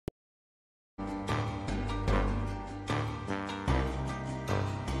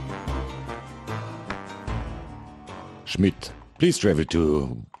Schmidt, please travel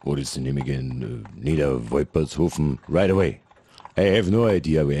to, what is the name again, near Wolpertshofen right away. I have no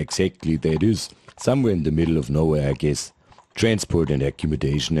idea where exactly that is. Somewhere in the middle of nowhere, I guess. Transport and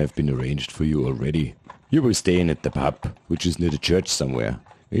accommodation have been arranged for you already. You will stay in at the pub, which is near the church somewhere.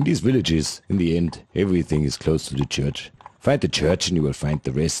 In these villages, in the end, everything is close to the church. Find the church and you will find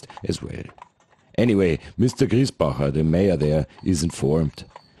the rest as well. Anyway, Mr. Griesbacher, the mayor there, is informed.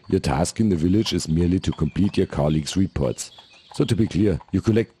 Your task in the village is merely to complete your colleagues' reports. So to be clear, you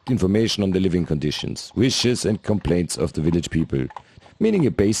collect information on the living conditions, wishes and complaints of the village people. Meaning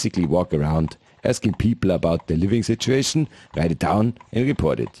you basically walk around, asking people about their living situation, write it down and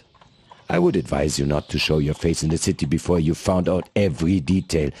report it. I would advise you not to show your face in the city before you found out every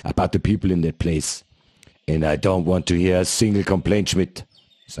detail about the people in that place. And I don't want to hear a single complaint, Schmidt.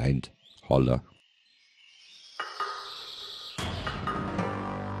 Signed, Holler.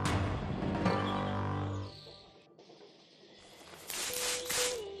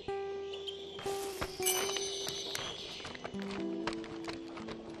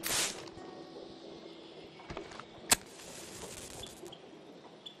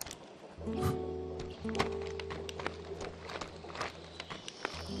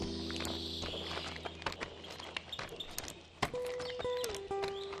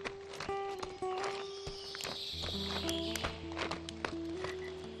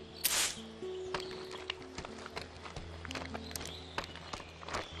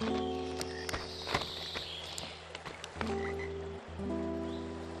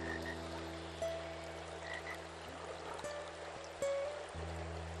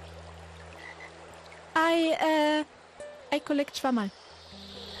 I collect Schwammerl.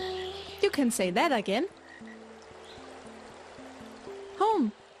 You can say that again.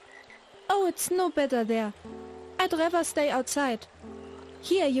 Home. Oh, it's no better there. I'd rather stay outside.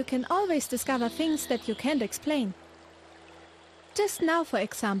 Here you can always discover things that you can't explain. Just now, for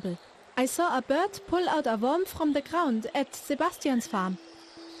example, I saw a bird pull out a worm from the ground at Sebastian's farm.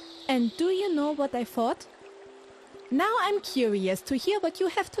 And do you know what I thought? Now I'm curious to hear what you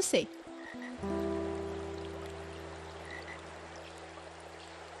have to say.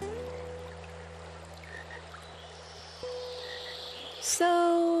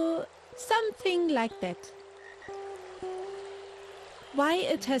 So, something like that. Why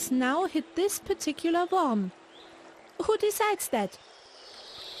it has now hit this particular worm? Who decides that?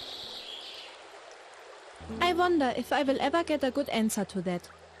 I wonder if I will ever get a good answer to that.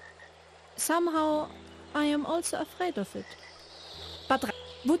 Somehow, I am also afraid of it. But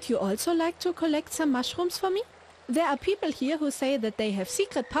would you also like to collect some mushrooms for me? There are people here who say that they have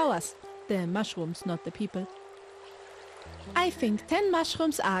secret powers. The mushrooms, not the people. I think 10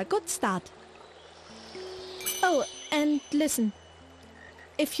 mushrooms are a good start. Oh, and listen.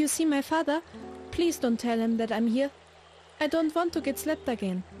 If you see my father, please don't tell him that I'm here. I don't want to get slapped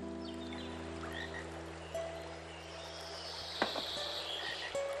again.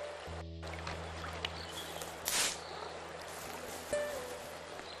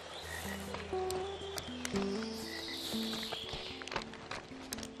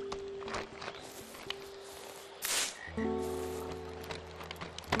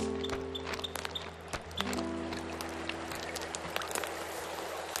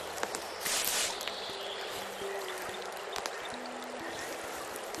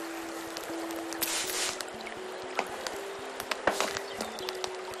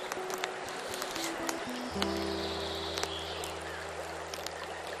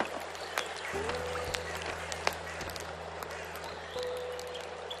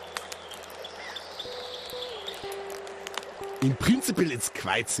 In principle, it's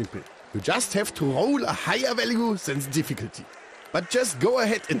quite simple. You just have to roll a higher value than the difficulty. But just go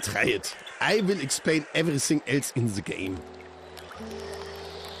ahead and try it. I will explain everything else in the game.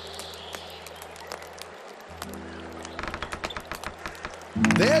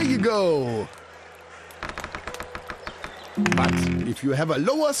 There you go! But if you have a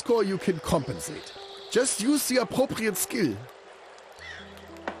lower score, you can compensate. Just use the appropriate skill.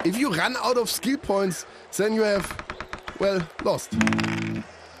 If you run out of skill points, then you have, well, lost.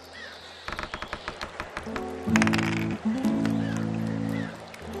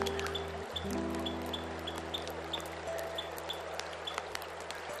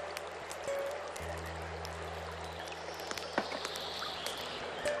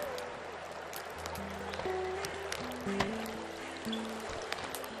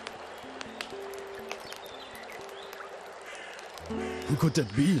 Who could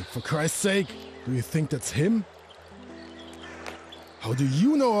that be? For Christ's sake, do you think that's him? How do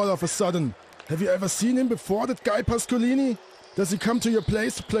you know all of a sudden? Have you ever seen him before, that guy Pascolini? Does he come to your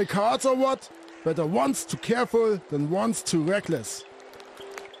place to play cards or what? Better once too careful than once too reckless.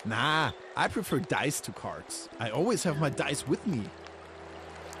 Nah, I prefer dice to cards. I always have my dice with me.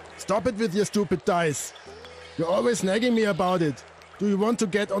 Stop it with your stupid dice. You're always nagging me about it. Do you want to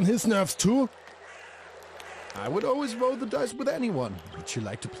get on his nerves too? I would always roll the dice with anyone. Would you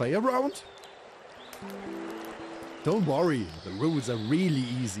like to play around? Don't worry, the rules are really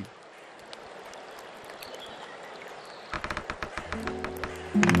easy.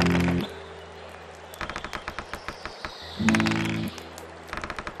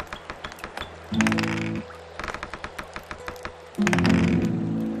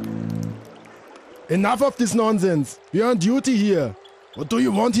 Enough of this nonsense. We're on duty here. What do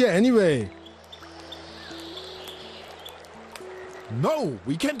you want here anyway? No,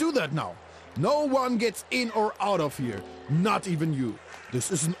 we can't do that now. No one gets in or out of here. Not even you.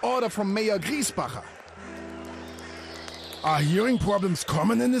 This is an order from Mayor Griesbacher. Are hearing problems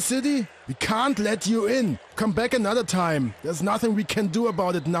common in the city? We can't let you in. Come back another time. There's nothing we can do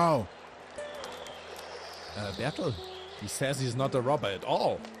about it now. Bertel, he says he's not a robber at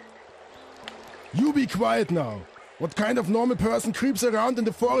all. You be quiet now. What kind of normal person creeps around in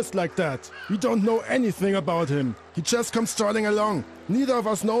the forest like that? We don't know anything about him. He just comes strolling along. Neither of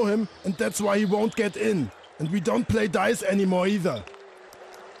us know him, and that's why he won't get in. And we don't play dice anymore either.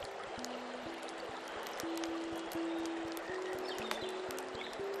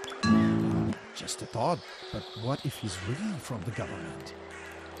 Just a thought, but what if he's really from the government?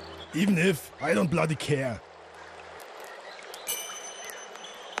 Even if, I don't bloody care.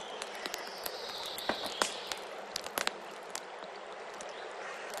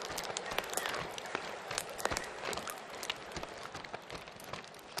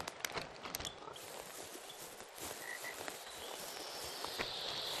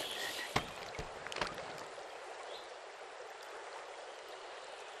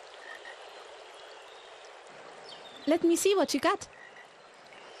 Let me see what you got.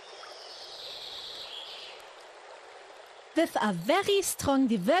 With a very strong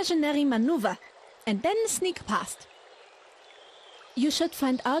diversionary maneuver, and then sneak past. You should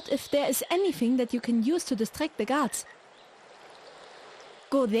find out if there is anything that you can use to distract the guards.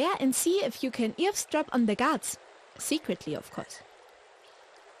 Go there and see if you can eavesdrop on the guards. Secretly, of course.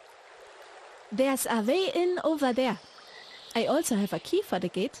 There's a way in over there. I also have a key for the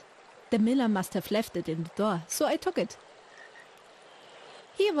gate. The miller must have left it in the door, so I took it.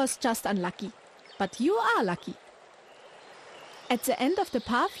 He was just unlucky, but you are lucky. At the end of the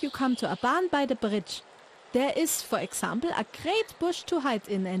path you come to a barn by the bridge. There is, for example, a great bush to hide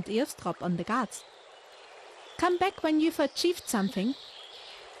in and eavesdrop on the guards. Come back when you've achieved something.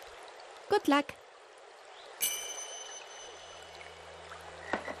 Good luck.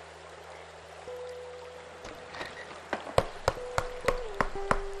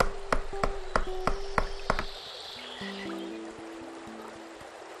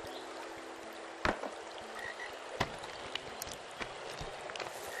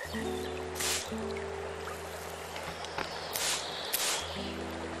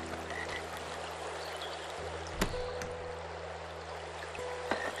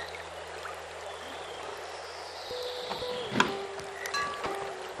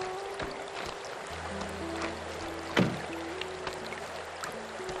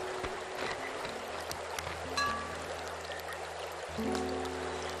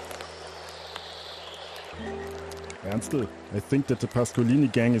 Ernstl, I think that the Pascolini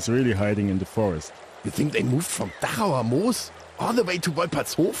gang is really hiding in the forest. You think they moved from Dachauer Moos all the way to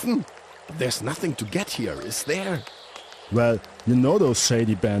Wolpertshofen? There's nothing to get here, is there? Well, you know those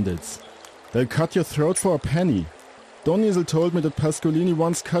shady bandits. They'll cut your throat for a penny. Donizel told me that Pascolini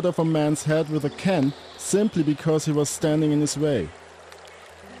once cut off a man's head with a can simply because he was standing in his way.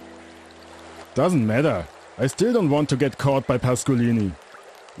 Doesn't matter. I still don't want to get caught by Pascolini.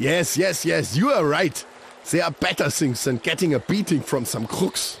 Yes, you are right. There are better things than getting a beating from some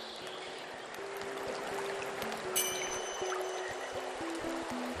crooks.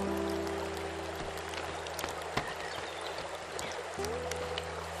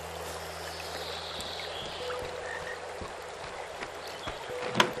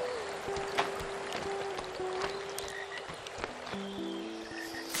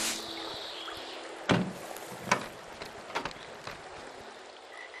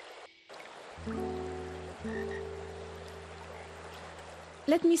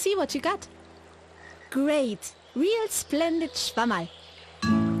 Let me see what you got. Great, real splendid Schwammerl.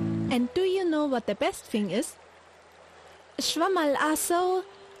 And do you know what the best thing is? Schwammerl are so...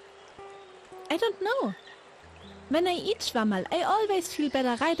 I don't know. When I eat Schwammerl, I always feel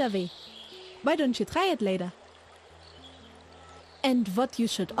better right away. Why don't you try it later? And what you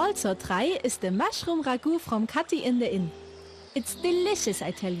should also try is the mushroom ragu from Kati in the inn. It's delicious,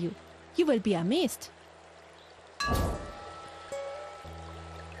 I tell you. You will be amazed.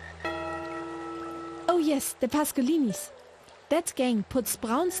 Oh yes, the Pascolinis. That gang puts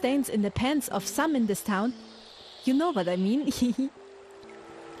brown stains in the pants of some in this town. You know what I mean.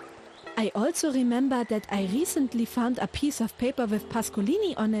 I also remember that I recently found a piece of paper with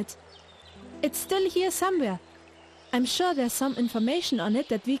Pascolini on it. It's still here somewhere. I'm sure there's some information on it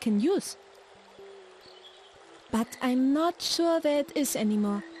that we can use. But I'm not sure where it is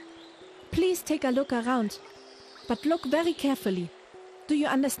anymore. Please take a look around. But look very carefully. Do you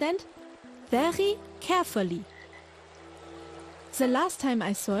understand? Very carefully. The last time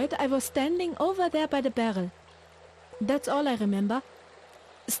I saw it, I was standing over there by the barrel. That's all I remember.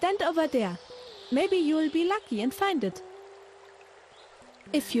 Stand over there. Maybe you'll be lucky and find it.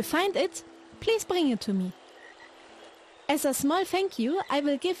 If you find it, please bring it to me. As a small thank you, I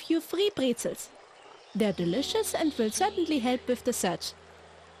will give you free pretzels. They're delicious and will certainly help with the search.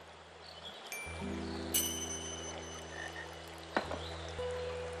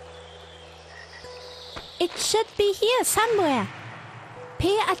 It should be here somewhere.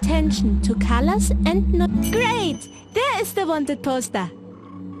 Pay attention to colors and no... Great! There is the wanted poster.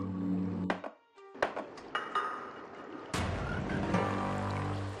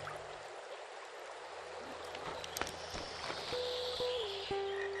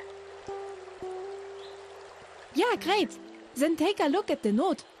 Yeah, great. Then take a look at the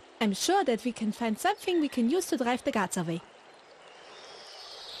note. I'm sure that we can find something we can use to drive the guards away.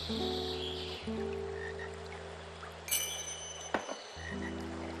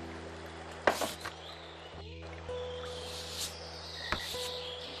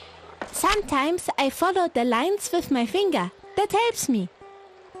 Sometimes I follow the lines with my finger. That helps me.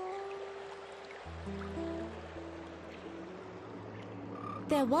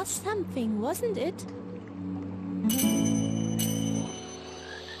 There was something, wasn't it?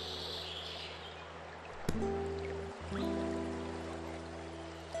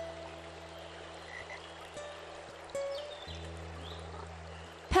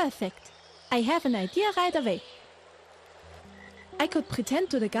 Perfect. I have an idea right away. I could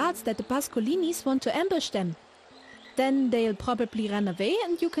pretend to the guards that the Pascolinis want to ambush them. Then they'll probably run away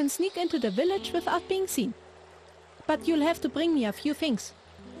and you can sneak into the village without being seen. But you'll have to bring me a few things.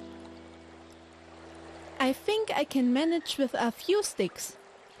 I think I can manage with a few sticks.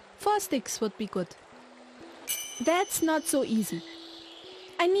 4 sticks would be good. That's not so easy.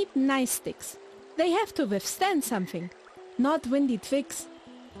 I need nice sticks. They have to withstand something, not windy twigs.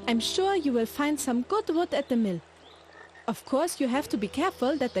 I'm sure you will find some good wood at the mill. Of course, you have to be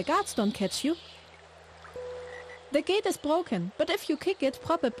careful that the guards don't catch you. The gate is broken, but if you kick it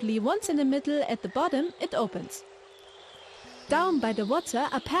probably once in the middle at the bottom, it opens. Down by the water,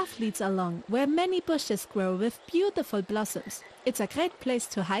 a path leads along, where many bushes grow with beautiful blossoms. It's a great place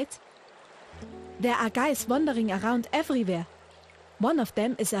to hide. There are guys wandering around everywhere. One of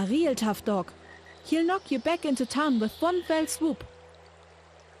them is a real tough dog. He'll knock you back into town with one fell swoop.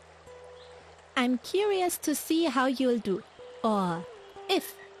 I'm curious to see how you'll do. Or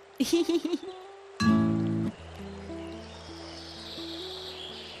if.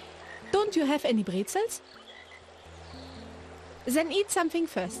 Don't you have any pretzels? Then eat something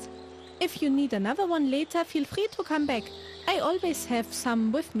first. If you need another one later, feel free to come back. I always have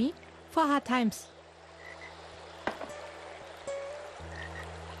some with me for hard times.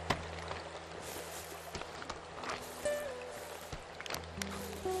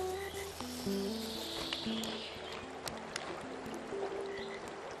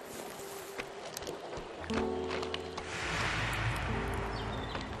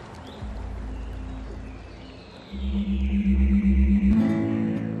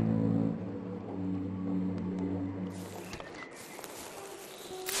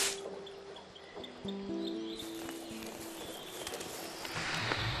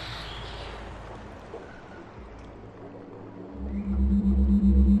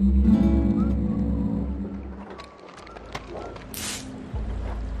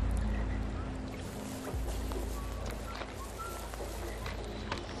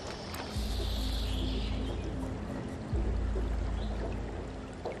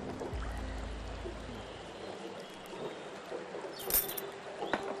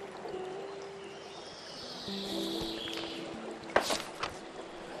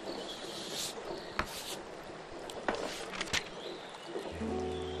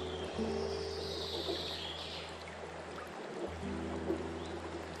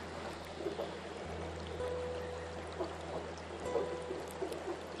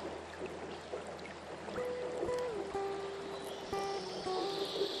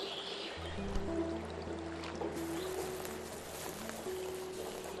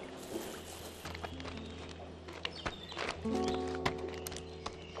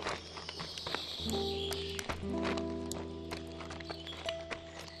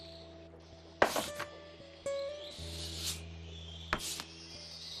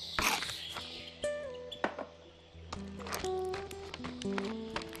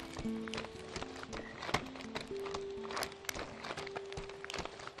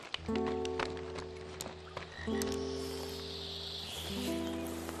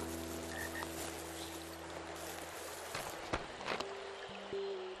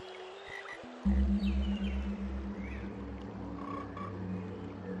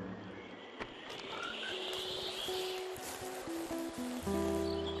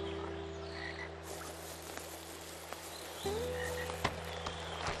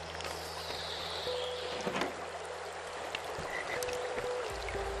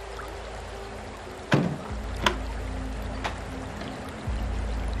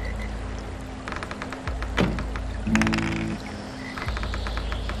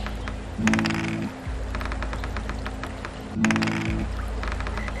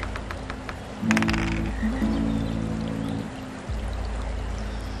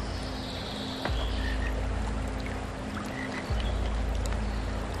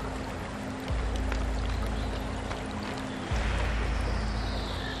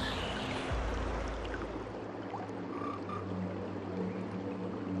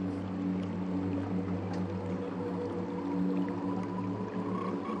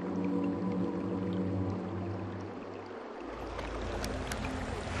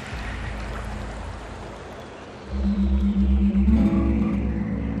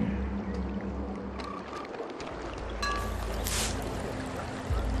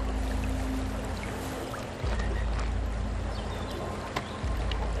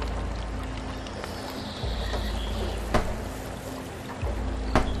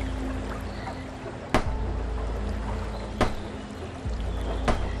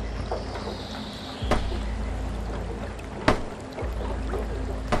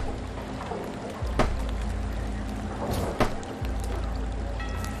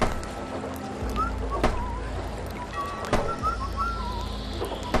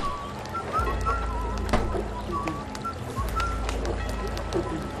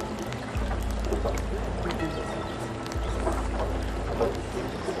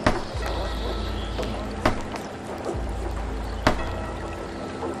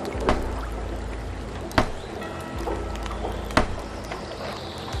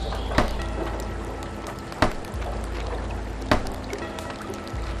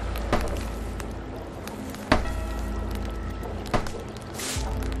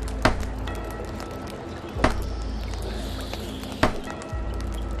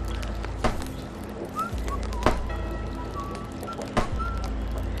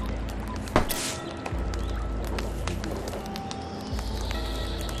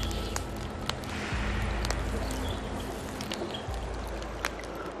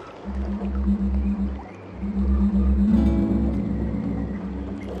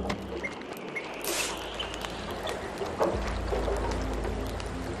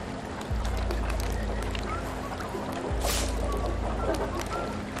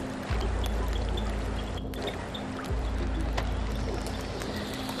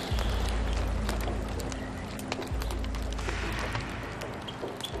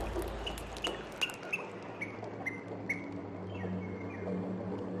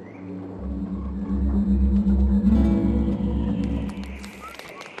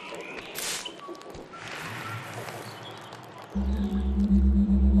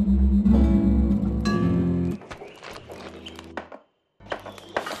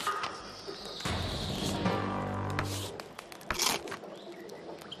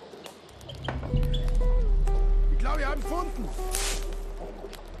 gefunden.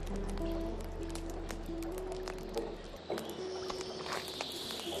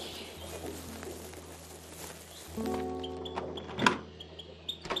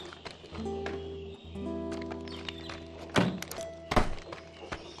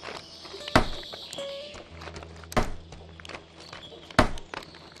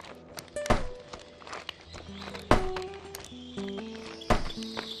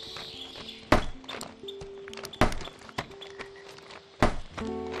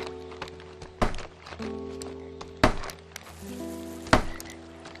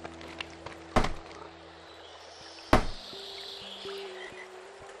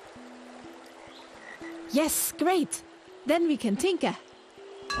 Yes, great. Then we can tinker.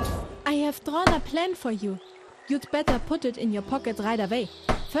 I have drawn a plan for you. You'd better put it in your pocket right away.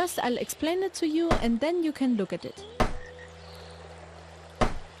 First I'll explain it to you and then you can look at it.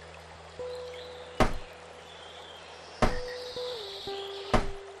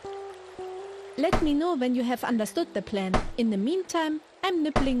 Let me know when you have understood the plan. In the meantime, I'm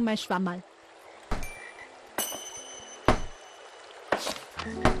nibbling my Schwammerl.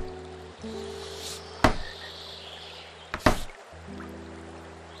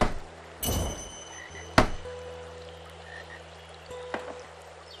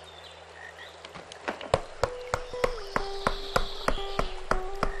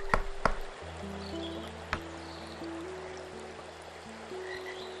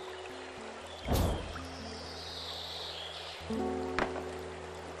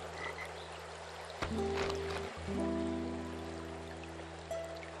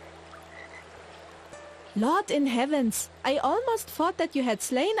 Lord in heavens, I almost thought that you had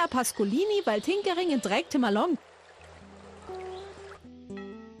slain a Pascolini while tinkering and dragged him along.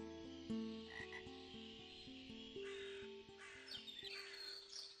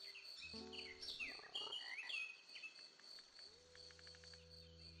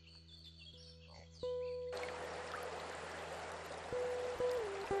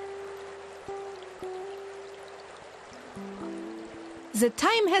 The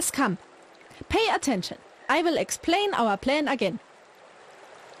time has come. Pay attention. I will explain our plan again.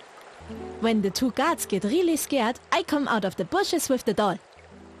 When the two guards get really scared, I come out of the bushes with the doll.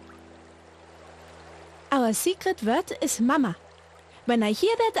 Our secret word is Mama. When I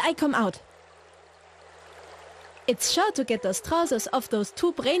hear that, I come out. It's sure to get those trousers off those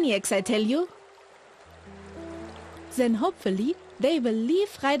two brainiacs, I tell you. Then hopefully they will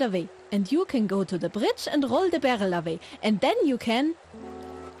leave right away, and you can go to the bridge and roll the barrel away, and then you can...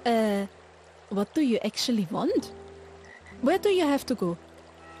 what do you actually want? Where do you have to go?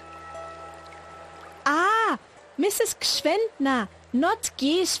 Ah, Mrs. Gschwendner, not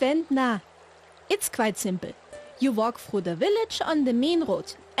Geschwendner. It's quite simple. You walk through the village on the main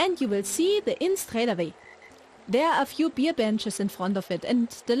road, and you will see the inn straight away. There are a few beer benches in front of it, and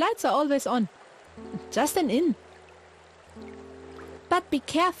the lights are always on. Just an inn. But be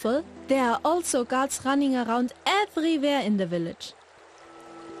careful, there are also guards running around everywhere in the village.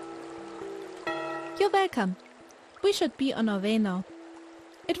 You're welcome. We should be on our way now.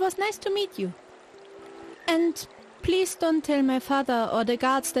 It was nice to meet you. And please don't tell my father or the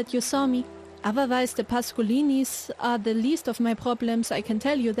guards that you saw me. Otherwise the Pascolinis are the least of my problems, I can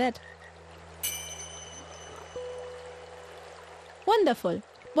tell you that. Wonderful.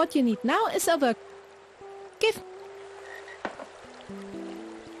 What you need now is a work. Give.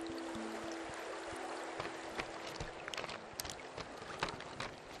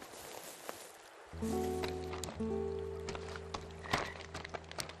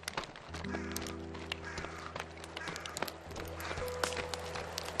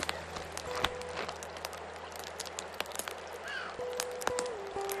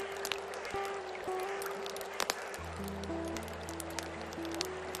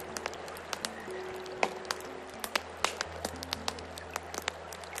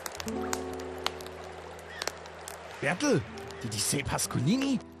 Bertel, did he say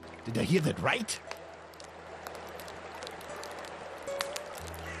Pascolini? Did I hear that right?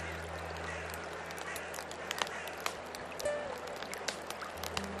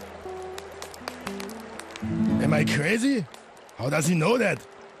 Am I crazy? How does he know that?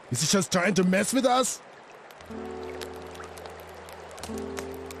 Is he just trying to mess with us?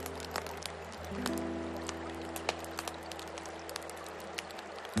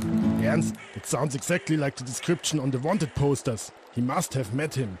 Ernst, it sounds exactly like the description on the wanted posters. He must have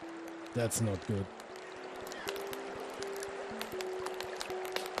met him. That's not good.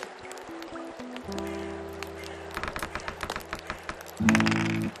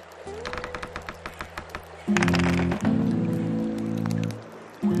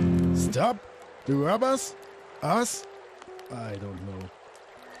 Stop? The robbers? Us? I don't know.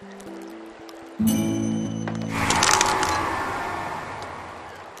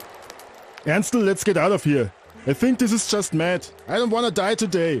 Ernstl, let's get out of here. I think this is just mad. I don't want to die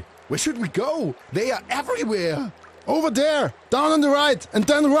today. Where should we go? They are everywhere. Over there! Down on the right! And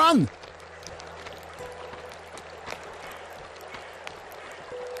then run!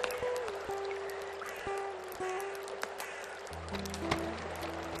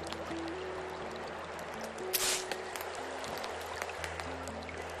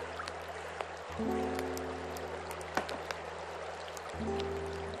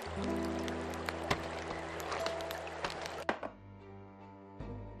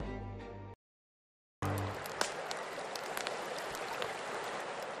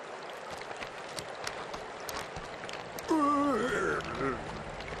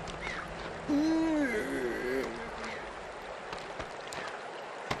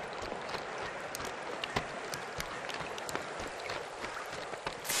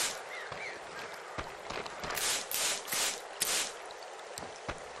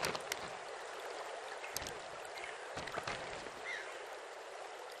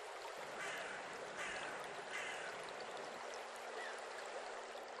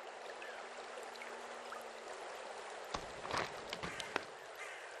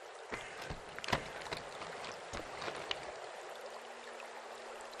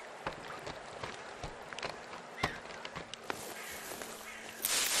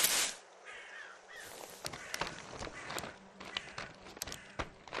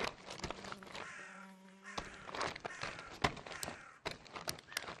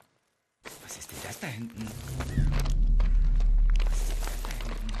 Da hinten.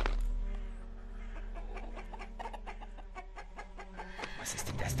 Was ist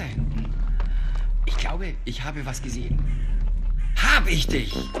denn das da hinten? Ich glaube, ich habe was gesehen. Hab ich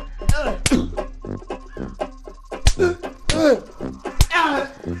dich!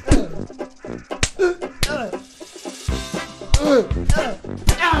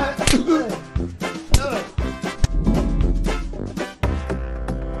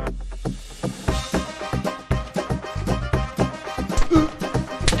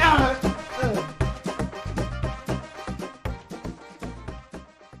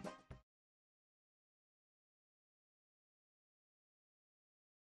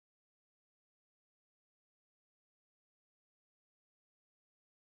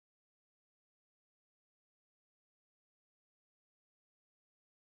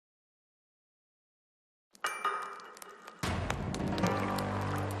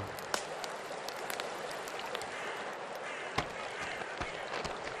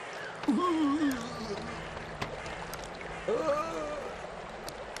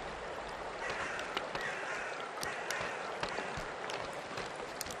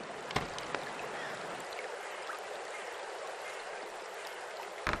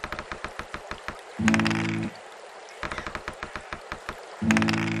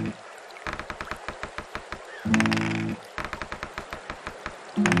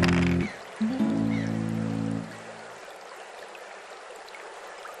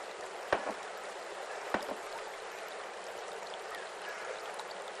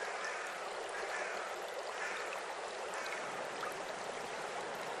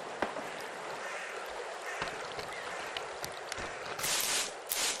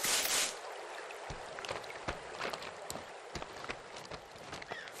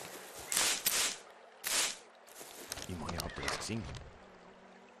 Ich meine, habt ihr das gesehen?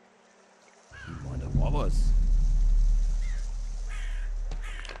 Ich meine, da war was.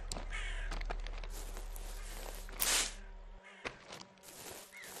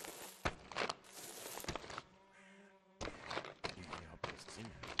 Ich meine, habt ihr das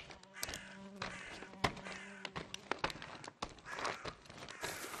gesehen?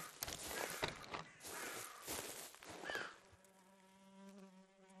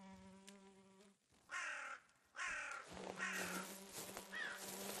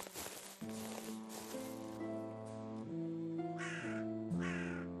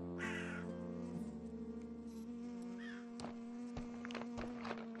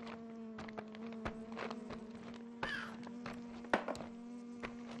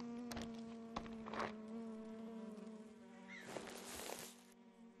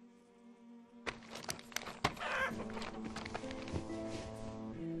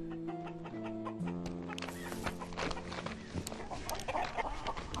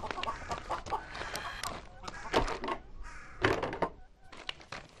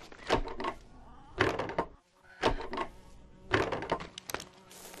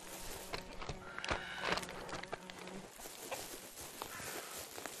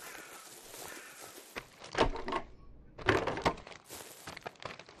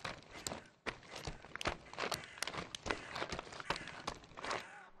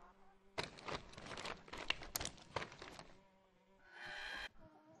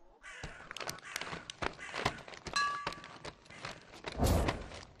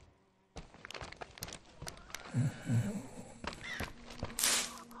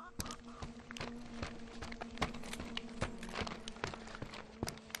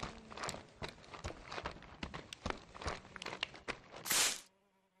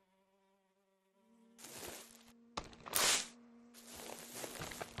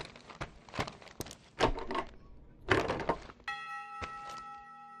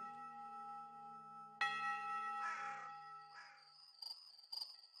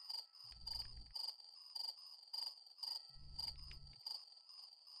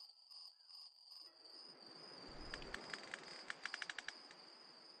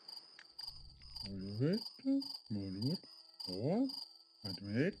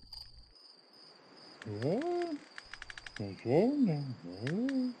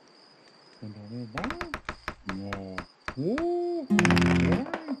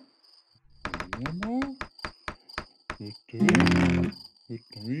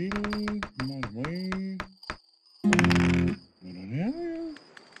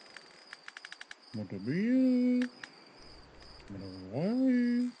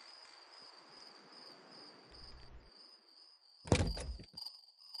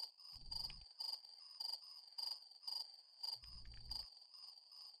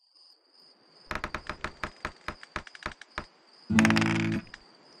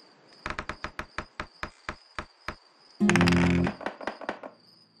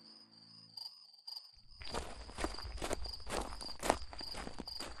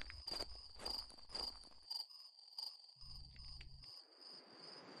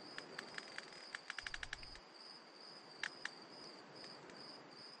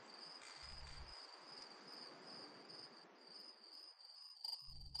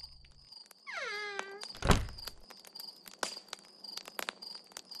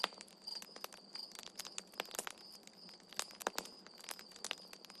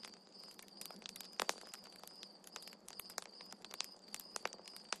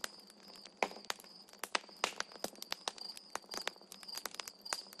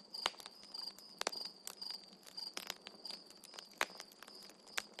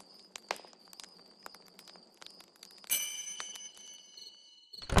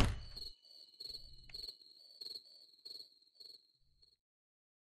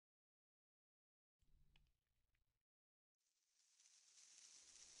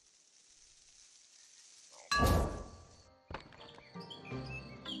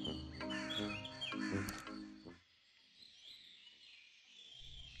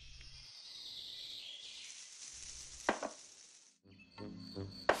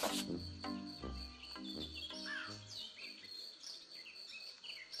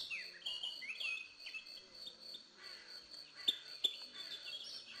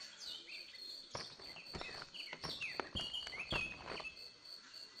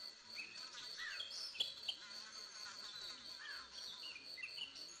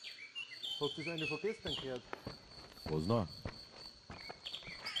 Hast du das eine von gestern gehört? Was noch?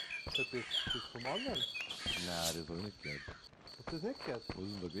 Das vom anderen? Nein, das hab ich nicht gehört. Hast du das nicht gehört? Was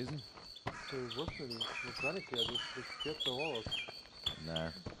ist denn da gewesen? Ich weiß nicht, ich hab's auch nicht gehört. Das gehört da auch was.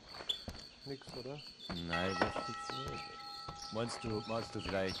 Nein. Nix, oder? Nein, das ist nicht. Meinst du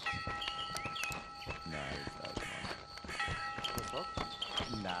vielleicht... Nein, das ist auch Was sagst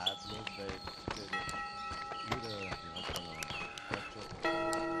du? Nein, bloß weil... Jeder... Ja, kann man...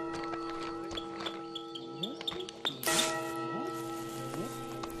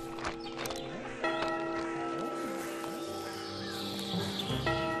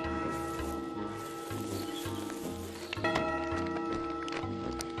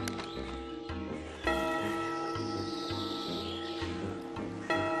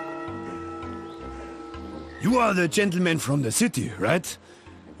 You are the gentleman from the city, right?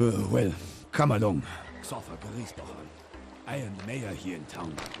 Well, come along. I am the mayor here in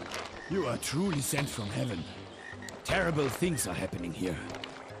town. You are truly sent from heaven. Terrible things are happening here.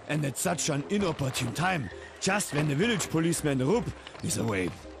 And at such an inopportune time, just when the village policeman Rupp is away.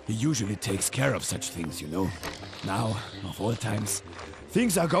 He usually takes care of such things, you know. Now, of all times,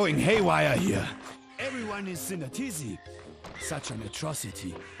 things are going haywire here. Everyone is in a tizzy. Such an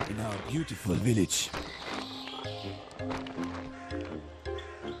atrocity in our beautiful village.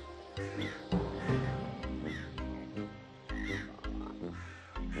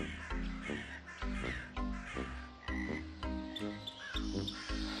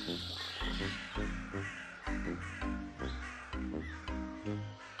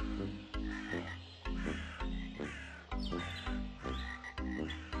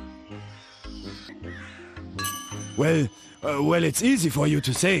 Well, it's easy for you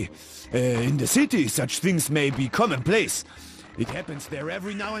to say. In the city, such things may be commonplace. It happens there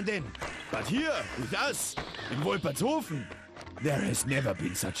every now and then. But here, with us, in Wolpertshofen, there has never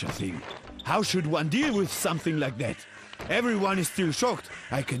been such a thing. How should one deal with something like that? Everyone is still shocked,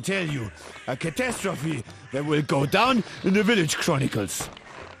 I can tell you. A catastrophe that will go down in the village chronicles.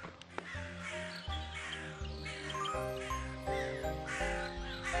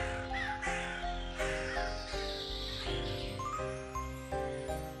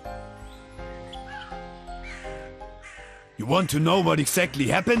 You want to know what exactly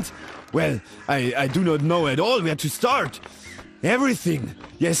happened? Well, I do not know at all where to start. Everything,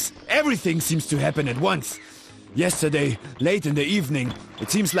 yes, everything seems to happen at once. Yesterday, late in the evening, it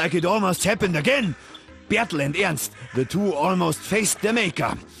seems like it almost happened again. Bertel and Ernst, the two almost faced the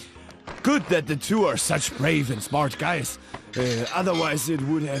Maker. Good that the two are such brave and smart guys. Otherwise it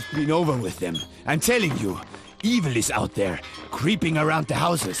would have been over with them. I'm telling you, evil is out there, creeping around the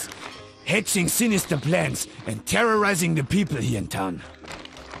houses, hatching sinister plans and terrorizing the people here in town.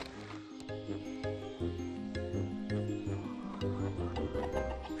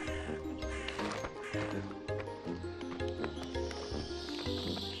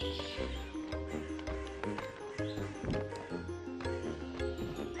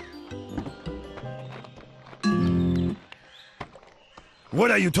 What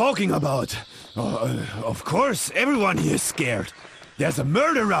are you talking about? Of course, everyone here is scared. There's a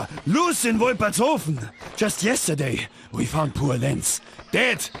murderer loose in Wolpertshofen. Just yesterday, we found poor Lenz,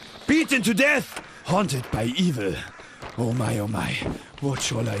 dead, beaten to death, haunted by evil. Oh my, what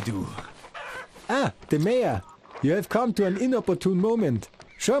shall I do? Ah, the mayor. You have come to an inopportune moment.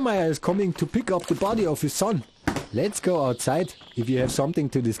 Schurmeier is coming to pick up the body of his son. Let's go outside, if you have something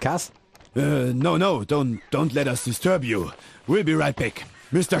to discuss. No, don't let us disturb you. We'll be right back.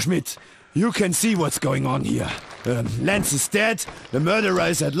 Mr. Schmidt, you can see what's going on here. Lenz is dead, the murderer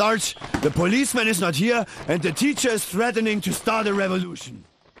is at large, the policeman is not here, and the teacher is threatening to start a revolution.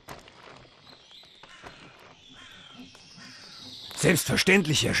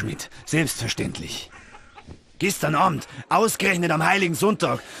 Selbstverständlich, Herr Schmidt, selbstverständlich. Gestern Abend, ausgerechnet am Heiligen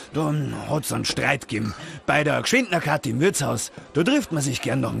Sonntag, da hat's einen Streit gegeben. Bei der Gschwindnerkarte im Wirtshaus. Da trifft man sich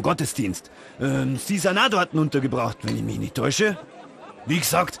gern nach dem Gottesdienst. Sie sind auch dort untergebracht, wenn ich mich nicht täusche. Wie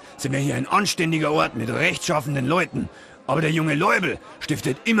gesagt, sind wir hier ein anständiger Ort mit rechtschaffenden Leuten. Aber der junge Leubel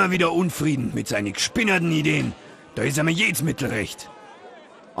stiftet immer wieder Unfrieden mit seinen gespinnerten Ideen. Da ist mir jedes Mittel recht.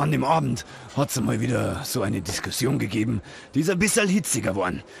 An dem Abend hat's einmal wieder so eine Diskussion gegeben, die ist ein bisschen hitziger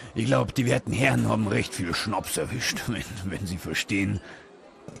geworden. Ich glaube, die werten Herren haben recht viel Schnaps erwischt, wenn Sie verstehen.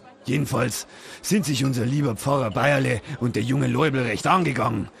 Jedenfalls sind sich unser lieber Pfarrer Bayerle und der junge Leubel recht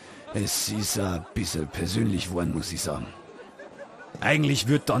angegangen. Es ist ein bisschen persönlich geworden, muss ich sagen. Eigentlich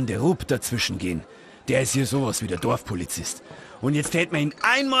wird dann der Rupp dazwischen gehen. Der ist hier sowas wie der Dorfpolizist. Und jetzt hätten wir ihn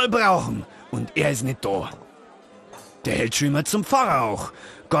einmal brauchen und er ist nicht da. Der hält schon immer zum Pfarrer auch.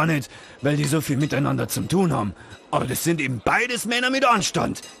 Gar nicht, weil die so viel miteinander zu tun haben. Aber das sind eben beides Männer mit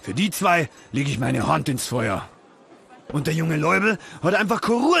Anstand. Für die zwei lege ich meine Hand ins Feuer. Und der junge Leubel hat einfach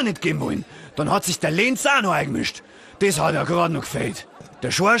keine Ruhe nicht geben wollen. Dann hat sich der Lenz auch noch eingemischt. Das hat er gerade noch gefällt.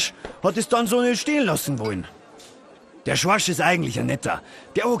 Der Schorsch hat es dann so nicht stehen lassen wollen. Der Schorsch ist eigentlich ein Netter.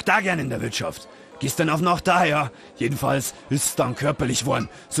 Der hockt da gern in der Wirtschaft. Gestern auf Nacht daher. Jedenfalls ist es dann körperlich geworden.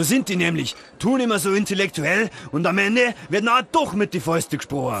 So sind die nämlich. Tun immer so intellektuell und am Ende werden auch doch mit die Fäuste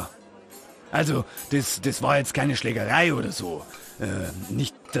gesprochen. Also, das war jetzt keine Schlägerei oder so.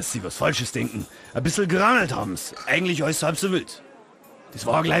 Nicht, dass sie was Falsches denken. Ein bisschen gerangelt haben's. Eigentlich alles halb so wild. Das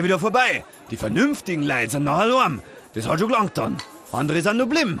war gleich wieder vorbei. Die vernünftigen Leute sind nachher heim. Das hat schon gelangt dann. Andere sind noch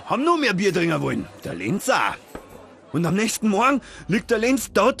blieben, haben nur mehr Bier trinken wollen. Der Lenz auch. Und am nächsten Morgen liegt der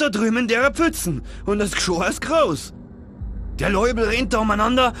Lenz dort da drüben in der Pfützen. Und das Geschrei ist groß. Der Leubel rennt da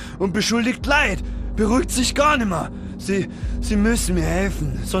umeinander und beschuldigt Leid. Beruhigt sich gar nicht mehr. Sie müssen mir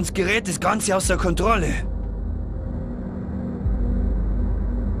helfen, sonst gerät das Ganze außer Kontrolle.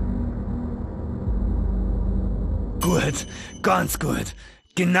 Gut, ganz gut.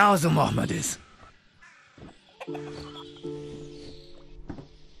 Genauso machen wir das.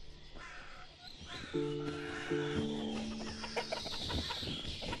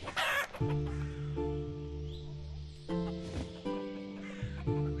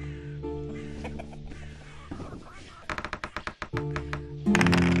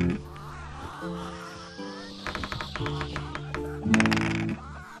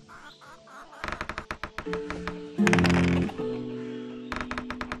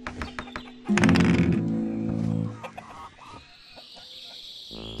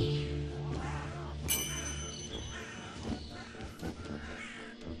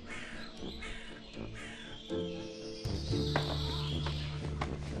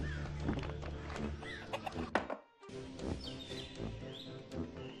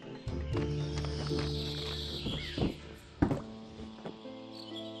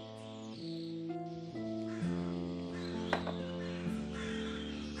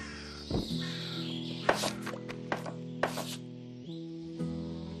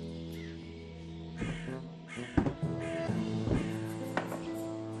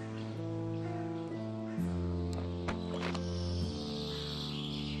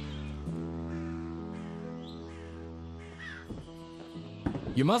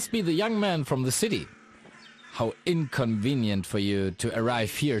 You must be the young man from the city. How inconvenient for you to arrive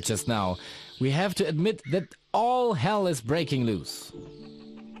here just now. We have to admit that all hell is breaking loose.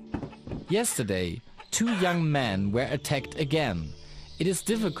 Yesterday, 2 young men were attacked again. It is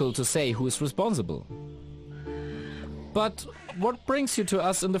difficult to say who is responsible. But what brings you to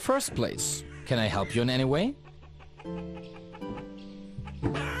us in the first place? Can I help you in any way?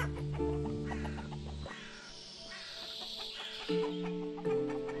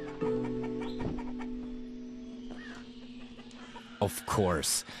 Of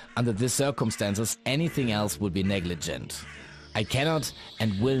course, under these circumstances, anything else would be negligent. I cannot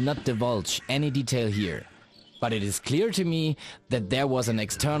and will not divulge any detail here, but it is clear to me that there was an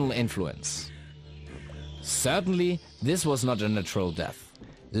external influence. Certainly, this was not a natural death.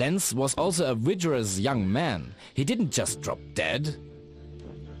 Lenz was also a vigorous young man. He didn't just drop dead.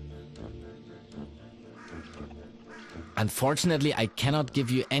 Unfortunately, I cannot give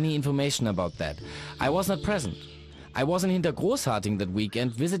you any information about that. I was not present. I was in Hintergroßharting that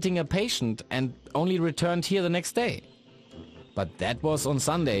weekend visiting a patient and only returned here the next day. But that was on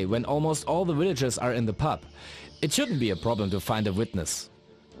Sunday, when almost all the villagers are in the pub. It shouldn't be a problem to find a witness.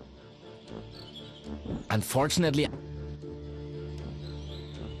 Unfortunately...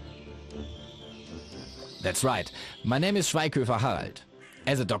 That's right. My name is Schweighöfer Harald.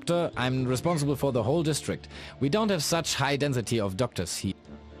 As a doctor, I'm responsible for the whole district. We don't have such high density of doctors here.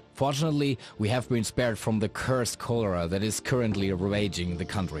 Fortunately, we have been spared from the cursed cholera that is currently ravaging the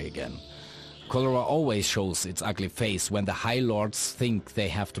country again. Cholera always shows its ugly face when the High Lords think they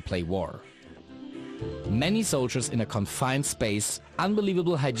have to play war. Many soldiers in a confined space,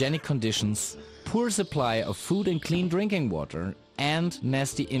 unbelievable hygienic conditions, poor supply of food and clean drinking water, and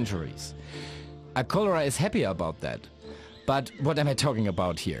nasty injuries. A cholera is happy about that. But what am I talking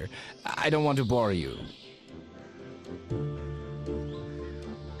about here? I don't want to bore you.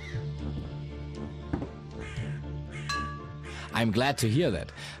 I'm glad to hear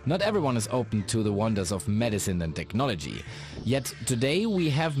that. Not everyone is open to the wonders of medicine and technology. Yet today we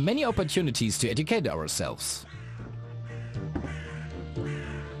have many opportunities to educate ourselves.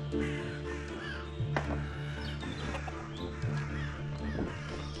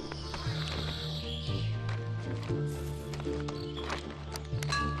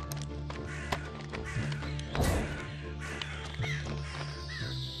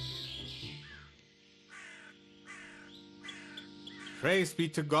 Praise be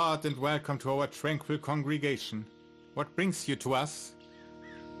to God and welcome to our tranquil congregation. What brings you to us?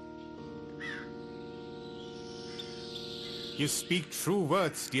 You speak true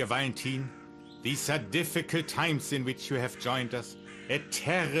words, dear Valentin. These are difficult times in which you have joined us. A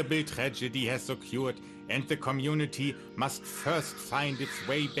terrible tragedy has occurred, and the community must first find its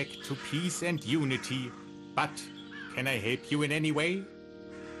way back to peace and unity. But can I help you in any way?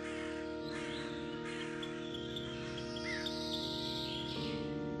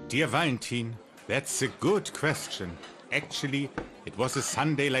 Dear Valentin, that's a good question. Actually, it was a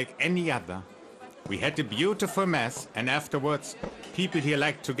Sunday like any other. We had a beautiful mass, and afterwards, people here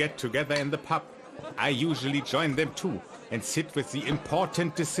like to get together in the pub. I usually join them too, and sit with the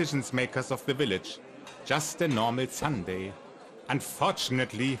important decisions makers of the village. Just a normal Sunday.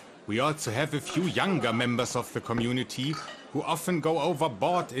 Unfortunately, we also have a few younger members of the community who often go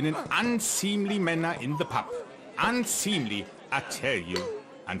overboard in an unseemly manner in the pub. Unseemly, I tell you.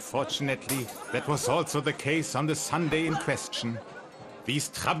 Unfortunately, that was also the case on the Sunday in question. These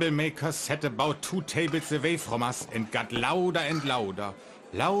troublemakers sat about 2 tables away from us and got louder and louder.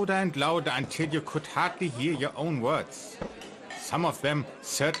 Louder and louder until you could hardly hear your own words. Some of them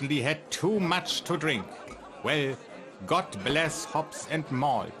certainly had too much to drink. Well, God bless hops and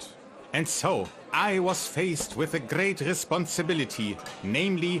malt. And so, I was faced with a great responsibility,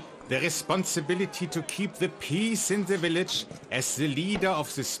 namely the responsibility to keep the peace in the village as the leader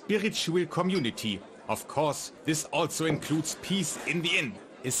of the spiritual community. Of course, this also includes peace in the inn,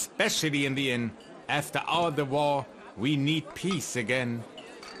 especially in the inn. After all the war, we need peace again.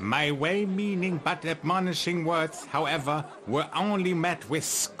 My well-meaning but admonishing words, however, were only met with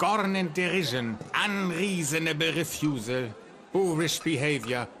scorn and derision, unreasonable refusal, boorish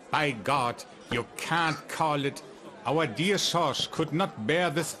behavior. By God, you can't call it. Our dear George could not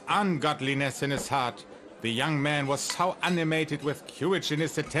bear this ungodliness in his heart. The young man was so animated with courage in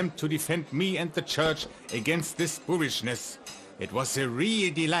his attempt to defend me and the church against this boorishness. It was a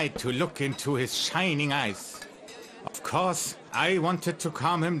real delight to look into his shining eyes. Of course, I wanted to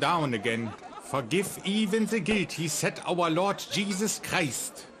calm him down again. Forgive even the guilt, he said, our Lord Jesus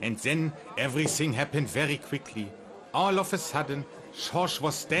Christ. And then everything happened very quickly. All of a sudden, George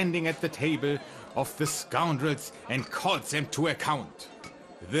was standing at the table of the scoundrels and called them to account.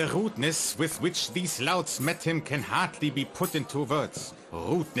 The rudeness with which these louts met him can hardly be put into words.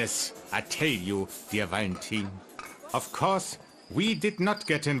 Rudeness, I tell you, dear Valentin. Of course, we did not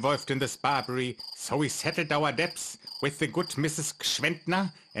get involved in this barbary, so we settled our debts with the good Mrs.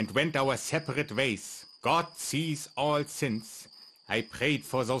 Gschwendner and went our separate ways. God sees all sins. I prayed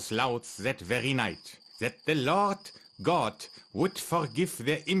for those louts that very night, that the Lord God would forgive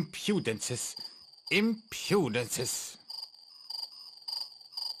their impudences. Impudences.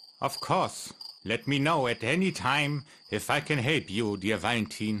 Of course, let me know at any time if I can help you, dear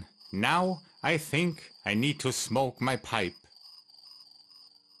Valentin. Now, I think I need to smoke my pipe.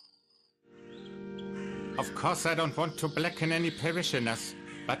 Of course, I don't want to blacken any parishioners,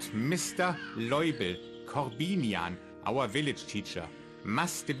 but Mr. Leubel, Corbinian, our village teacher,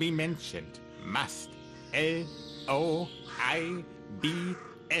 must be mentioned. Must. L-O-I-B-L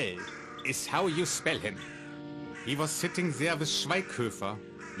is how you spell him. He was sitting there with Schweighöfer,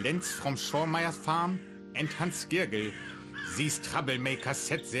 Lenz from Schormeyer's farm, and Hans Girgel. These troublemakers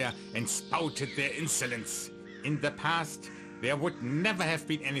sat there and spouted their insolence. In the past, there would never have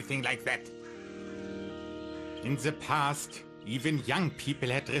been anything like that. In the past, even young people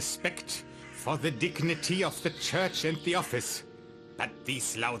had respect for the dignity of the church and the office. But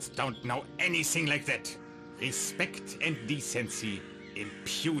these louts don't know anything like that. Respect and decency,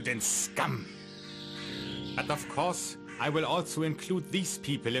 impudent scum. But of course, I will also include these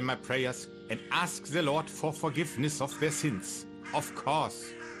people in my prayers and ask the Lord for forgiveness of their sins. Of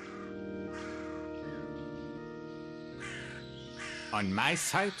course. On my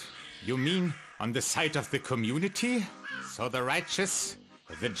side? You mean on the side of the community? So the righteous,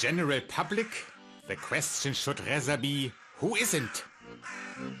 the general public? The question should rather be, who isn't?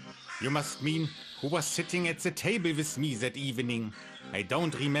 You must mean who was sitting at the table with me that evening. I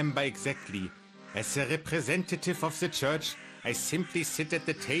don't remember exactly. As a representative of the church, I simply sit at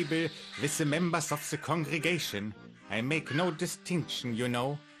the table with the members of the congregation. I make no distinction, you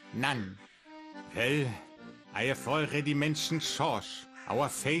know. None. Well, I have already mentioned George, our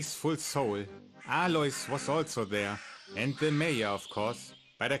faithful soul. Alois was also there, and the mayor, of course.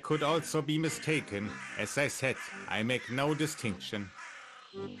 But I could also be mistaken. As I said, I make no distinction.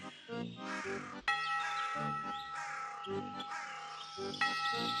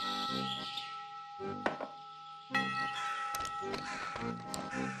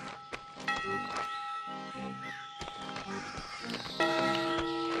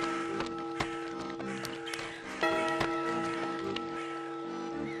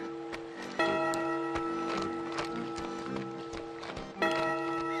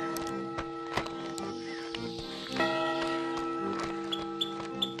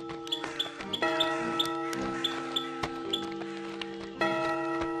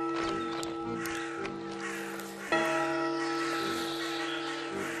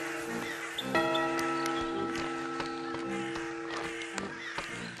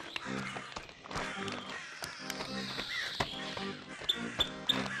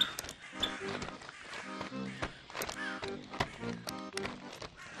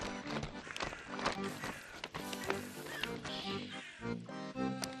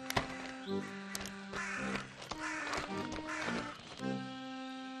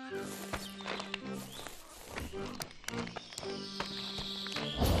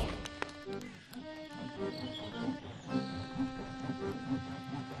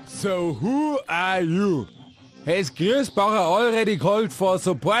 So who are you? Has Griesbacher already called for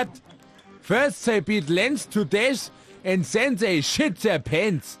support? First they beat Lenz to death and then they shit their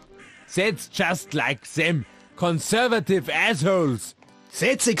pants. That's just like them. Conservative assholes.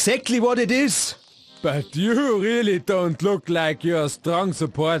 That's exactly what it is. But you really don't look like you're strong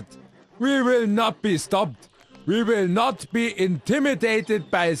support. We will not be stopped. We will not be intimidated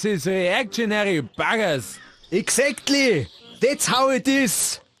by these reactionary buggers. Exactly. That's how it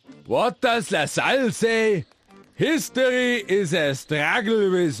is. What does La Salle say? History is a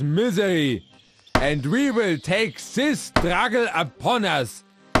struggle with misery. And we will take this struggle upon us.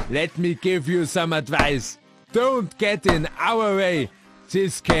 Let me give you some advice. Don't get in our way.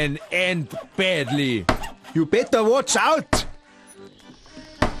 This can end badly. You better watch out.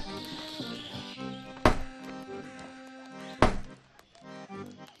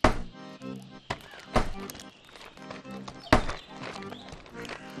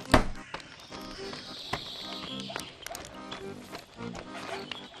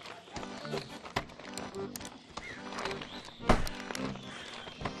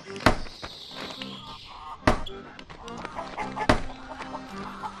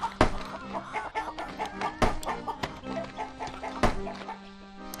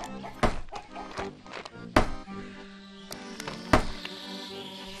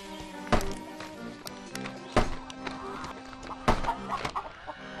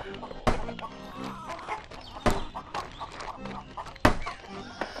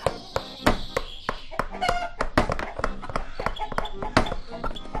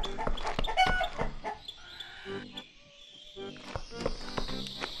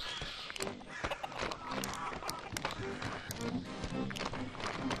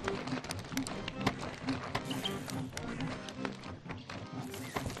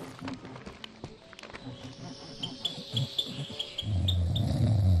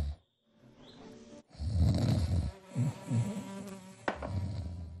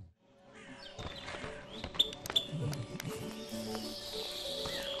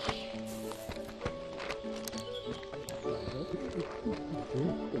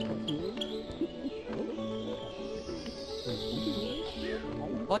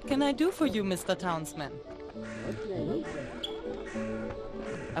 What can I do for you, Mr. Townsman?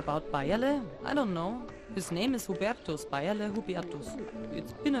 About Bayerle? I don't know. His name is Hubertus, Bayerle Hubertus.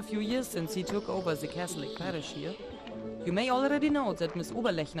 It's been a few years since he took over the Catholic parish here. You may already know that Miss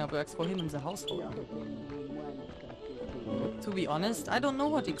Oberlechner works for him in the household. To be honest, I don't know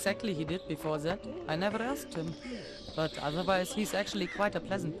what exactly he did before that. I never asked him. But otherwise, he's actually quite a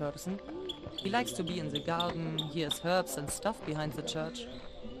pleasant person. He likes to be in the garden, he has herbs and stuff behind the church.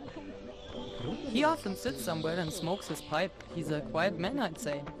 He often sits somewhere and smokes his pipe. He's a quiet man, I'd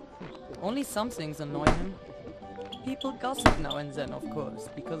say. Only some things annoy him. People gossip now and then, of course,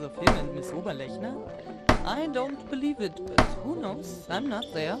 because of him and Miss Oberlechner. I don't believe it, but who knows? I'm not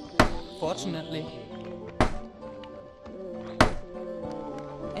there, fortunately.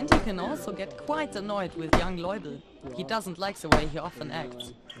 And he can also get quite annoyed with young Leubel. He doesn't like the way he often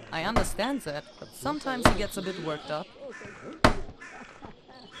acts. I understand that, but sometimes he gets a bit worked up.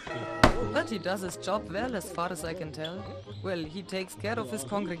 But he does his job well, as far as I can tell. Well, he takes care of his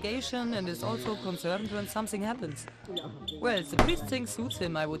congregation and is also concerned when something happens. Well, the priest thing suits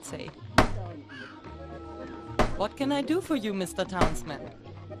him, I would say. What can I do for you, Mr. Townsman?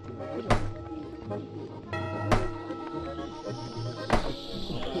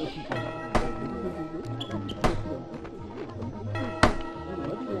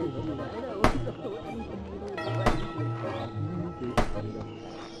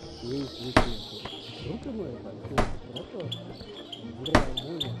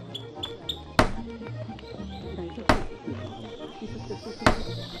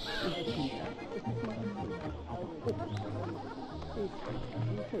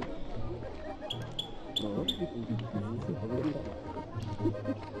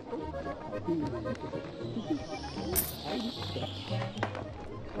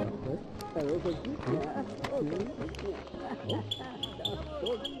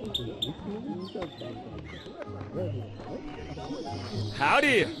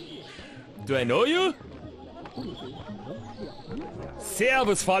 Howdy! Do I know you?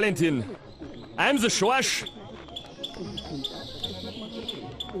 Servus, Valentin. I'm the Schorsch.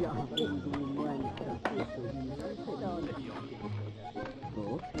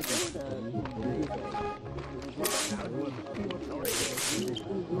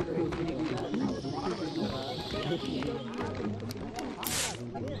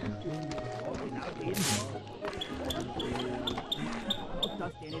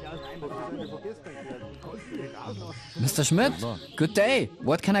 Mr. Schmidt, good day.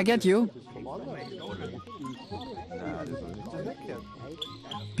 What can I get you?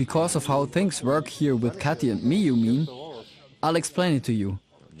 Because of how things work here with Katy and me, you mean? I'll explain it to you.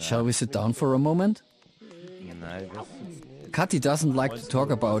 Shall we sit down for a moment? Katy doesn't like to talk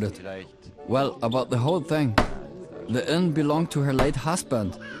about it. Well, about the whole thing. The inn belonged to her late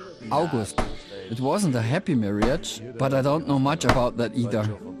husband, August. It wasn't a happy marriage, but I don't know much about that either.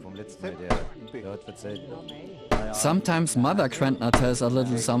 Sometimes Mother Krentner tells a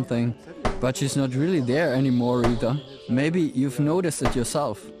little something, but she's not really there anymore either. Maybe you've noticed it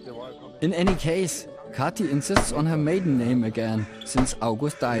yourself. In any case, Katy insists on her maiden name again, since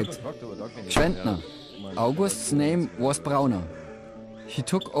August died. Schwentner. August's name was Brauner. He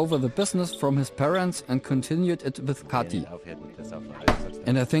took over the business from his parents and continued it with Katy.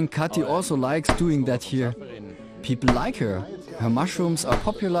 And I think Katy also likes doing that here. People like her. Her mushrooms are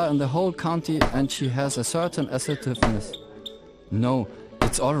popular in the whole county and she has a certain assertiveness. No,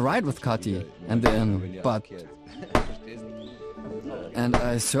 it's all right with Katy and the inn, but... And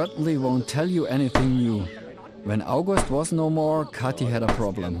I certainly won't tell you anything new. When August was no more, Katy had a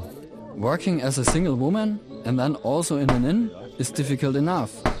problem. Working as a single woman and then also in an inn is difficult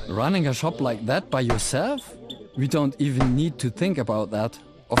enough. Running a shop like that by yourself? We don't even need to think about that.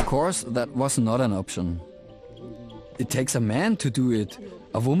 Of course, that was not an option. It takes a man to do it.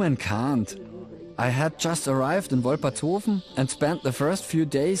 A woman can't. I had just arrived in Wolpertshofen and spent the first few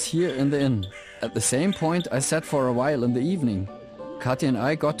days here in the inn. At the same point, I sat for a while in the evening. Katy and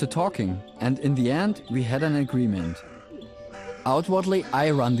I got to talking, and in the end, we had an agreement. Outwardly,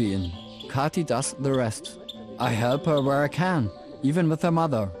 I run the inn. Katy does the rest. I help her where I can, even with her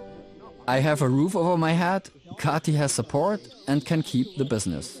mother. I have a roof over my head, Katy has support and can keep the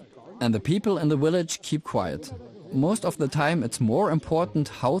business. And the people in the village keep quiet. Most of the time it's more important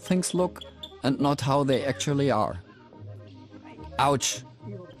how things look and not how they actually are. Ouch!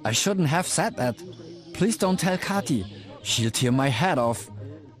 I shouldn't have said that. Please don't tell Katy. She'll tear my head off.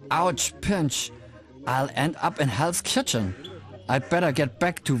 Ouch, pinch. I'll end up in Hell's Kitchen. I'd better get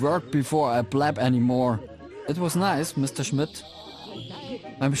back to work before I blab anymore. It was nice, Mr. Schmidt.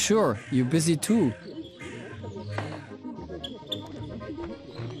 I'm sure you're busy too.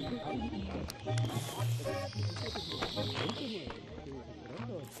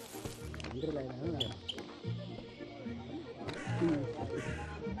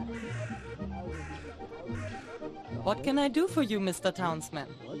 What can I do for you, Mr. Townsman?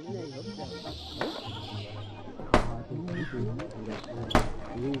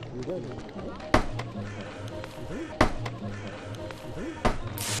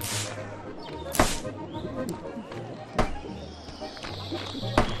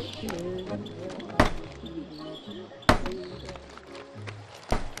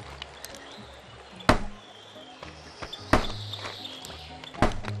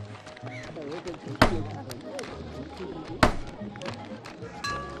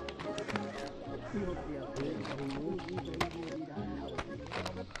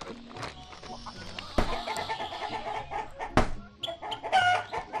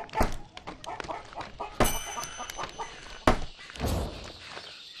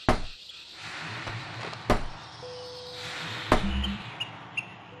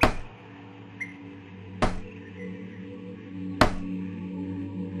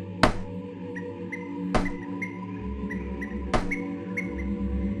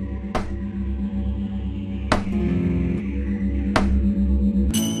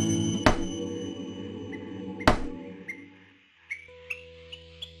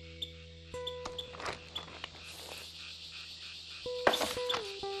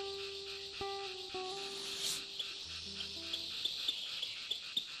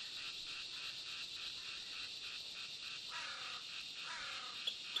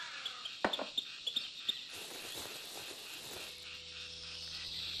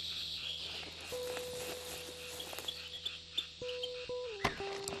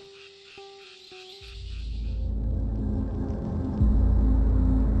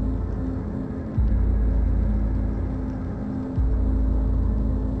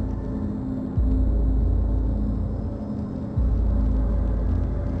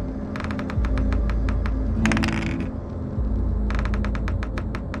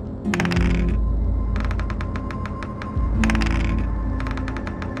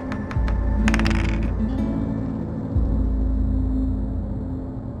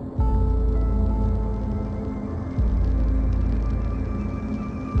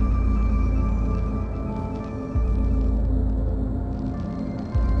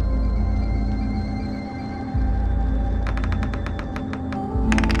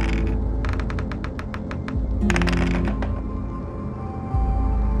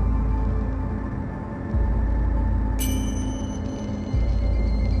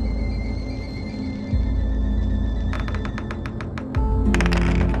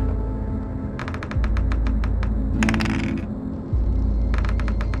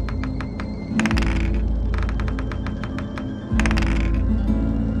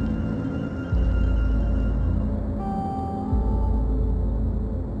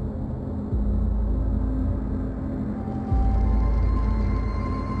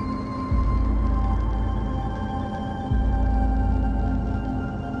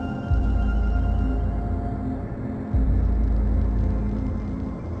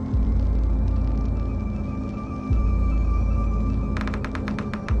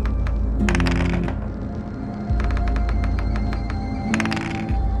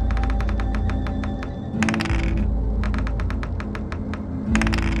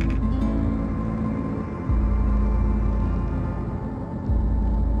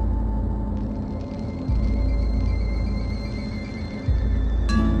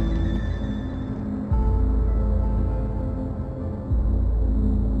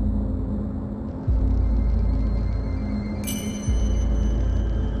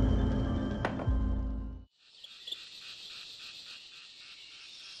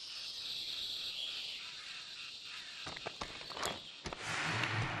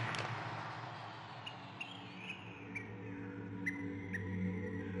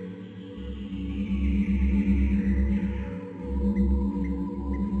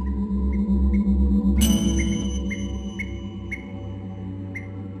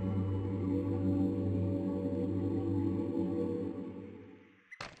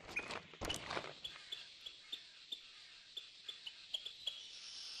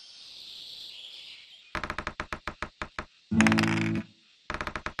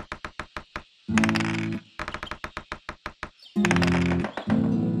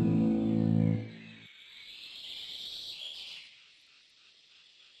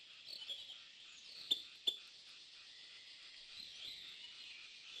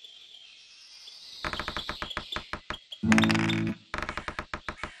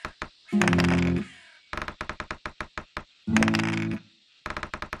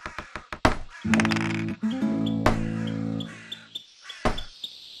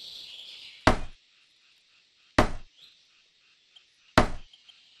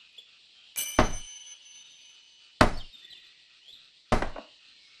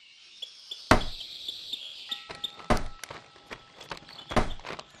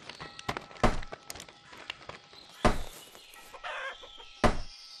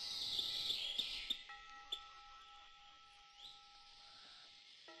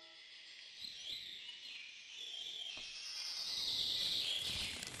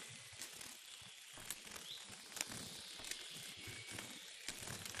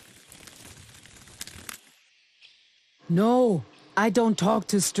 No, I don't talk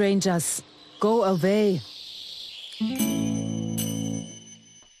to strangers. Go away.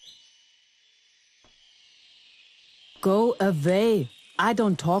 Go away. I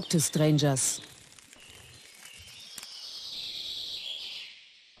don't talk to strangers.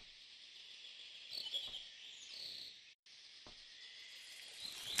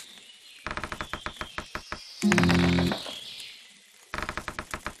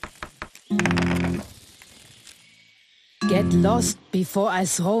 Get lost before I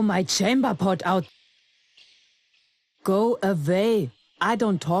throw my chamber pot out. Go away. I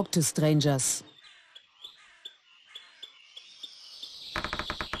don't talk to strangers.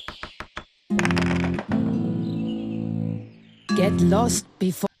 Get lost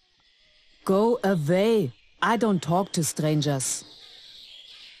before... Go away. I don't talk to strangers.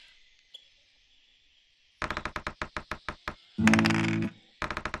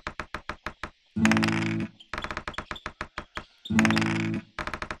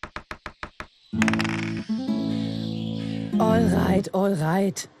 All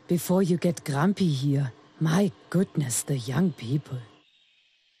right, before you get grumpy here. My goodness, the young people.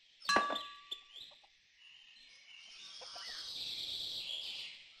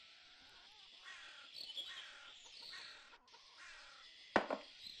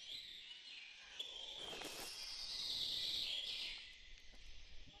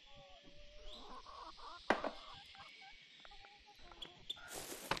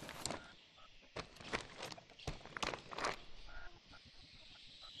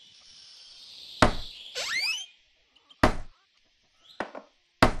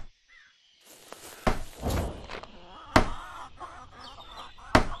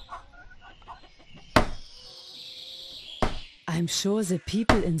 I'm sure the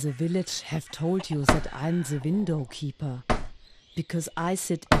people in the village have told you that I'm the window keeper, because I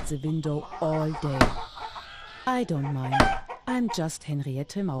sit at the window all day. I don't mind. I'm just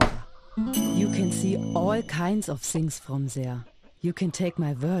Henriette Maurer. You can see all kinds of things from there. You can take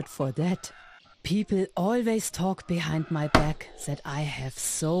my word for that. People always talk behind my back that I have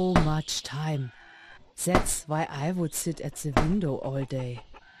so much time. That's why I would sit at the window all day.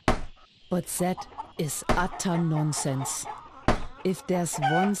 But that is utter nonsense. If there's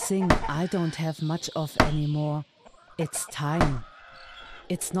one thing I don't have much of anymore, it's time.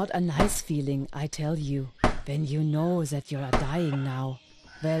 It's not a nice feeling, I tell you, when you know that you are dying now.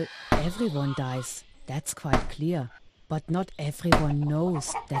 Well, everyone dies, that's quite clear. But not everyone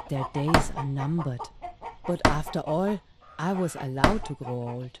knows that their days are numbered. But after all, I was allowed to grow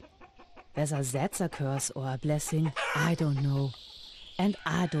old. Whether that's a curse or a blessing, I don't know. And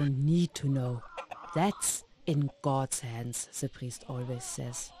I don't need to know. That's in God's hands, the priest always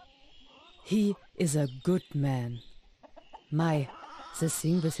says. He is a good man. My, the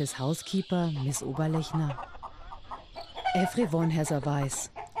thing with his housekeeper, Miss Oberlechner. Everyone has a vice.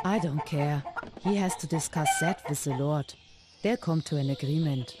 I don't care. He has to discuss that with the Lord. They'll come to an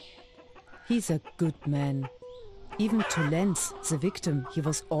agreement. He's a good man. Even to Lenz, the victim, he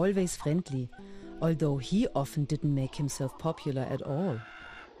was always friendly, although he often didn't make himself popular at all.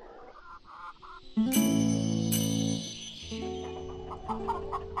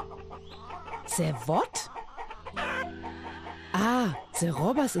 The what? Ah, the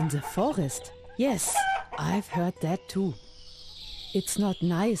robbers in the forest. Yes, I've heard that too. It's not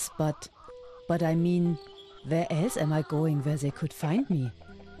nice, but I mean, where else am I going where they could find me?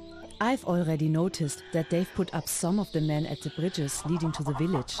 I've already noticed that they've put up some of the men at the bridges leading to the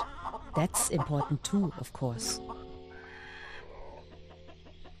village. That's important too, of course.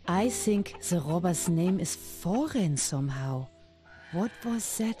 I think the robber's name is Foren somehow. What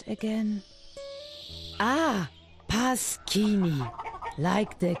was that again? Ah, Pasquini,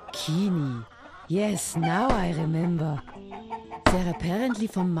 like the kini. Yes, now I remember. They're apparently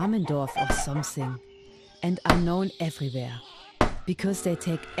from Mammendorf or something, and are known everywhere, because they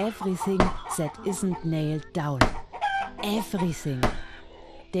take everything that isn't nailed down. Everything.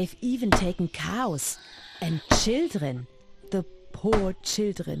 They've even taken cows and children. The poor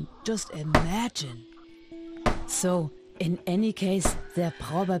children, just imagine. So, in any case, they're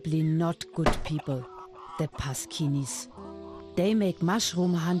probably not good people, the Pasquinis. They make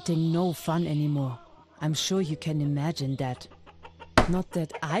mushroom hunting no fun anymore. I'm sure you can imagine that. Not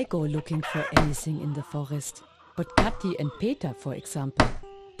that I go looking for anything in the forest, but Kathi and Peter, for example,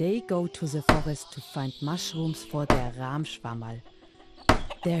 they go to the forest to find mushrooms for their Rahmschwammerl.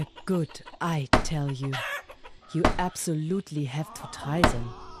 They're good, I tell you. You absolutely have to try them.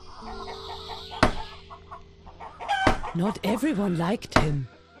 Not everyone liked him.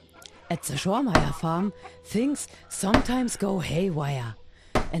 At the Schormeyer farm, things sometimes go haywire.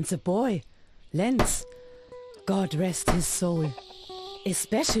 And the boy, Lenz, God rest his soul,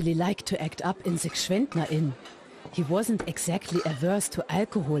 especially liked to act up in the Gschwendner Inn. He wasn't exactly averse to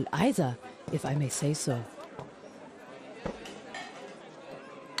alcohol either, if I may say so.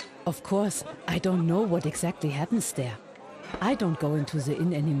 Of course, I don't know what exactly happens there. I don't go into the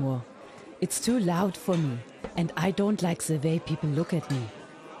inn anymore. It's too loud for me, and I don't like the way people look at me.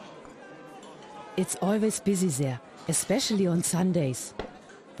 It's always busy there, especially on Sundays.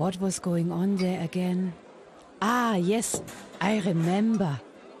 What was going on there again? Ah, yes, I remember.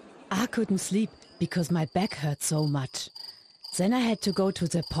 I couldn't sleep because my back hurt so much. Then I had to go to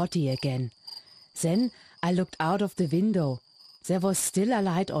the potty again. Then I looked out of the window. There was still a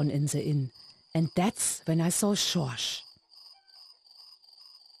light on in the inn, and that's when I saw Schorsch.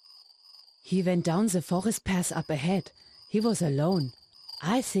 He went down the forest path up ahead. He was alone.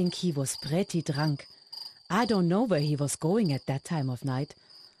 I think he was pretty drunk. I don't know where he was going at that time of night.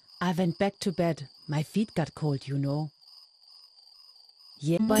 I went back to bed. My feet got cold, you know.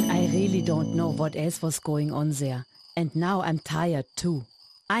 Yeah, but I really don't know what else was going on there. And now I'm tired too.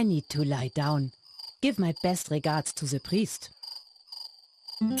 I need to lie down. Give my best regards to the priest.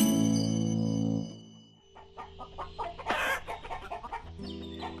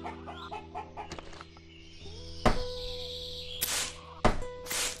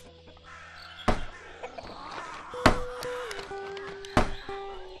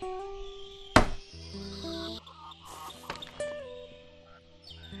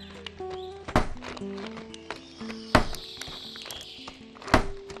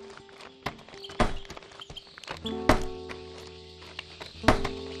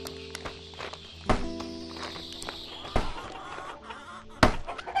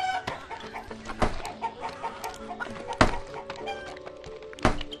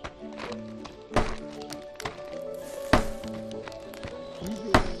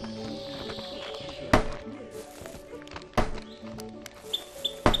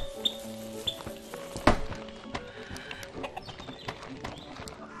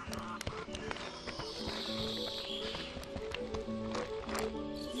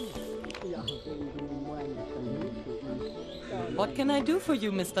 What can I do for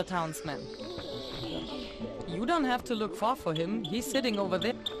you, Mr. Townsman? You don't have to look far for him. He's sitting over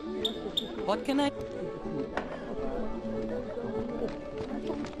there. What can I...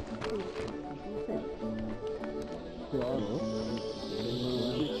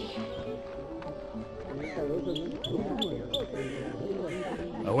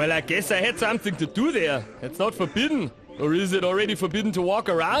 Well, I guess I had something to do there. It's not forbidden. Or is it already forbidden to walk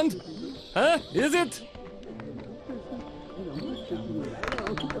around? Huh? Is it?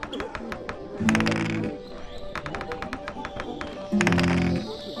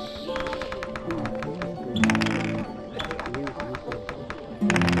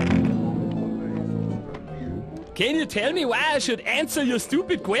 Can you tell me why I should answer your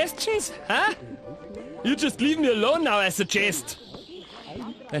stupid questions? Huh? You just leave me alone now, I suggest.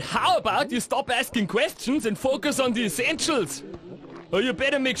 And how about you stop asking questions and focus on the essentials? Or you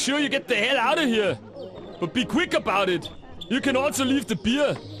better make sure you get the hell out of here. But be quick about it. You can also leave the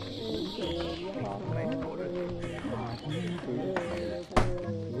beer.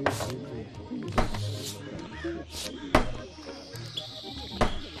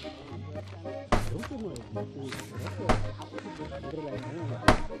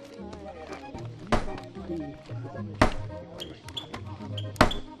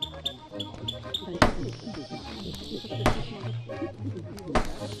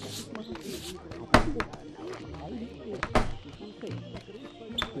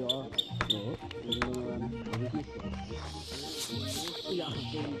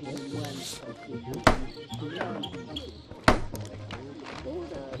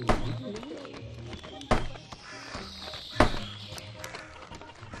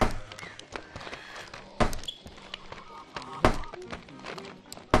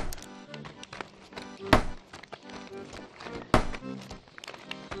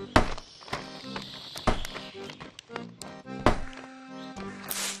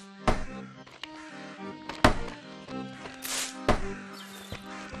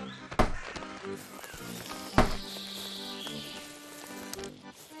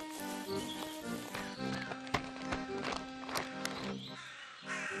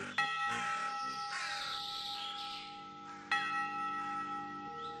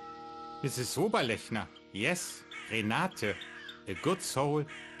 Mrs. Oberlechner, yes, Renate, a good soul,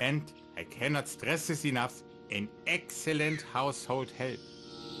 and, I cannot stress this enough, an excellent household help.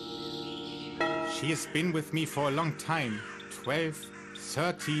 She has been with me for a long time, 12,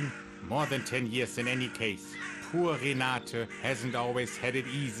 13, more than 10 years in any case. Poor Renate hasn't always had it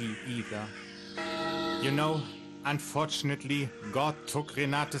easy either. You know, unfortunately, God took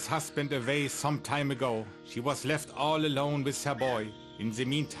Renate's husband away some time ago. She was left all alone with her boy. In the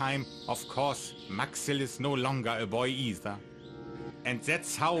meantime, of course, Maxel is no longer a boy either. And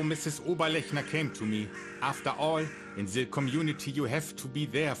that's how Mrs. Oberlechner came to me. After all, in the community you have to be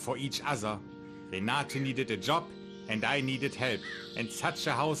there for each other. Renate needed a job, and I needed help. And such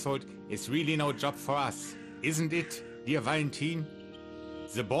a household is really no job for us. Isn't it, dear Valentin?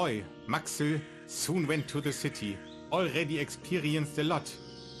 The boy, Maxel, soon went to the city. Already experienced a lot,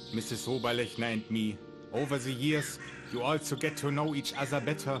 Mrs. Oberlechner and me. Over the years, you also get to know each other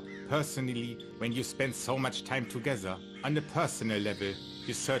better personally when you spend so much time together. On a personal level,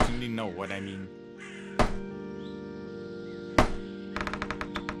 you certainly know what I mean.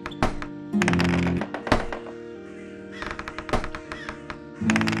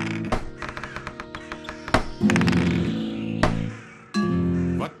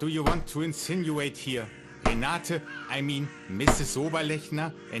 What do you want to insinuate here? Renate, I mean Mrs.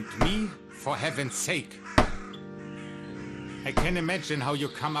 Oberlechner, and me? For heaven's sake. I can imagine how you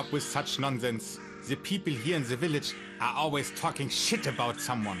come up with such nonsense. The people here in the village are always talking shit about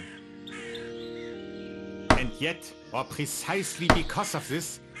someone. And yet, or precisely because of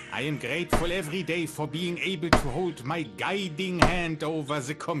this, I am grateful every day for being able to hold my guiding hand over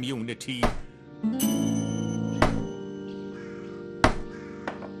the community.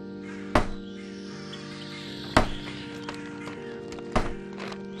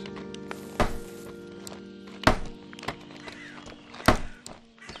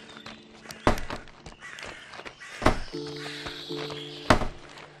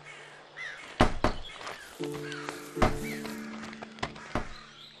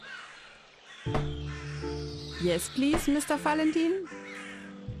 Yes, please, Mr. Valentin?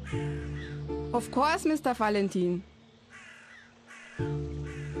 Of course, Mr. Valentin.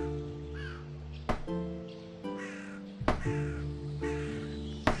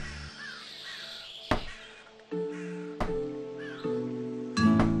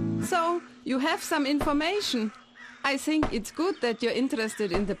 So, you have some information. I think it's good that you're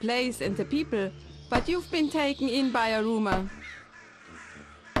interested in the place and the people, but you've been taken in by a rumor.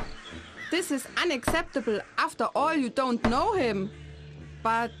 This is unacceptable. After all, you don't know him.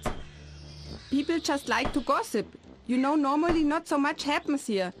 But people just like to gossip. You know, normally not so much happens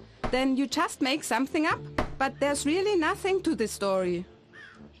here. Then you just make something up. But there's really nothing to this story.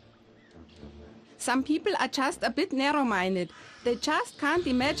 Some people are just a bit narrow-minded. They just can't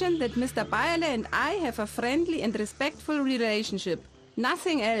imagine that Mr. Bayerle and I have a friendly and respectful relationship.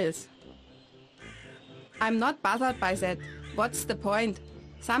 Nothing else. I'm not bothered by that. What's the point?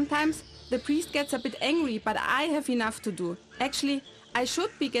 Sometimes the priest gets a bit angry, but I have enough to do. Actually, I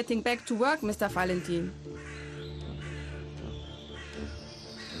should be getting back to work, Mr. Valentin.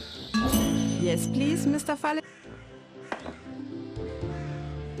 Yes, please, Mr. Valentin.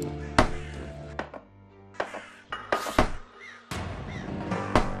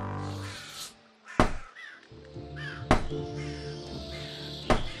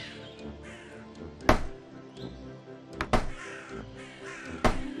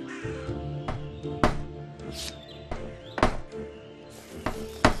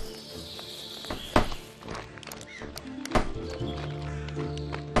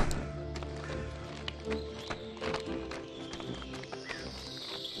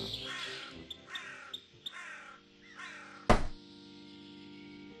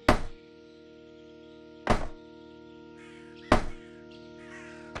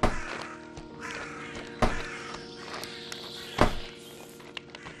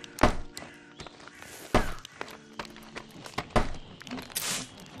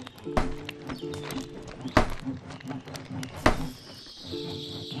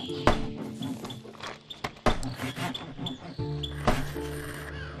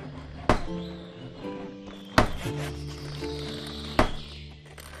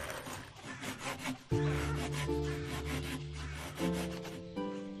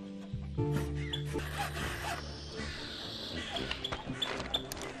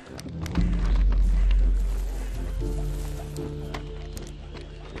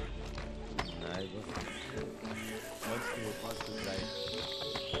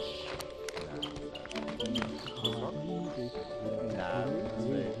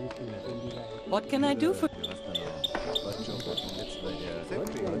 What can I do for...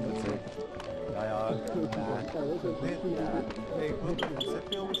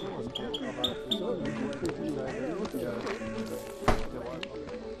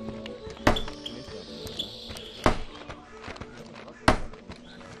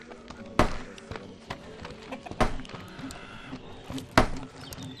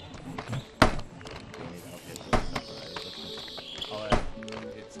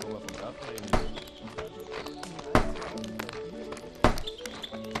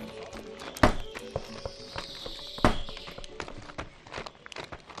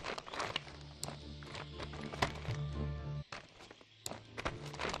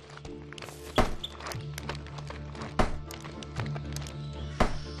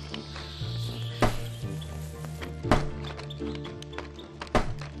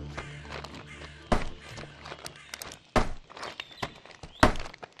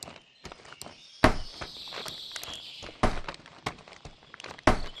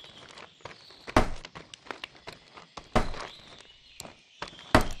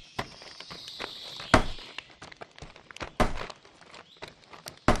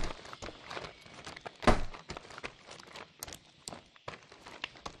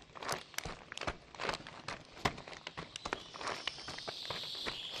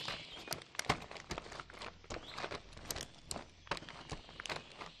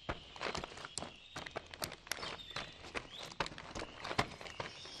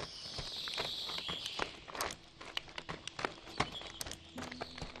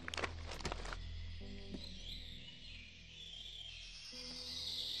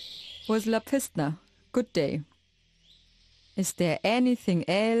 Was La Pistna. Good day. Is there anything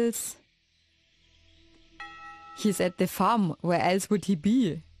else? He's at the farm. Where else would he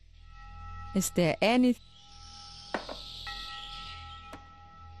be? Is there any...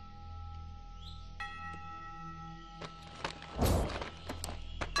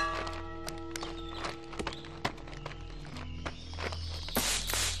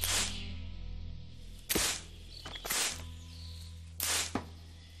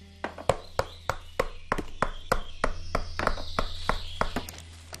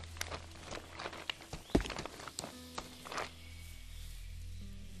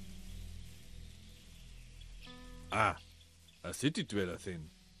 Ah, a city dweller then.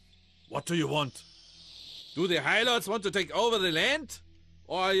 What do you want? Do the Highlords want to take over the land?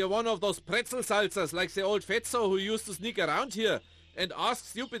 Or are you one of those pretzel salsas like the old Fetzo who used to sneak around here and ask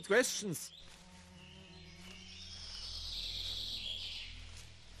stupid questions?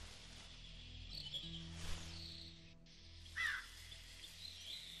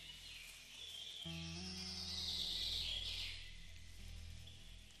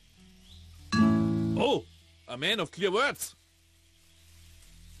 Oh, a man of clear words.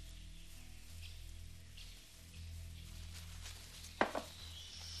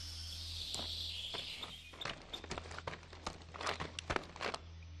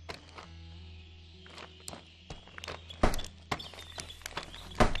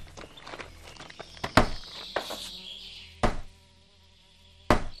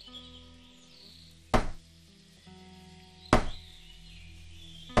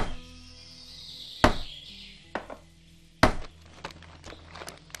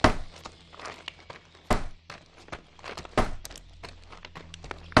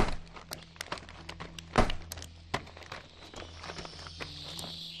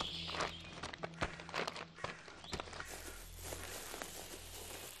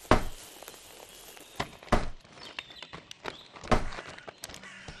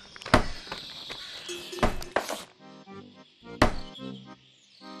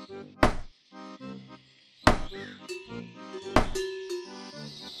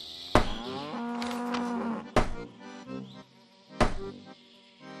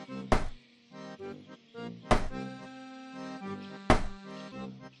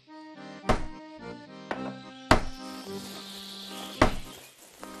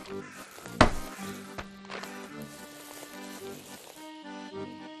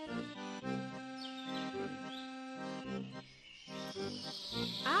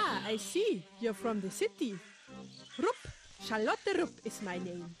 I see. You're from the city. Rupp. Charlotte Rupp is my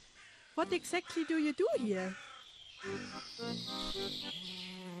name. What exactly do you do here?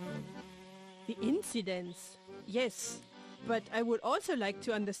 The incidents. Yes, but I would also like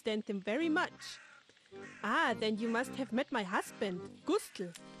to understand them very much. Ah, then you must have met my husband,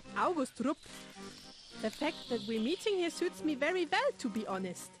 Gustl, August Rupp. The fact that we're meeting here suits me very well, to be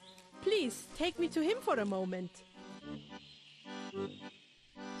honest. Please, take me to him for a moment.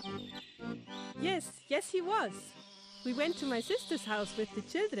 Yes, he was. We went to my sister's house with the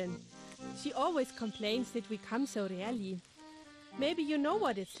children. She always complains that we come so rarely. Maybe you know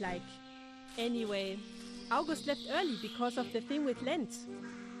what it's like. Anyway, August left early because of the thing with Lenz.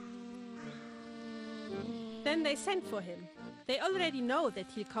 Then they sent for him. They already know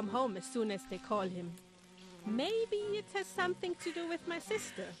that he'll come home as soon as they call him. Maybe it has something to do with my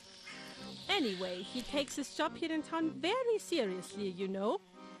sister. Anyway, he takes his job here in town very seriously, you know.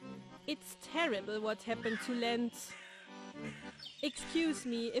 It's terrible what happened to Lenz. Excuse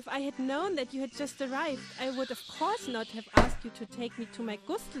me, if I had known that you had just arrived, I would of course not have asked you to take me to my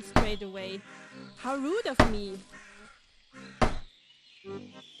Gustl straight away. How rude of me.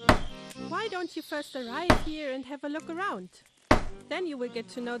 Why don't you first arrive here and have a look around? Then you will get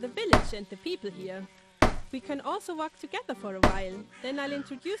to know the village and the people here. We can also walk together for a while. Then I'll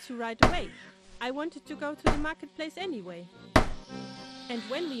introduce you right away. I wanted to go to the marketplace anyway. And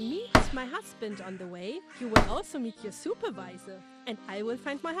when we meet my husband on the way, you will also meet your supervisor. And I will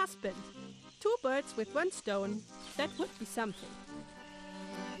find my husband. 2 birds with 1 stone. That would be something.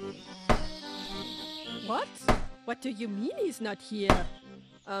 What? What do you mean he's not here?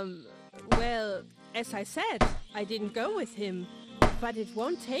 Well, as I said, I didn't go with him. But it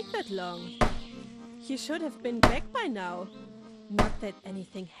won't take that long. He should have been back by now. Not that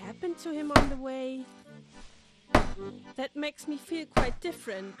anything happened to him on the way. That makes me feel quite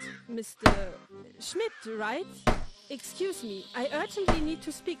different, Mr. Schmidt, right? Excuse me, I urgently need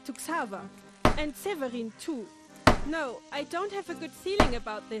to speak to Xaver. And Severin too. No, I don't have a good feeling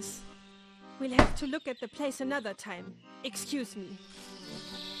about this. We'll have to look at the place another time. Excuse me.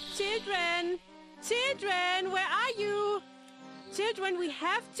 Children! Children, where are you? Children, we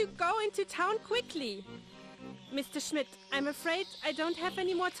have to go into town quickly. Mr. Schmidt, I'm afraid I don't have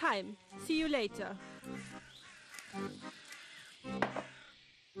any more time. See you later.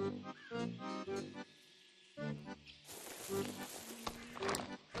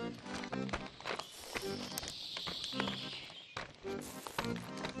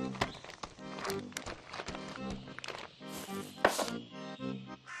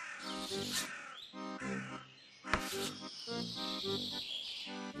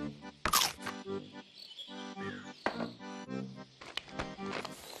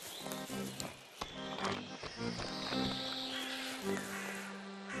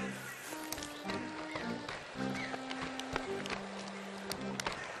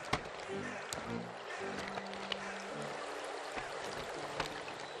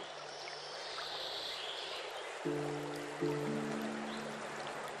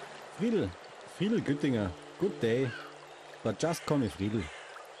 Friedel Güttinger, good day. But just call me Friedel.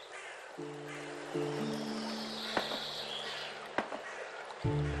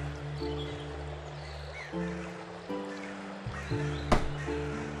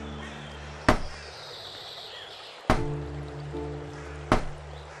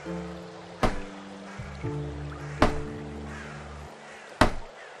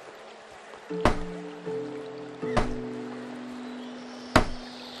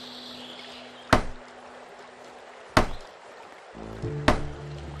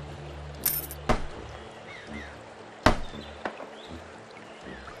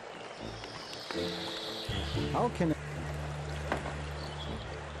 How can I...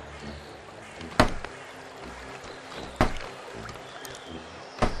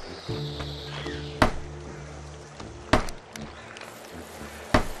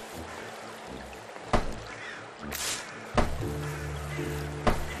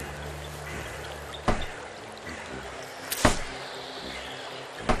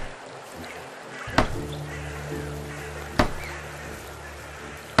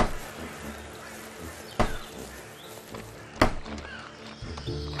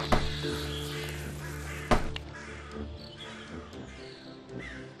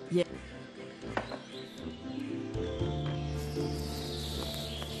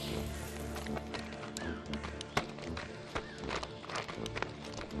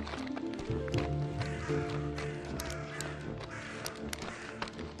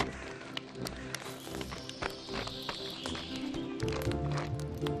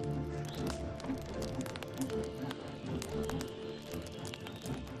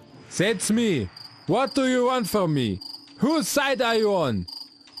 That's me. What do you want from me? Whose side are you on?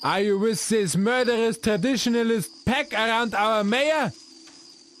 Are you with this murderous traditionalist pack around our mayor?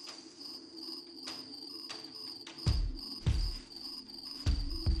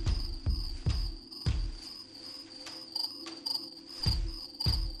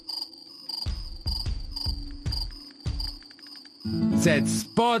 That's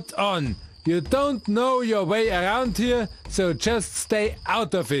spot on. You don't know your way around here, so just stay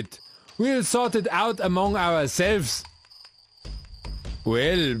out of it. We'll sort it out among ourselves.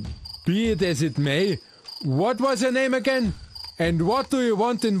 Well, be it as it may, what was your name again? And what do you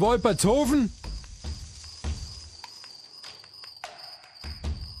want in Wolpertshofen?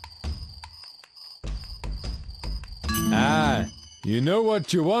 Ah, you know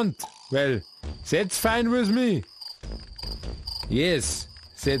what you want. Well, that's fine with me. Yes,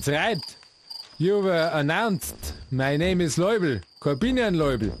 that's right. You were announced. My name is Leubel, Corbinian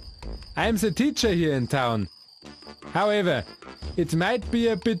Leubel. I'm the teacher here in town. However, it might be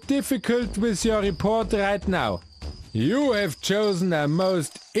a bit difficult with your report right now. You have chosen a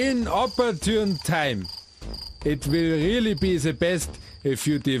most inopportune time. It will really be the best if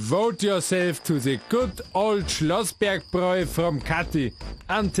you devote yourself to the good old Schlossbergbräu from Kathi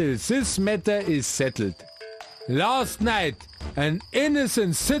until this matter is settled. Last night, an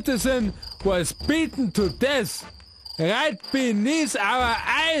innocent citizen was beaten to death right beneath our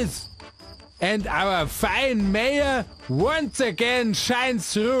eyes. And our fine mayor once again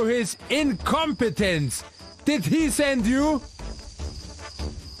shines through his incompetence. Did he send you?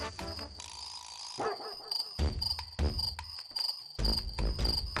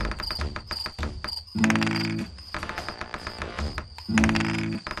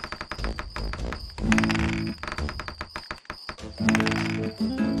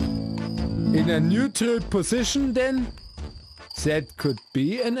 In a neutral position, then? That could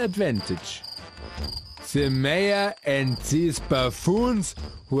be an advantage. The mayor and these buffoons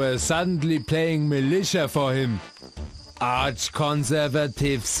who are suddenly playing militia for him.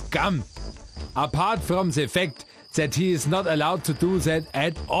 Arch-conservative scum. Apart from the fact that he is not allowed to do that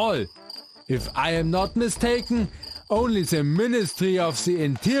at all. If I am not mistaken, only the Ministry of the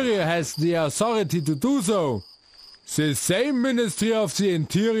Interior has the authority to do so. The same Ministry of the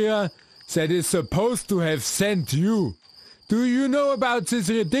Interior that is supposed to have sent you. Do you know about this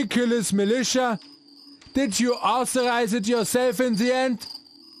ridiculous militia? Did you authorize it yourself in the end?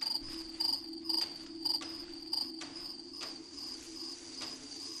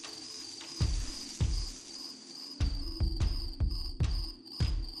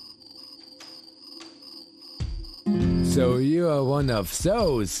 So you are one of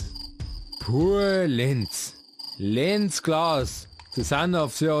those. Poor Lenz. Lenz Klaus, the son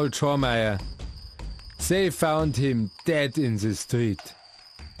of the old Schormeyer. They found him dead in the street.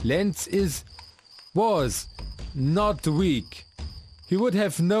 Lenz was not weak. He would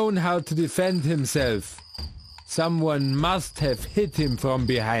have known how to defend himself. Someone must have hit him from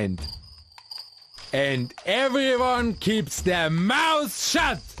behind. And everyone keeps their mouths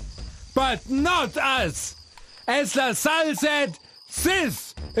shut, but not us. As LaSalle said,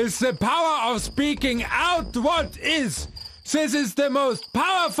 this is the power of speaking out what is. This is the most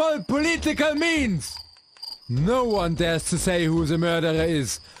powerful political means. No one dares to say who the murderer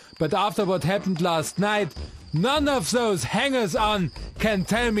is, but after what happened last night, none of those hangers-on can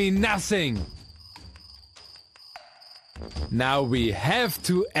tell me nothing. Now we have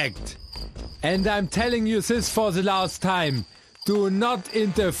to act. And I'm telling you this for the last time. Do not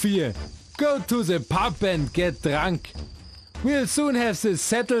interfere. Go to the pub and get drunk. We'll soon have this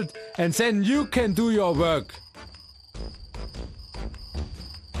settled and then you can do your work.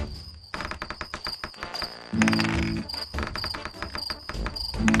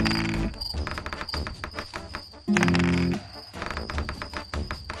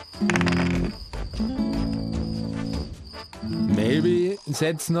 Maybe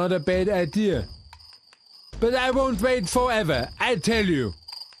that's not a bad idea. But I won't wait forever, I tell you.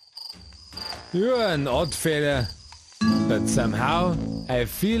 You're an odd fella, but somehow I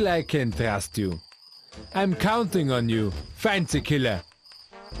feel I can trust you. I'm counting on you. Find the killer.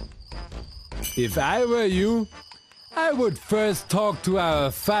 If I were you, I would first talk to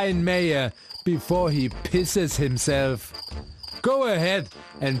our fine mayor before he pisses himself. Go ahead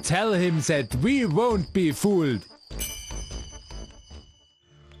and tell him that we won't be fooled.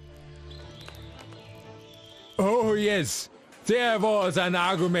 Oh yes, there was an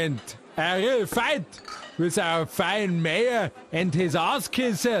argument. A real fight with our fine mayor and his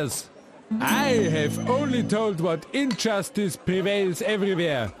ass-kissers. I have only told what injustice prevails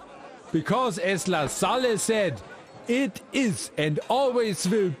everywhere. Because as LaSalle said, It is and always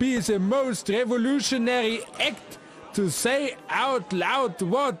will be the most revolutionary act to say out loud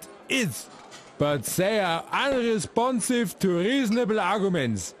what is. But they are unresponsive to reasonable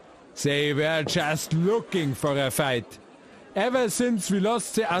arguments. They were just looking for a fight. Ever since we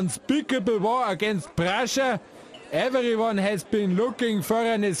lost the unspeakable war against Prussia, everyone has been looking for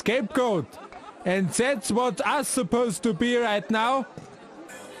an scapegoat. And that's what us supposed to be right now.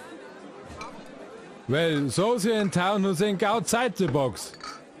 Well, those here in town who think outside the box.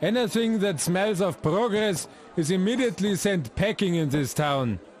 Anything that smells of progress is immediately sent packing in this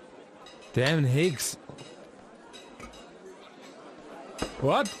town. Damn Hicks.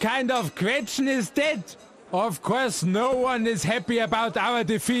 What kind of question is that? Of course no one is happy about our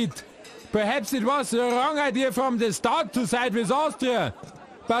defeat. Perhaps it was the wrong idea from the start to side with Austria.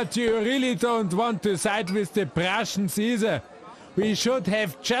 But you really don't want to side with the Prussians either. We should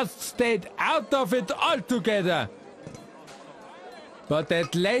have just stayed out of it altogether. But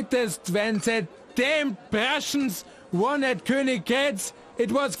at latest, when the damned Prussians won at Königgrätz,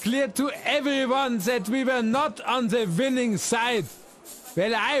 it was clear to everyone that we were not on the winning side.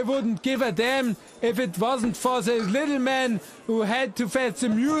 Well, I wouldn't give a damn if it wasn't for the little men who had to face the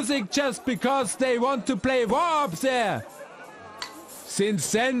music just because they want to play war up there.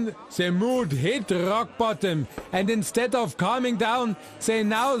 Since then, the mood hit rock bottom, and instead of calming down, they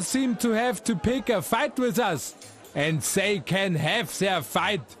now seem to have to pick a fight with us. And they can have their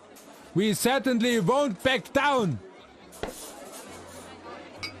fight. We certainly won't back down.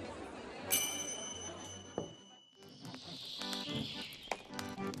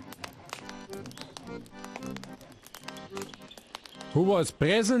 Who was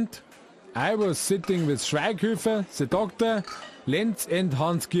present? I was sitting with Schweighöfer, the doctor, Lenz and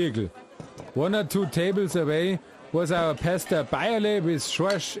Hans Kirgel. 1 or 2 tables away was our pastor Bayerle with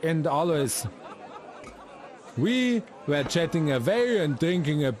Schorsch and Alois. We were chatting away and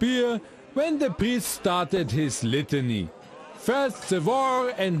drinking a beer when the priest started his litany. First the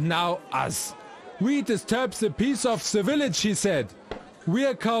war and now us. We disturb the peace of the village, he said. We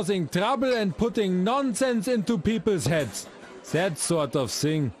are causing trouble and putting nonsense into people's heads. That sort of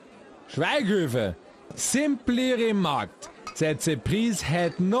thing. Schweighöfer simply remarked that the priest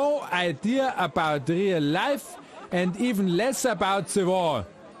had no idea about real life and even less about the war.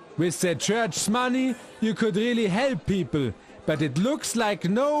 With the church's money, you could really help people, but it looks like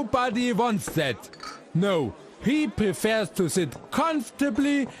nobody wants that. No, he prefers to sit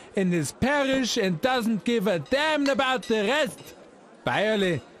comfortably in his parish and doesn't give a damn about the rest.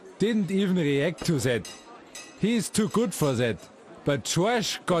 Bayerle didn't even react to that. He's too good for that. But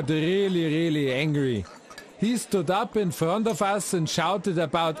Schorsch got really angry. He stood up in front of us and shouted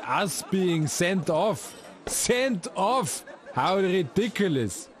about us being sent off. Sent off! How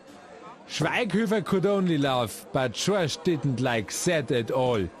ridiculous! Schweighöfer could only laugh, but Schorsch didn't like that at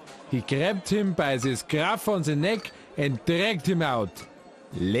all. He grabbed him by the scruff on the neck and dragged him out.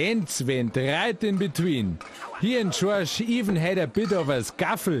 Lenz went right in between. He and Schorsch even had a bit of a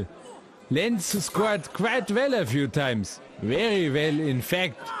scuffle. Lenz scored quite well a few times. Very well, in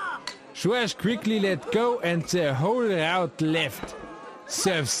fact. Schorsch quickly let go and the whole rout left.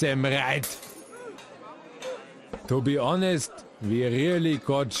 Serves them right. To be honest, we really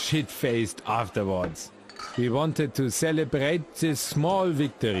got shit-faced afterwards. We wanted to celebrate this small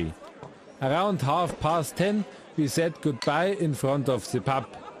victory. Around 10:30, we said goodbye in front of the pub.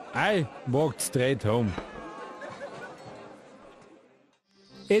 I walked straight home.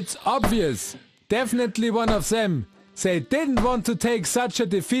 It's obvious. Definitely one of them. They didn't want to take such a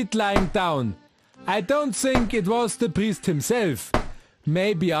defeat lying down. I don't think it was the priest himself.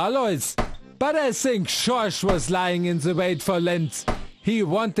 Maybe Alois. But I think Schorsch was lying in the wait for Lenz. He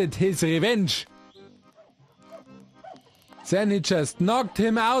wanted his revenge. Then he just knocked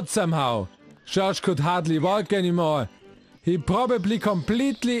him out somehow. Schorsch could hardly walk anymore. He probably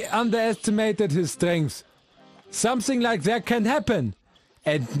completely underestimated his strength. Something like that can happen.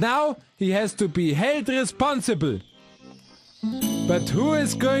 And now he has to be held responsible. But who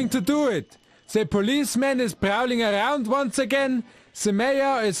is going to do it? The policeman is prowling around once again. The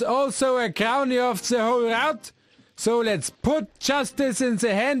mayor is also a crony of the whole rout. So let's put justice in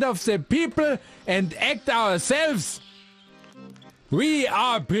the hand of the people and act ourselves. We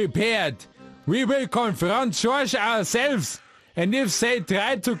are prepared. We will confront Schorsch ourselves. And if they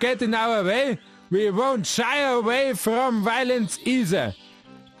try to get in our way, we won't shy away from violence either.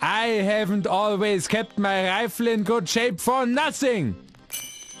 I haven't always kept my rifle in good shape for nothing.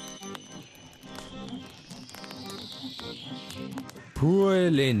 Poor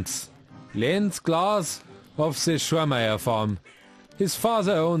Lenz. Lenz glass of the Schurmeier farm. His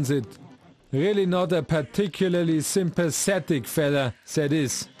father owns it. Really not a particularly sympathetic fella, that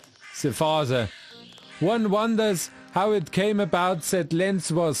is, the father. One wonders how it came about that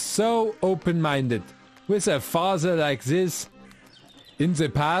Lenz was so open-minded. With a father like this. In the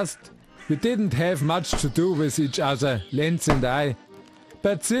past, we didn't have much to do with each other, Lenz and I.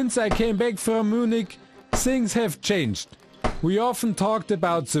 But since I came back from Munich, things have changed. We often talked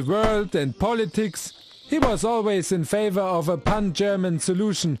about the world and politics. He was always in favor of a pan-German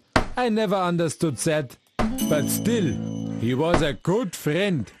solution. I never understood that. But still, he was a good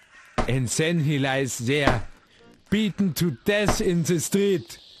friend. And then he lies there, beaten to death in the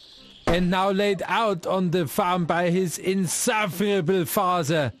street. And now laid out on the farm by his insufferable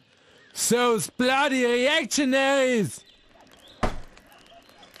father. Those bloody reactionaries!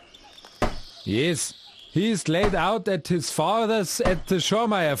 Yes, he is laid out at his father's at the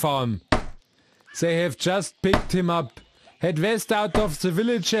Schormeyer farm. They have just picked him up. Head west out of the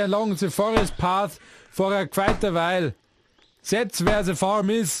village along the forest path for quite a while. That's where the farm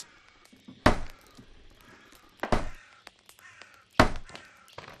is.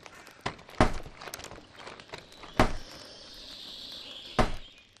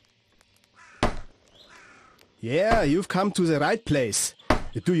 Yeah, you've come to the right place.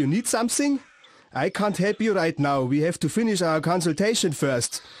 Do you need something? I can't help you right now. We have to finish our consultation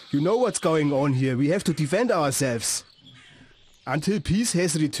first. You know what's going on here. We have to defend ourselves. Until peace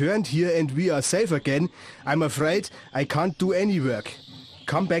has returned here and we are safe again, I'm afraid I can't do any work.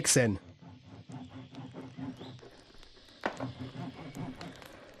 Come back then.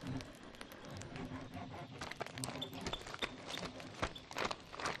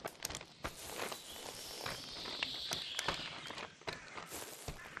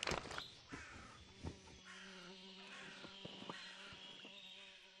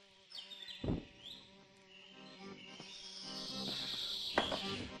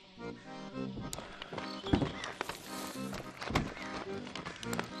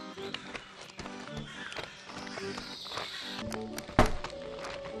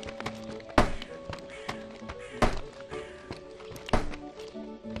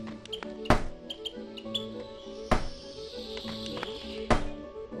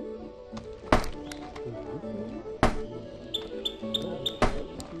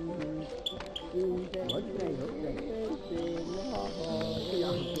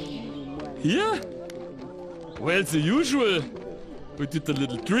 Here? Well, the usual. We did a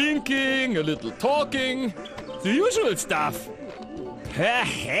little drinking, a little talking, the usual stuff.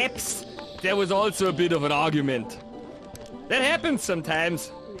 Perhaps there was also a bit of an argument. That happens sometimes.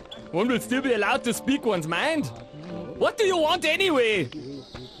 One will still be allowed to speak one's mind. What do you want anyway?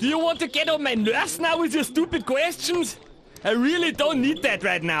 Do you want to get on my nerves now with your stupid questions? I really don't need that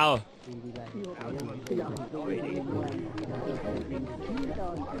right now.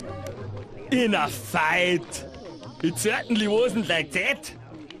 In a fight? It certainly wasn't like that.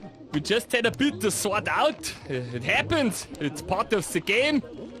 We just had a bit to sort out. It happens. It's part of the game.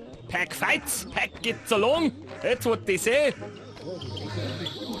 Pack fights, pack gets along. That's what they say.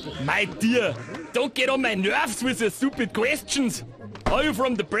 My dear, don't get on my nerves with your stupid questions. Are you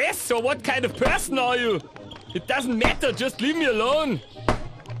from the press or what kind of person are you? It doesn't matter, just leave me alone.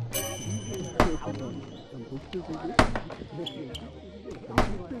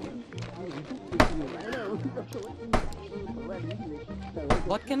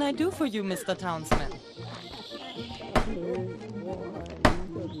 What can I do for you, Mr. Townsman?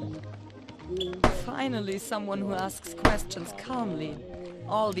 Finally, someone who asks questions calmly.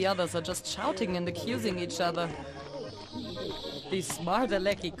 All the others are just shouting and accusing each other. These smart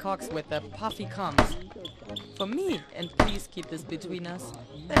alecky cocks with their puffy cums. For me, and please keep this between us,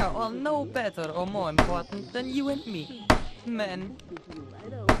 they are all no better or more important than you and me. Men.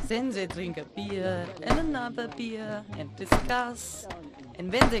 Then they drink a beer and another beer and discuss.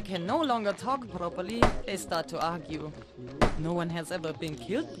 And when they can no longer talk properly, they start to argue. No one has ever been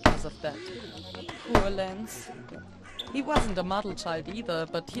killed because of that. Poor Lenz. He wasn't a model child either,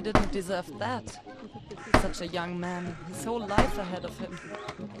 but he didn't deserve that. Such a young man, his whole life ahead of him.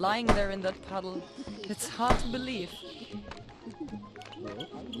 Lying there in that puddle, it's hard to believe.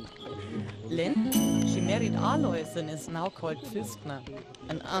 Lenz, she married Alois and is now called Pfistner,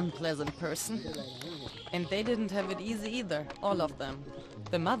 an unpleasant person. And they didn't have it easy either, all of them.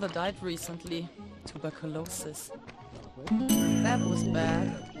 The mother died recently, tuberculosis. That was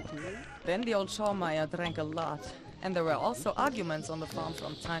bad. Then the old Schormeyer drank a lot. And there were also arguments on the farm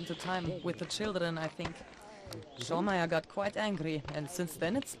from time to time, with the children, I think. Schormeyer got quite angry, and since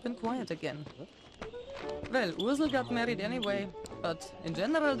then it's been quiet again. Well, Ursel got married anyway, but in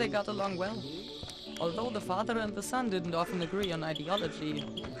general they got along well. Although the father and the son didn't often agree on ideology.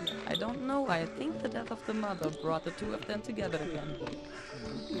 I don't know, I think the death of the mother brought the two of them together again.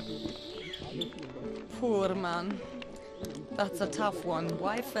 Poor man. That's a tough one.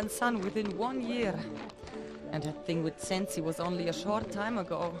 Wife and son within 1 year. And that thing with Sensi was only a short time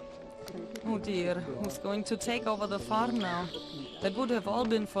ago. Oh dear, who's going to take over the farm now? That would have all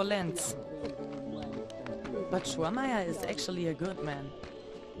been for Lenz. But Schwarmeier is actually a good man.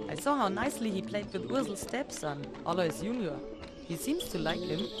 I saw how nicely he played with Ursel's stepson, Alois Jr. He seems to like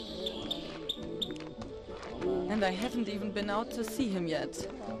him. And I haven't even been out to see him yet.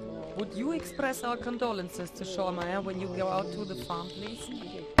 Would you express our condolences to Schwarmeier when you go out to the farm, please?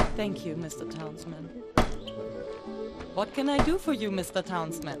 Thank you, Mr. Townsman. What can I do for you, Mr.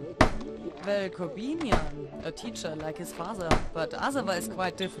 Townsman? Well, Corbinian, a teacher like his father, but otherwise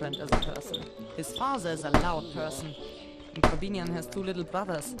quite different as a person. His father is a loud person, and Corbinian has 2 little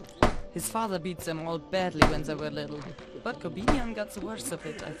brothers. His father beats them all badly when they were little, but Corbinian got the worst of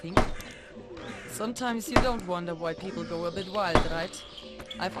it, I think. Sometimes you don't wonder why people go a bit wild, right?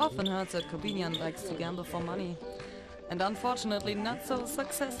 I've often heard that Corbinian likes to gamble for money, and unfortunately not so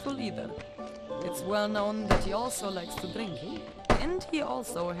successful either. It's well known that he also likes to drink, and he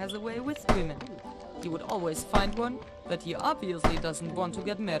also has a way with women. He would always find one, but he obviously doesn't want to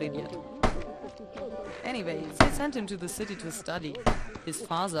get married yet. Anyways, they sent him to the city to study. His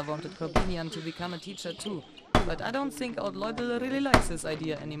father wanted Corbinian to become a teacher too, but I don't think old Leubel really likes this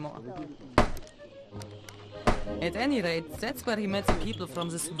idea anymore. At any rate, that's where he met the people from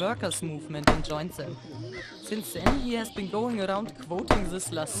this workers' movement and joined them. Since then, he has been going around quoting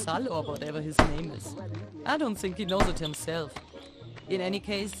this LaSalle or whatever his name is. I don't think he knows it himself. In any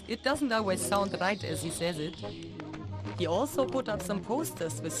case, it doesn't always sound right as he says it. He also put up some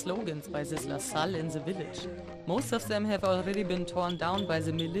posters with slogans by this LaSalle in the village. Most of them have already been torn down by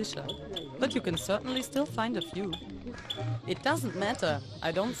the militia, but you can certainly still find a few. It doesn't matter.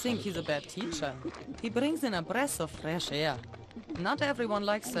 I don't think he's a bad teacher. He brings in a breath of fresh air. Not everyone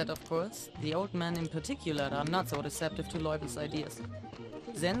likes that, of course. The old men in particular are not so receptive to Leubel's ideas.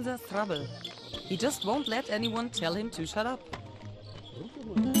 Then there's trouble. He just won't let anyone tell him to shut up.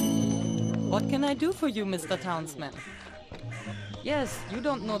 What can I do for you, Mr. Townsman? Yes, you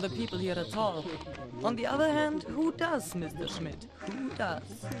don't know the people here at all. On the other hand, who does, Mr. Schmidt? Who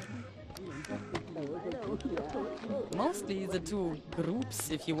does? Mostly the 2 groups,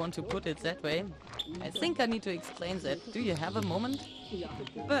 if you want to put it that way. I think I need to explain that. Do you have a moment?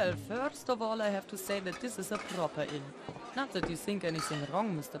 Well, first of all, I have to say that this is a proper inn. Not that you think anything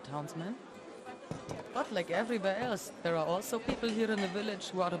wrong, Mr. Townsman. But like everywhere else, there are also people here in the village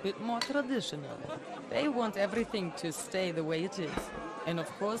who are a bit more traditional. They want everything to stay the way it is. And of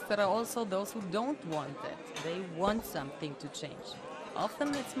course, there are also those who don't want that. They want something to change.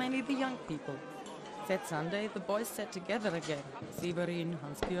 Often it's mainly the young people. That Sunday, the boys sat together again. Severin,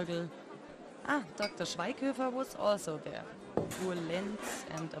 Hans Kürgel. Dr. Schweighöfer was also there. Poor Lenz,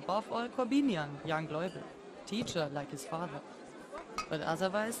 and above all Corbinian, young Leubel. Teacher like his father. But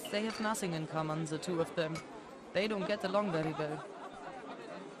otherwise, they have nothing in common, the 2 of them. They don't get along very well.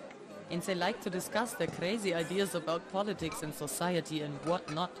 And they like to discuss their crazy ideas about politics and society and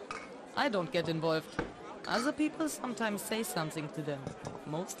whatnot. I don't get involved. Other people sometimes say something to them.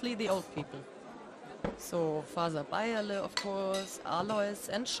 Mostly the old people. So, Father Bayerle, of course, Alois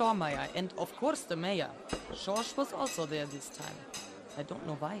and Schwarmeier, and of course the mayor. Schorsch was also there this time. I don't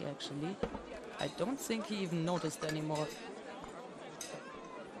know why, actually. I don't think he even noticed anymore.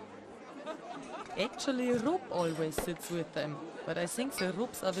 Actually, Rupp always sits with them, but I think the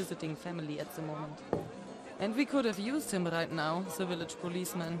Rupps are visiting family at the moment. And we could have used him right now, the village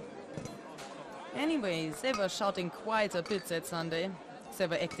policeman. Anyways, they were shouting quite a bit that Sunday. They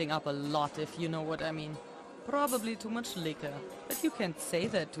were acting up a lot, if you know what I mean. Probably too much liquor, but you can't say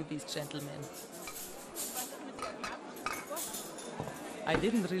that to these gentlemen. I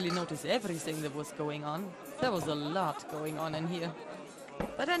didn't really notice everything that was going on. There was a lot going on in here.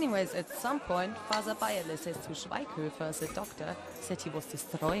 But anyways, at some point, Father Bayerle says to Schweighöfer, the doctor, said he was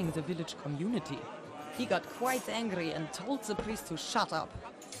destroying the village community. He got quite angry and told the priest to shut up.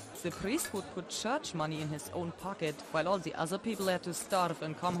 The priest would put church money in his own pocket, while all the other people had to starve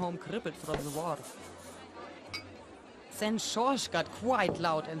and come home crippled from the war. Then Schorsch got quite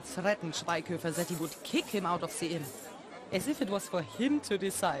loud and threatened Schweighöfer that he would kick him out of the inn, as if it was for him to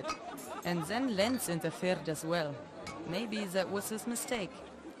decide. And then Lenz interfered as well. Maybe that was his mistake.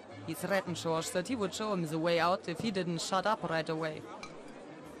 He threatened Schorsch that he would show him the way out if he didn't shut up right away.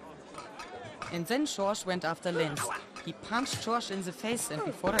 And then Schorsch went after Lenz. He punched Schorsch in the face, and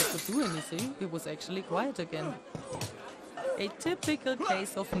before I could do anything, he was actually quiet again. A typical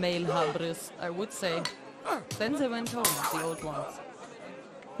case of male hubris, I would say. Then they went home, the old ones.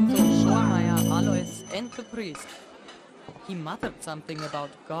 So Schormeier, Alois, and the priest. He muttered something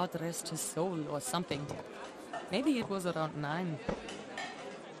about God rest his soul or something. Maybe it was around 9.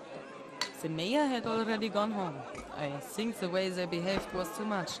 The mayor had already gone home. I think the way they behaved was too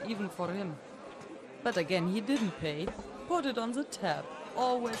much, even for him. But again, he didn't pay. Put it on the tab.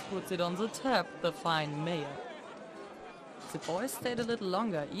 Always puts it on the tab, the fine mayor. The boys stayed a little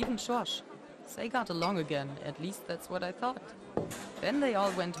longer, even Schorsch. They got along again, at least that's what I thought. Then they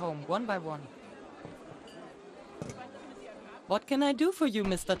all went home, one by one. What can I do for you,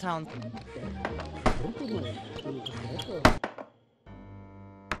 Mr. Townsend?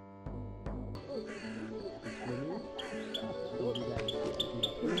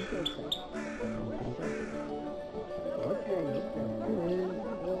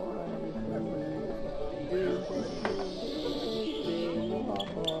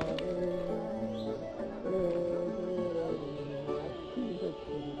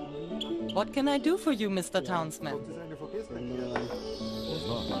 What can I do for you, Mr. Townsman?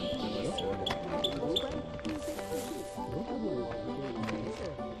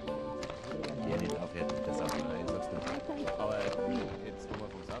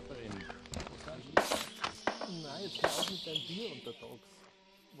 Nein, jetzt hör auf mit deinem Bier untertags.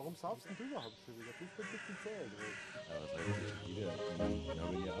 Warum saufst denn du überhaupt so wieder? Du bist ein bisschen zäh gewesen. Ja, was soll ich wieder? Ich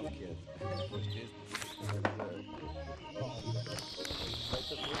habe nie aufgehört. Verstehst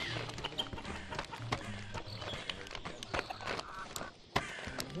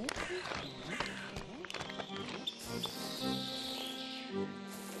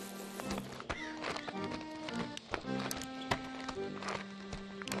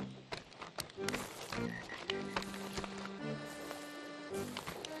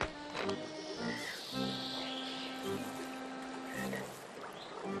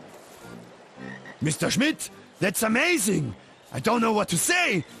Mr. Schmidt, that's amazing! I don't know what to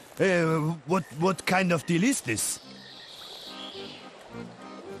say! What kind of deal is this?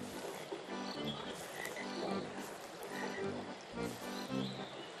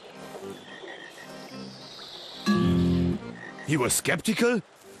 He was skeptical?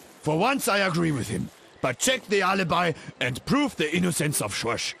 For once I agree with him. But check the alibi and prove the innocence of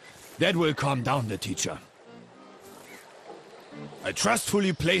Schorsch. That will calm down the teacher. I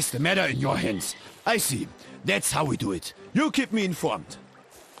trustfully place the matter in your hands. I see. That's how we do it. You keep me informed.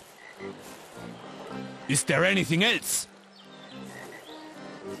 Is there anything else?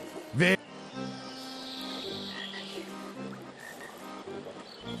 The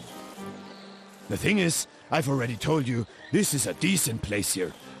thing is, I've already told you, this is a decent place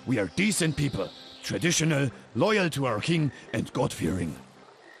here. We are decent people. Traditional, loyal to our king, and God-fearing.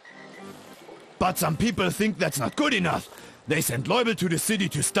 But some people think that's not good enough. They sent Leubel to the city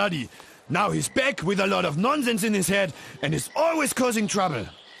to study. Now he's back with a lot of nonsense in his head and is always causing trouble.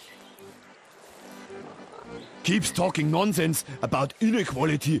 Keeps talking nonsense about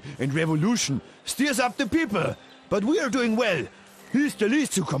inequality and revolution. Steers up the people. But we are doing well. He's the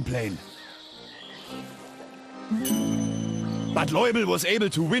least to complain. But Leubel was able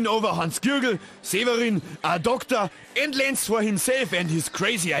to win over Hans Gürgel, Severin, our doctor, and Lenz for himself and his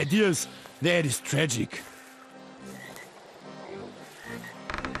crazy ideas. That is tragic.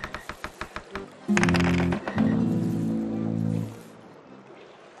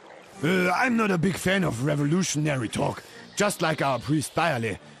 I'm not a big fan of revolutionary talk, just like our priest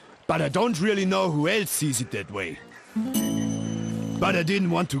Bayerle, but I don't really know who else sees it that way. But I didn't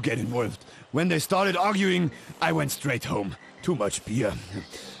want to get involved. When they started arguing, I went straight home. Too much beer.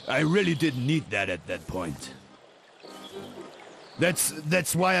 I really didn't need that at that point.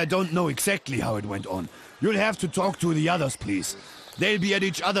 That's why I don't know exactly how it went on. You'll have to talk to the others, please. They'll be at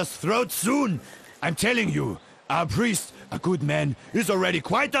each other's throats soon. I'm telling you, our priest, a good man, is already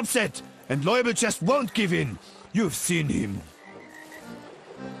quite upset, and Leubel just won't give in. You've seen him.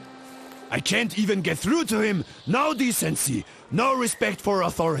 I can't even get through to him. No decency, no respect for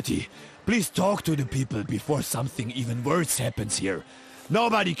authority. Please talk to the people before something even worse happens here.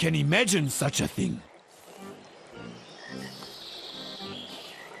 Nobody can imagine such a thing.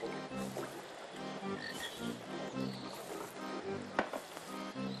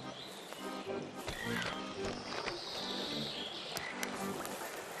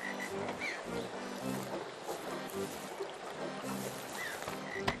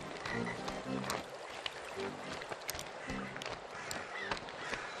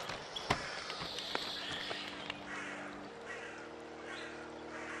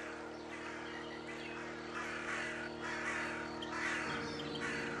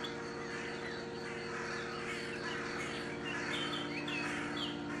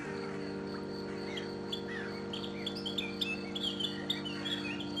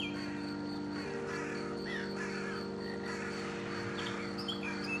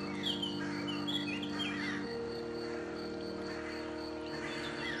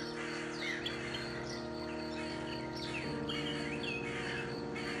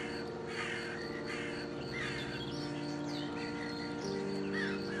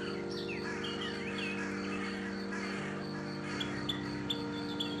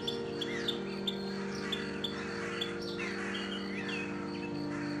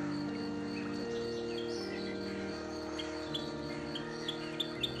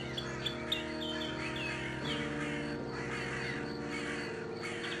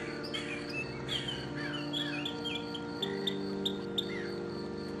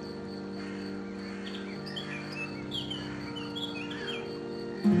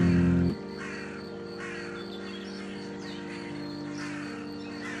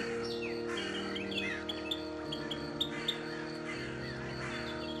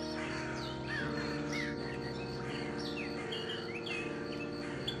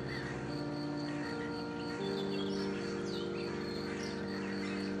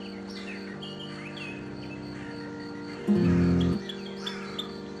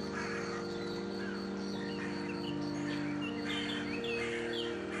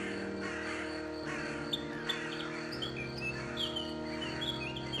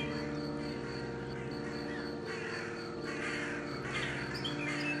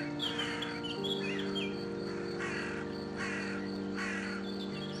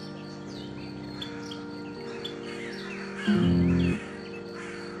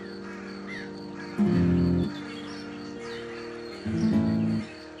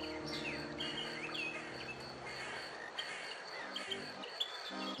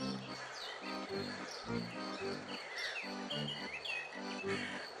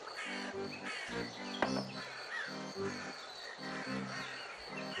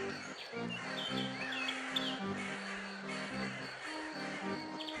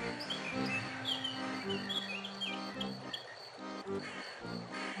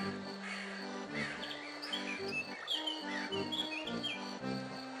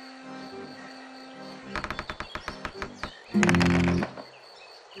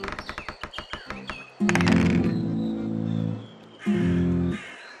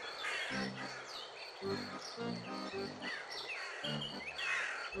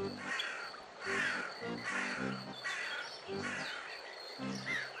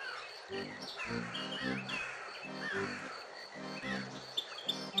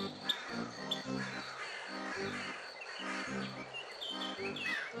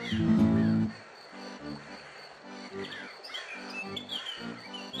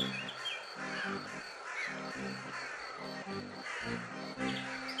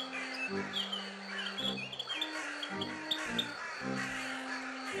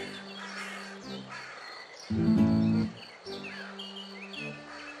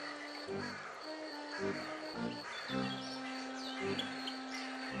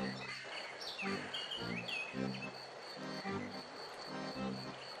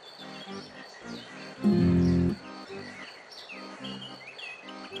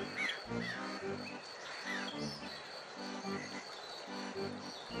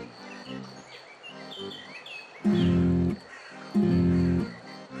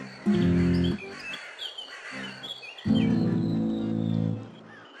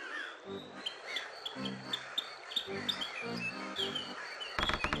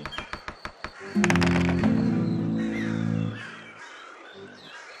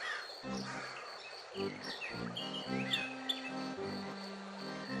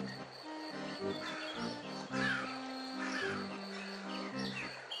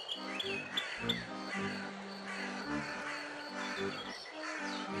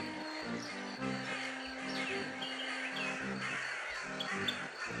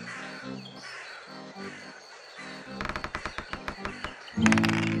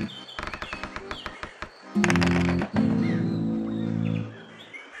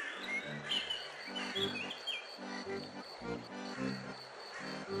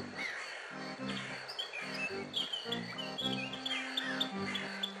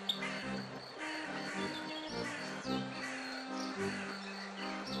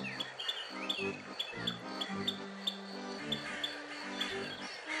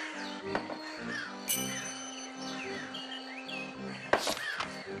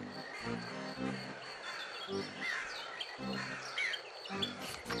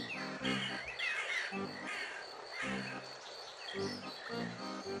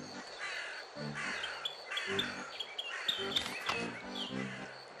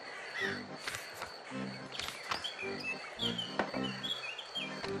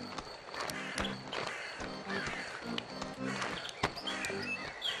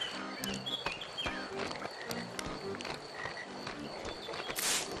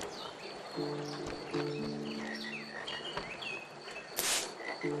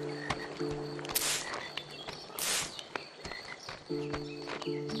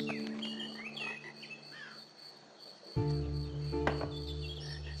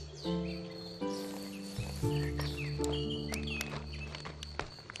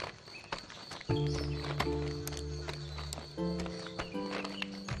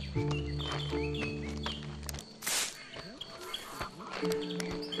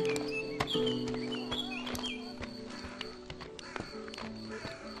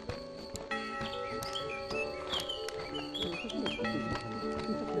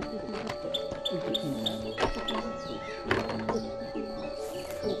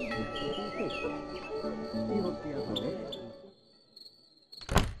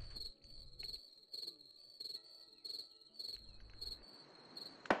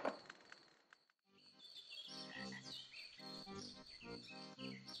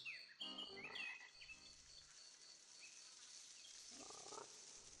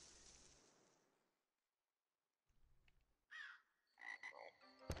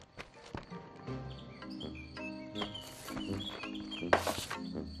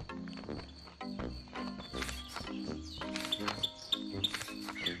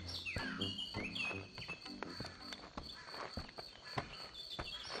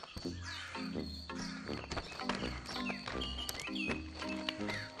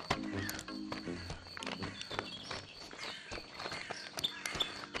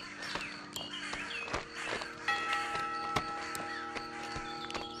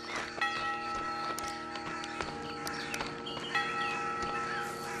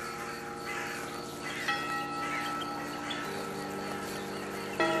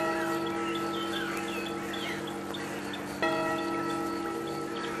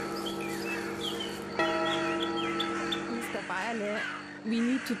 We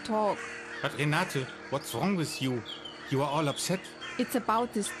need to talk. But Renate, what's wrong with you? You are all upset. It's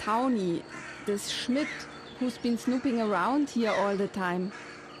about this townie, this Schmidt, who's been snooping around here all the time.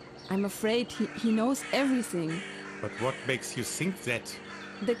 I'm afraid he knows everything. But what makes you think that?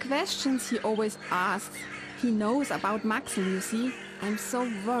 The questions he always asks. He knows about Maxel, you see. I'm so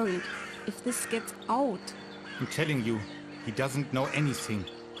worried if this gets out. I'm telling you, he doesn't know anything.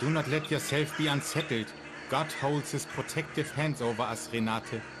 Do not let yourself be unsettled. God holds his protective hands over us,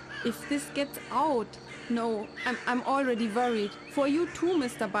 Renate. If this gets out, no, I'm already worried. For you too,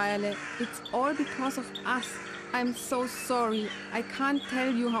 Mr. Bayerle. It's all because of us. I'm so sorry. I can't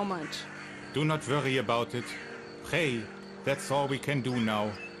tell you how much. Do not worry about it. Pray. That's all we can do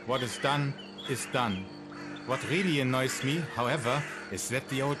now. What is done, is done. What really annoys me, however, is that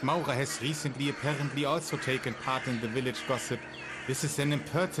the old Maurer has recently apparently also taken part in the village gossip. This is an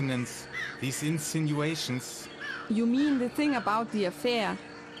impertinence. These insinuations. You mean the thing about the affair?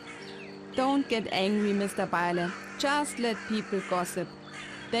 Don't get angry, Mr. Bayerle. Just let people gossip.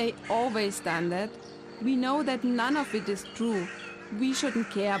 They always done that. We know that none of it is true. We shouldn't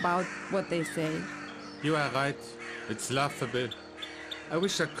care about what they say. You are right. It's laughable. I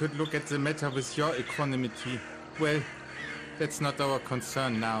wish I could look at the matter with your equanimity. Well, that's not our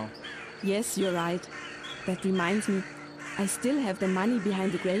concern now. Yes, you're right. That reminds me, I still have the money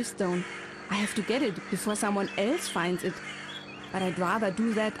behind the gravestone. I have to get it before someone else finds it. But I'd rather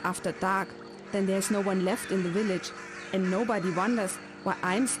do that after dark. Then there's no one left in the village. And nobody wonders why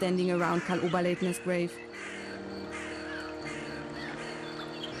I'm standing around Karl Oberleitner's grave.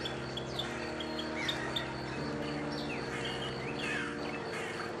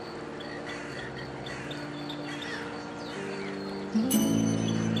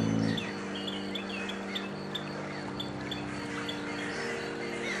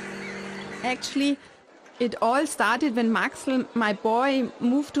 Actually, it all started when Maxel, my boy,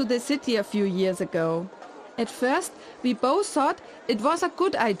 moved to the city a few years ago. At first, we both thought it was a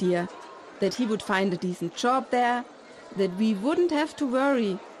good idea, that he would find a decent job there, that we wouldn't have to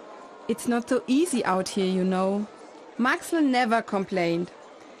worry. It's not so easy out here, you know. Maxel never complained.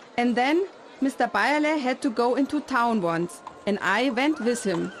 And then Mr. Bayerle had to go into town once, and I went with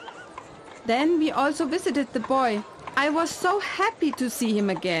him. Then we also visited the boy. I was so happy to see him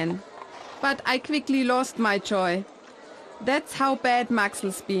again. But I quickly lost my joy. That's how bad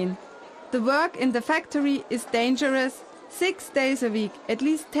Maxel's been. The work in the factory is dangerous, 6 days a week, at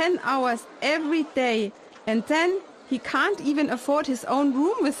least 10 hours every day. And then he can't even afford his own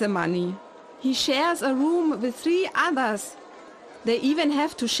room with the money. He shares a room with 3 others. They even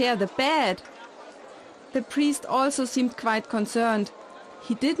have to share the bed. The priest also seemed quite concerned.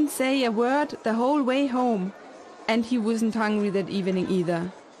 He didn't say a word the whole way home. And he wasn't hungry that evening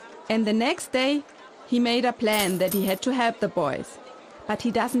either. And the next day, he made a plan that he had to help the boys. But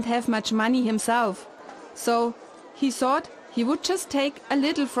he doesn't have much money himself. So he thought he would just take a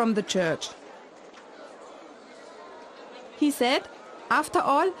little from the church. He said, after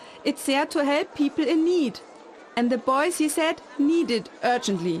all, it's there to help people in need. And the boys, he said, need it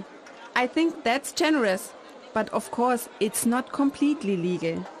urgently. I think that's generous. But of course, it's not completely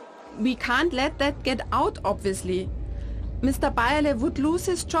legal. We can't let that get out, obviously. Mr. Bayerle would lose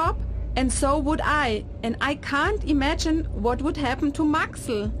his job, and so would I. And I can't imagine what would happen to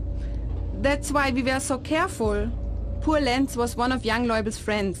Maxel. That's why we were so careful. Poor Lenz was one of young Leubel's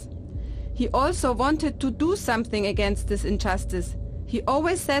friends. He also wanted to do something against this injustice. He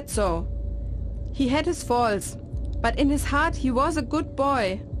always said so. He had his faults, but in his heart he was a good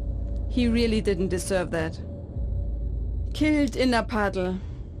boy. He really didn't deserve that. Killed in a puddle.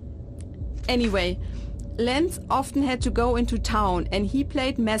 Anyway, Lenz often had to go into town and he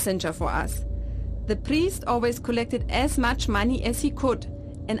played messenger for us. The priest always collected as much money as he could,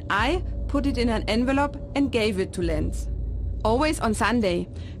 and I put it in an envelope and gave it to Lenz. Always on Sunday,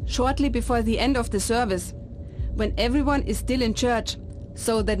 shortly before the end of the service, when everyone is still in church,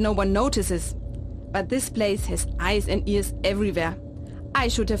 so that no one notices. But this place has eyes and ears everywhere. I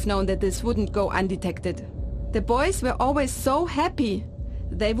should have known that this wouldn't go undetected. The boys were always so happy.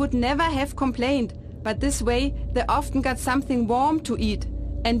 They would never have complained, but this way they often got something warm to eat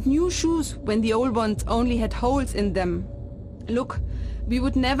and new shoes when the old ones only had holes in them. Look, we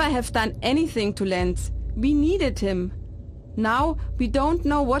would never have done anything to Lenz. We needed him. Now we don't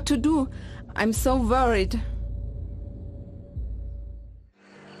know what to do. I'm so worried.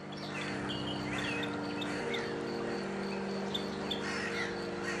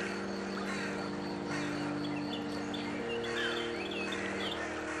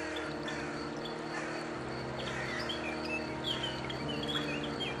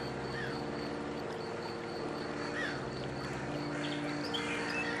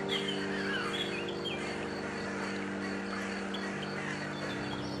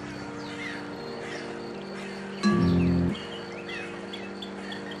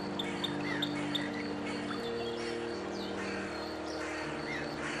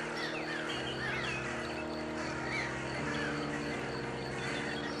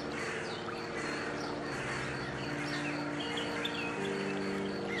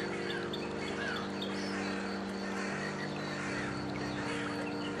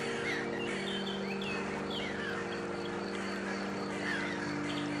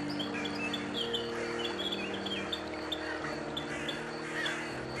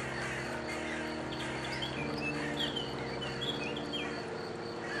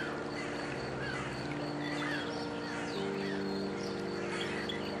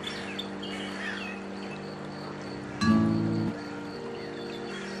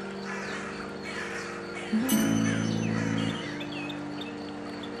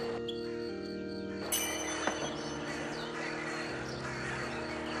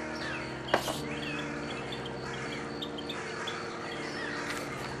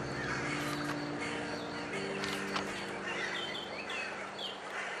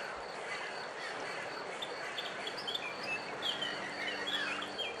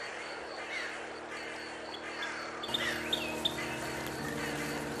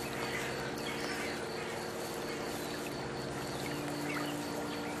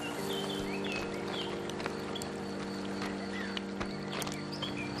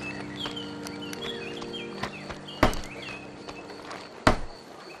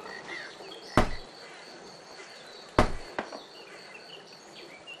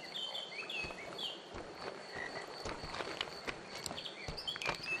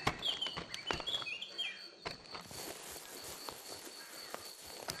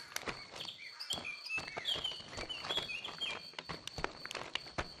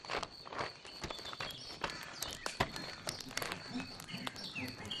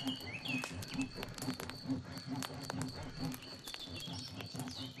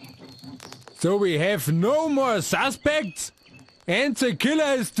 So we have no more suspects? And the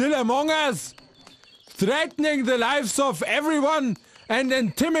killer is still among us? Threatening the lives of everyone and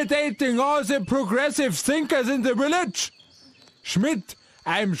intimidating all the progressive thinkers in the village? Schmidt,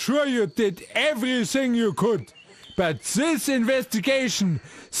 I'm sure you did everything you could. But this investigation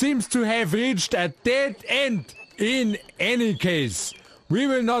seems to have reached a dead end. In any case, we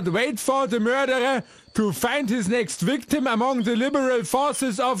will not wait for the murderer to find his next victim among the liberal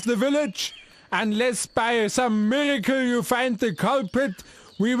forces of the village. Unless by some miracle you find the culprit,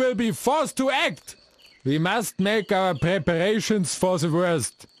 we will be forced to act. We must make our preparations for the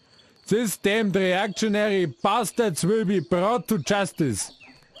worst. These damned reactionary bastards will be brought to justice.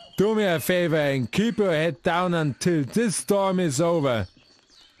 Do me a favor and keep your head down until this storm is over.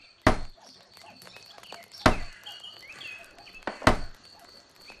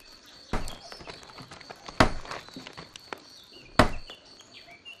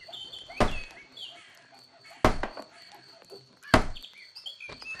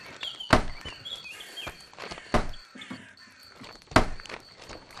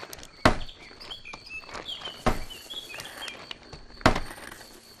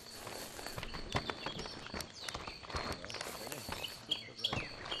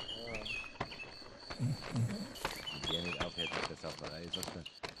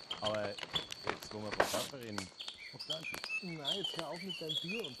 Aber jetzt, wo wir von Kaffee reden, nein, jetzt hör auf mit deinem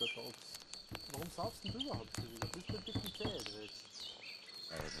Bier untertags. Warum saufst denn du überhaupt so wieder? Bist du ein bisschen zäh jetzt?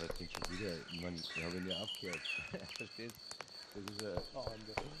 Das klingt schon wieder. Ich meine, ich habe ihn ja aufgehört. Verstehst du? Das ist ja...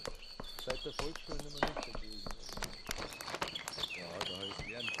 Seit der Volksschule nicht mehr nicht gewesen. Ja, da habe ich es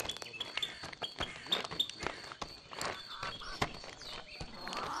gelernt.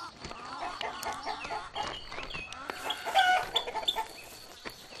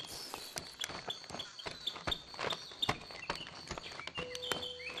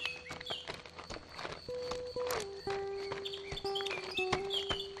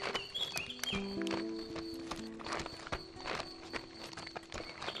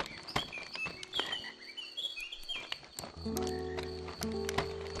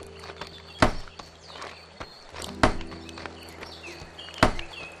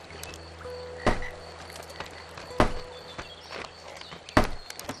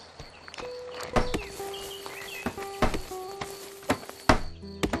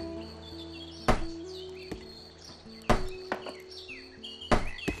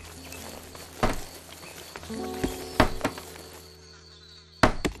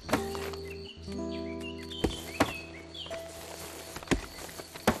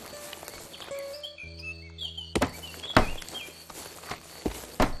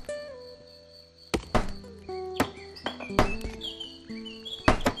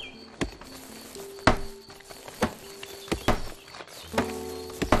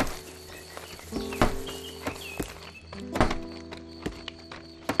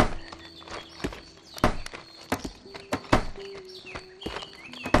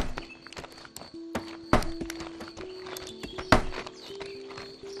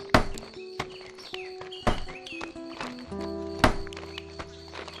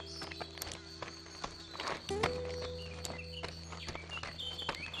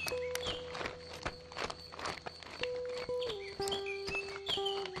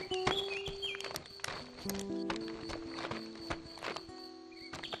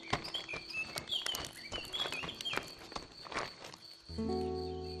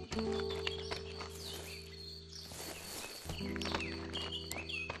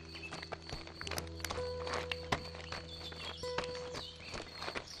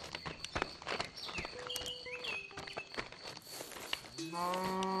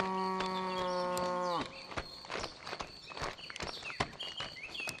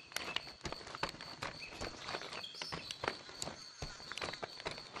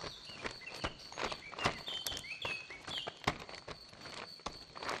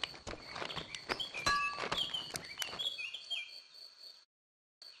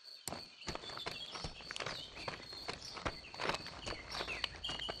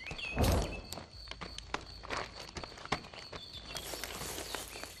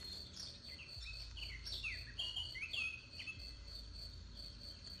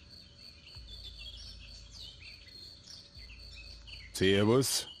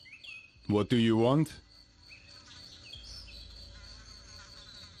 Servus. What do you want?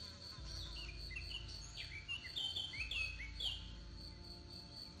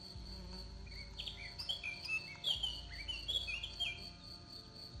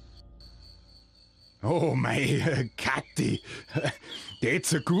 Oh, my Catty.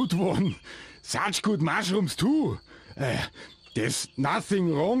 That's a good one. Such good mushrooms too. There's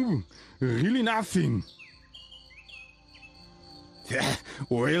nothing wrong. Really nothing.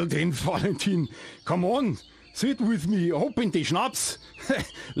 Well then, Valentin, come on. Sit with me, open the schnapps.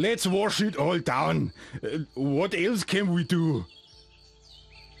 Let's wash it all down. What else can we do?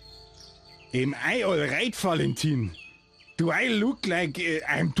 Am I alright, Valentin? Do I look like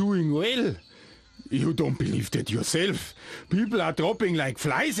I'm doing well? You don't believe that yourself. People are dropping like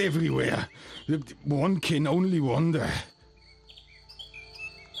flies everywhere. One can only wonder.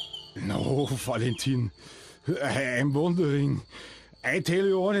 No, Valentin, I'm wondering. I tell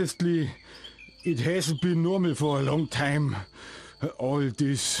you honestly, it hasn't been normal for a long time, all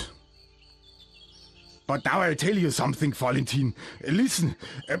this. But now I'll tell you something, Valentin. Listen,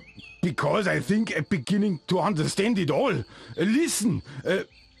 because I think I'm beginning to understand it all. Listen,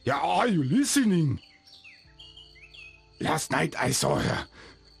 are you listening? Last night I saw her.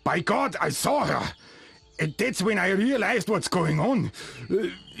 By God, I saw her. And that's when I realized what's going on.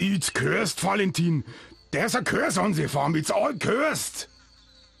 It's cursed, Valentin. There's a curse on the farm. It's all cursed.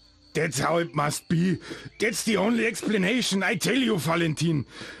 That's how it must be. That's the only explanation. I tell you, Valentin.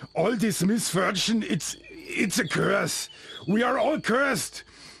 All this misfortune, it's a curse. We are all cursed.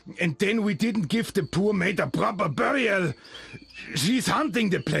 And then we didn't give the poor maid a proper burial. She's haunting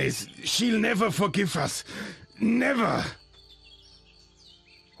the place. She'll never forgive us. Never.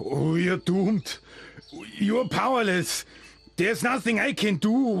 Oh, you're doomed. You're powerless. There's nothing I can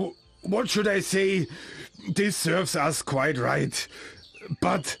do. What should I say? This serves us quite right.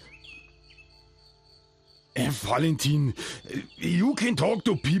 But... Valentin, you can talk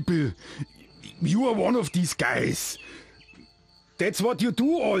to people. You are one of these guys. That's what you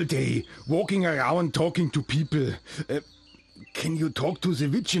do all day, walking around talking to people. Can you talk to the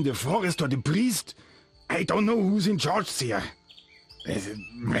witch in the forest or the priest? I don't know who's in charge there.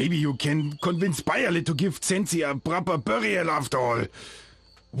 Maybe you can convince Bayerle to give Zenzi a proper burial after all.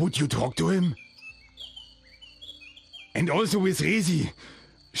 Would you talk to him? And also with Resi.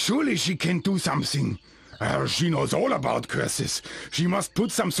 Surely she can do something. She knows all about curses. She must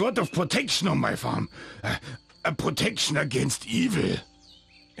put some sort of protection on my farm. A protection against evil.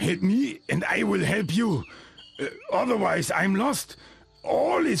 Help me and I will help you. Otherwise I'm lost.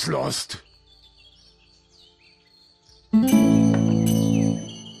 All is lost.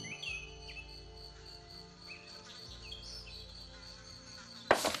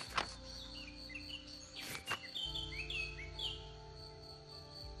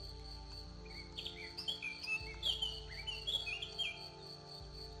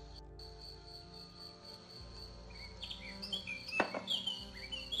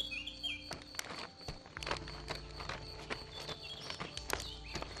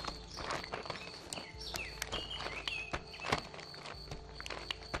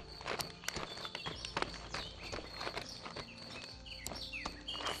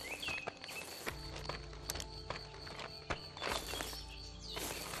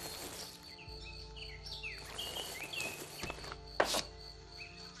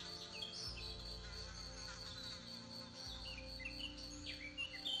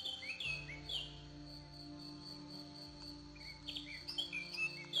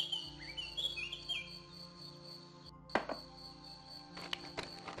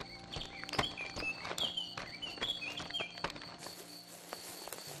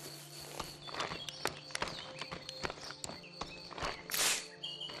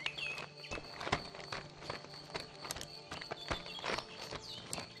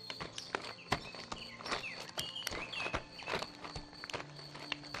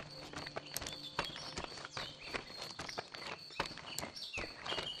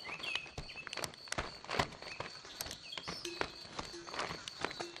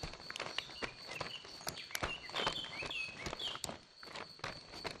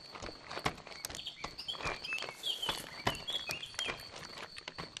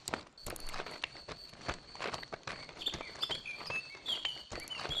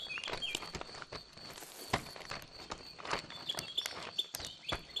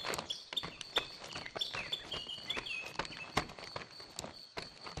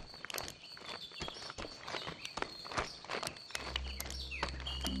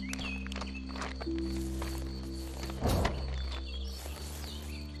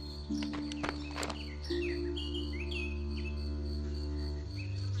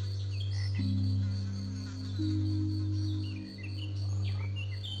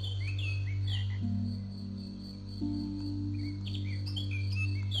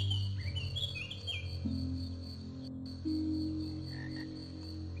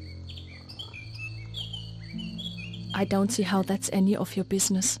 I don't see how that's any of your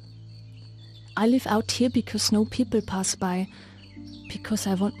business. I live out here because no people pass by, because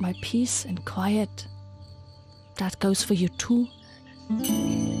I want my peace and quiet. That goes for you too.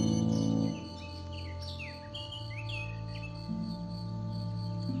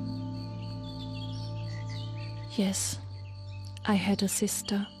 Yes, I had a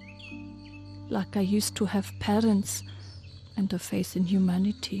sister. Like I used to have parents and a faith in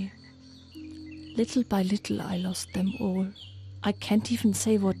humanity. Little by little I lost them all. I can't even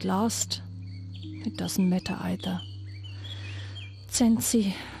say what last. It doesn't matter either.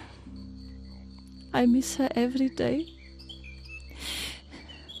 Zenzi. I miss her every day.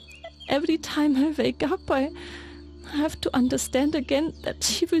 Every time I wake up, I have to understand again that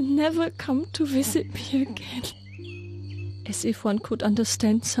she will never come to visit me again. As if one could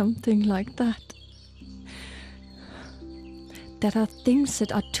understand something like that. There are things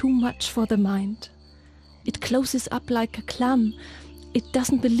that are too much for the mind. It closes up like a clam. It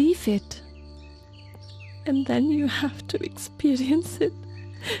doesn't believe it. And then you have to experience it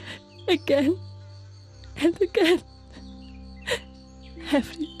again and again,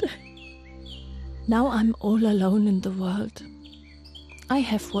 every day. Now I'm all alone in the world. I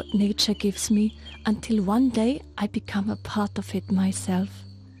have what nature gives me until one day I become a part of it myself.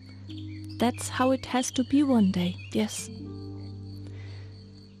 That's how it has to be one day, yes.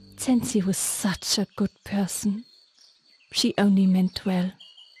 Zenzi was such a good person. She only meant well.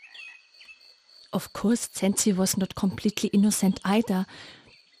 Of course, Zenzi was not completely innocent either,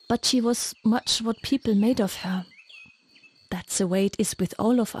 but she was much what people made of her. That's the way it is with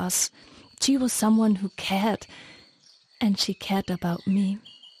all of us. She was someone who cared, and she cared about me.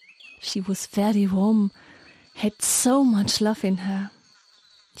 She was very warm, had so much love in her.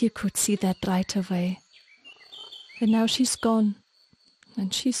 You could see that right away. And now she's gone,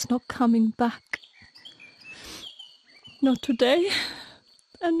 and she's not coming back. Not today,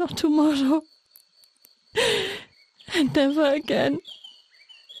 and not tomorrow. And never again.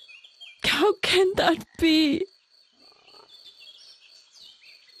 How can that be?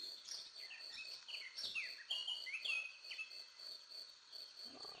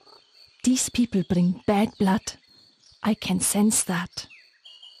 These people bring bad blood. I can sense that.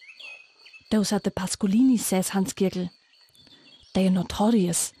 Those are the Pascolini, says Hans Giergel. They are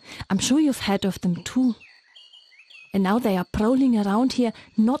notorious. I'm sure you've heard of them too. And now they are prowling around here,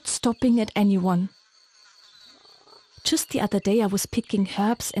 not stopping at anyone. Just the other day I was picking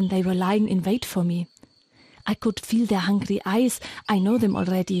herbs and they were lying in wait for me. I could feel their hungry eyes. I know them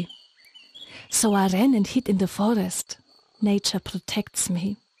already. So I ran and hid in the forest. Nature protects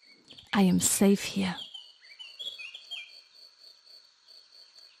me. I am safe here.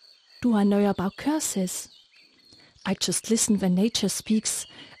 Do I know about curses? I just listen when nature speaks,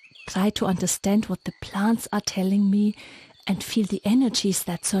 try to understand what the plants are telling me and feel the energies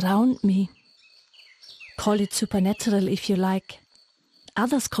that surround me. Call it supernatural if you like.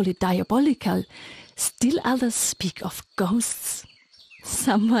 Others call it diabolical. Still others speak of ghosts.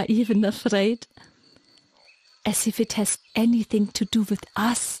 Some are even afraid. As if it has anything to do with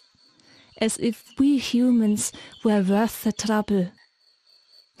us. As if we humans were worth the trouble.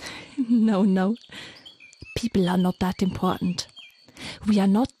 No. People are not that important. We are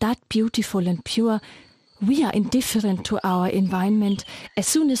not that beautiful and pure. We are indifferent to our environment as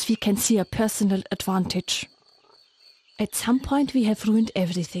soon as we can see a personal advantage. At some point we have ruined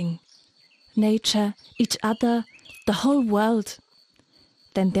everything. Nature, each other, the whole world.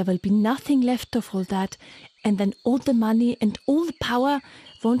 Then there will be nothing left of all that, and then all the money and all the power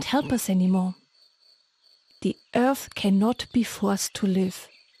won't help us anymore. The earth cannot be forced to live.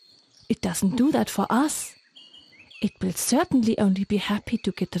 It doesn't do that for us. It will certainly only be happy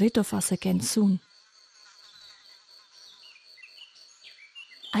to get rid of us again soon.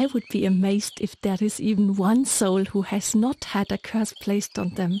 I would be amazed if there is even one soul who has not had a curse placed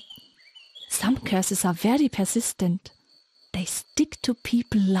on them. Some curses are very persistent. They stick to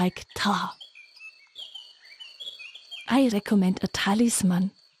people like tar. I recommend a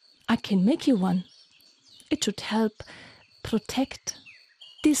talisman. I can make you one. It should help protect.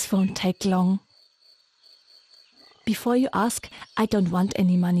 This won't take long. Before you ask, I don't want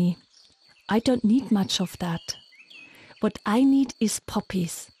any money. I don't need much of that. What I need is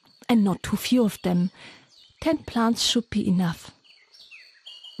poppies, and not too few of them. 10 plants should be enough.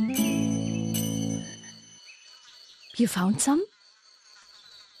 You found some?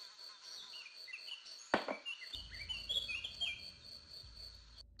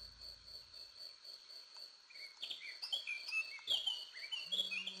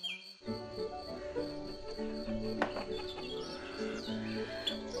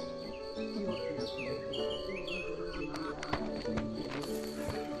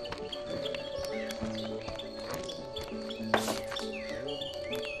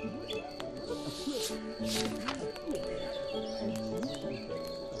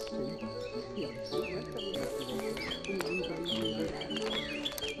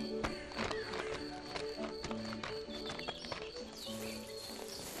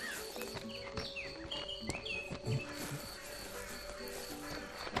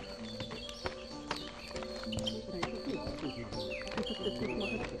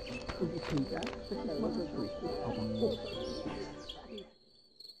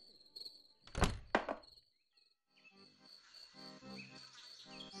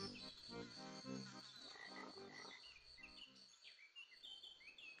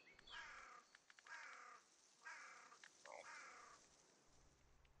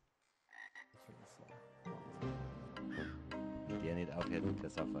 Der nicht aufhört mit der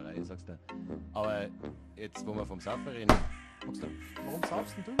Sauferei, sagst du. Aber jetzt, wo wir vom Saufen reden, magst du? Warum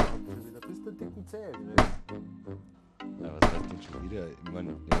saufst denn du überhaupt wieder? Bist du einen dicken Zäh, Chris? Ja, was heißt denn schon wieder? Ich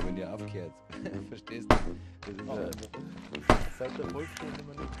meine, ich hab ihn ja aufgehört. Verstehst du? Das ist Seit der Volksschule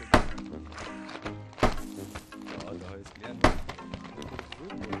immer nicht. Ja, da habe ich es gelernt.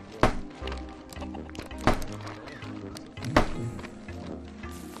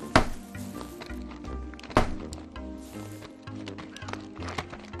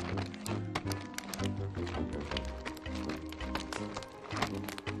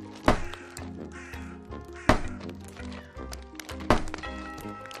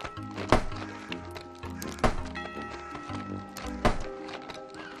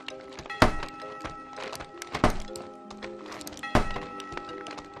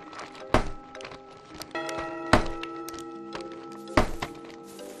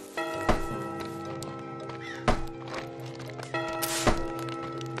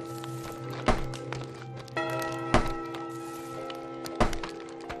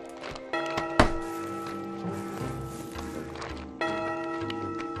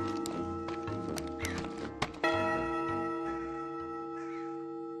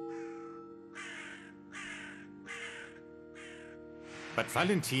 But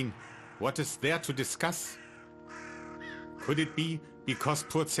Valentin, what is there to discuss? Could it be because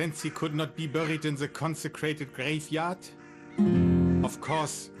poor Sensi could not be buried in the consecrated graveyard? Of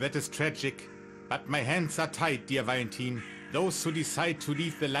course, that is tragic, but my hands are tied, dear Valentin. Those who decide to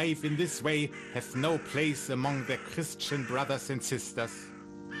leave the life in this way have no place among their Christian brothers and sisters.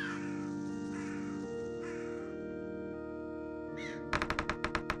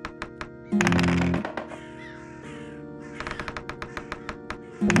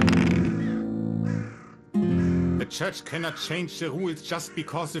 The church cannot change the rules just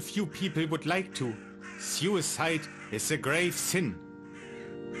because a few people would like to. Suicide is a grave sin.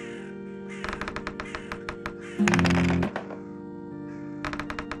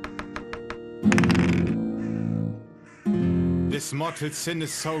 This mortal sin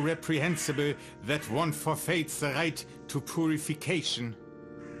is so reprehensible that one forfeits the right to purification.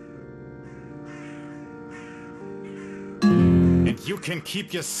 And you can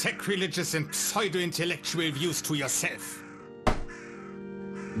keep your sacrilegious and pseudo-intellectual views to yourself.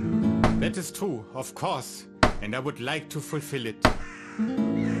 That is true, of course, and I would like to fulfill it.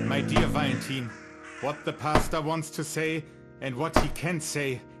 My dear Valentin, what the pastor wants to say and what he can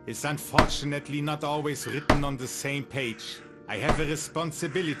say is unfortunately not always written on the same page. I have a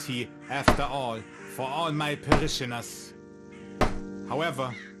responsibility, after all, for all my parishioners.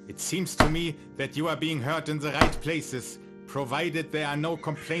 However, it seems to me that you are being heard in the right places. Provided there are no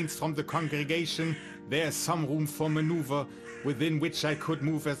complaints from the congregation, there is some room for maneuver within which I could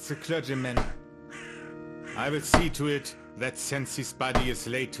move as a clergyman. I will see to it that Sensi's body is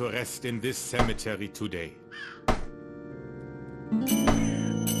laid to rest in this cemetery today.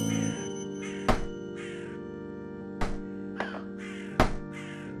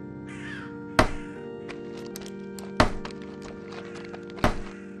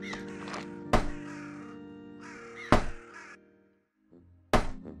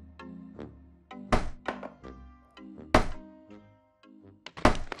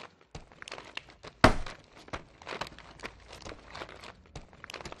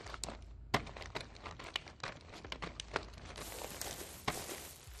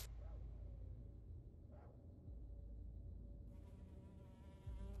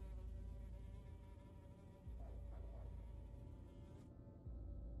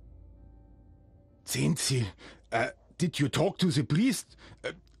 Sensi, did you talk to the priest?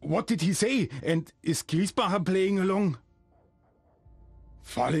 What did he say? And is Griesbacher playing along?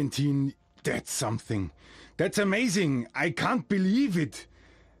 Valentin, that's something. That's amazing. I can't believe it.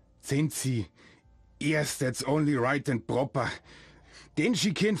 Sensi, yes, that's only right and proper. Then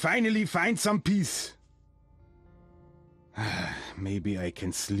she can finally find some peace. Maybe I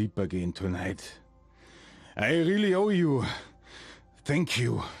can sleep again tonight. I really owe you. Thank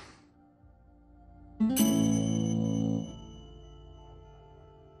you.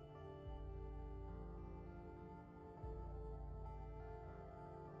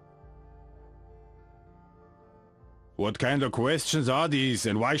 What kind of questions are these,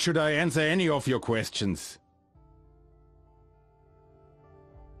 and why should I answer any of your questions?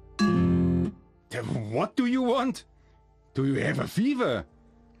 What do you want? Do you have a fever?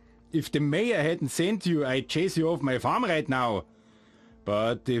 If the mayor hadn't sent you, I'd chase you off my farm right now.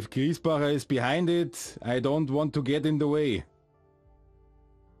 But if Griesbacher is behind it, I don't want to get in the way.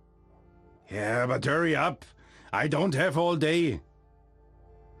 Yeah, but hurry up. I don't have all day.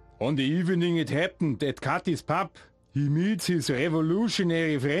 On the evening it happened at Kati's pub. He meets his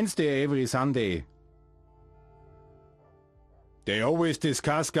revolutionary friends there every Sunday. They always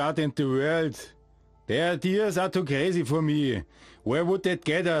discuss God and the world. Their ideas are too crazy for me. Where would that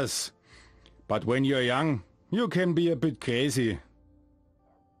get us? But when you're young, you can be a bit crazy.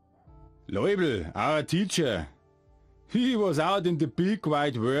 Leubel, our teacher, he was out in the big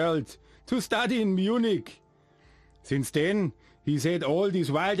wide world to study in Munich. Since then, he's had all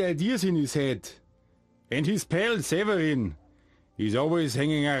these wild ideas in his head. And his pal, Severin, he's always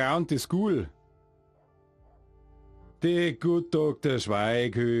hanging around the school. The good Dr.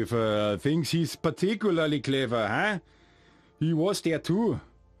 Schweighöfer thinks he's particularly clever, huh? He was there too.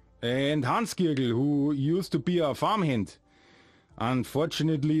 And Hans Girgel, who used to be our farmhand.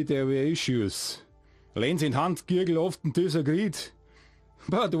 Unfortunately, there were issues. Lenz and Hans Girgel often disagreed.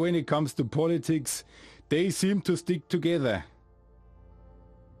 But when it comes to politics, they seem to stick together.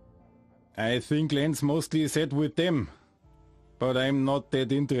 I think Lenz mostly sat with them. But I'm not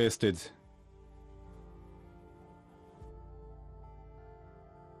that interested.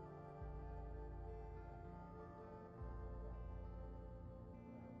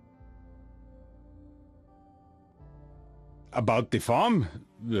 About the farm?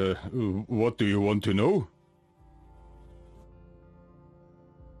 What do you want to know?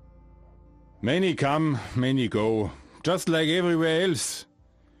 Many come, many go, just like everywhere else.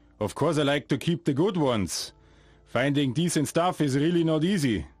 Of course I like to keep the good ones. Finding decent stuff is really not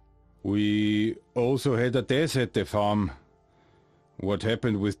easy. We also had a death at the farm. What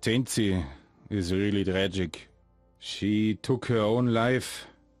happened with Tenzi is really tragic. She took her own life.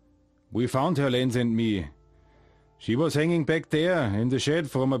 We found her, Lenz and me. She was hanging back there in the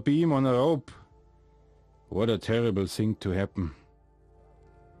shed from a beam on a rope. What a terrible thing to happen.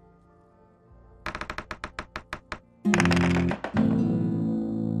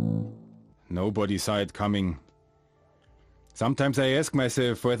 Nobody saw it coming. Sometimes I ask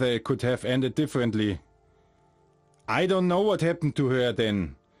myself whether it could have ended differently. I don't know what happened to her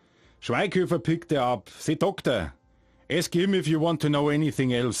then. Schweighöfer picked her up. Say, doctor, ask him if you want to know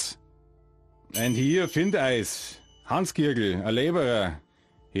anything else. And here, Findeis. Hans Girgel, a laborer.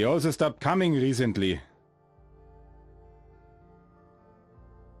 He also stopped coming recently.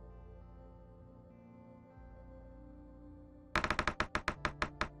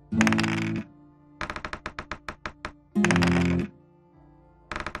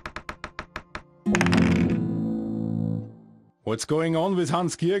 What's going on with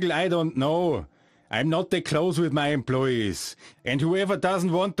Hans Girgel, I don't know. I'm not that close with my employees. And whoever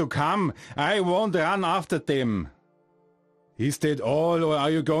doesn't want to come, I won't run after them. Is that all, or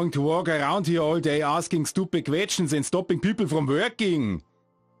are you going to walk around here all day asking stupid questions and stopping people from working?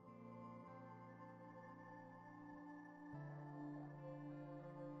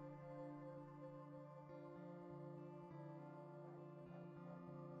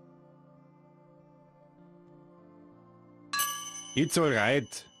 It's all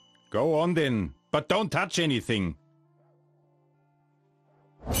right. Go on then, but don't touch anything.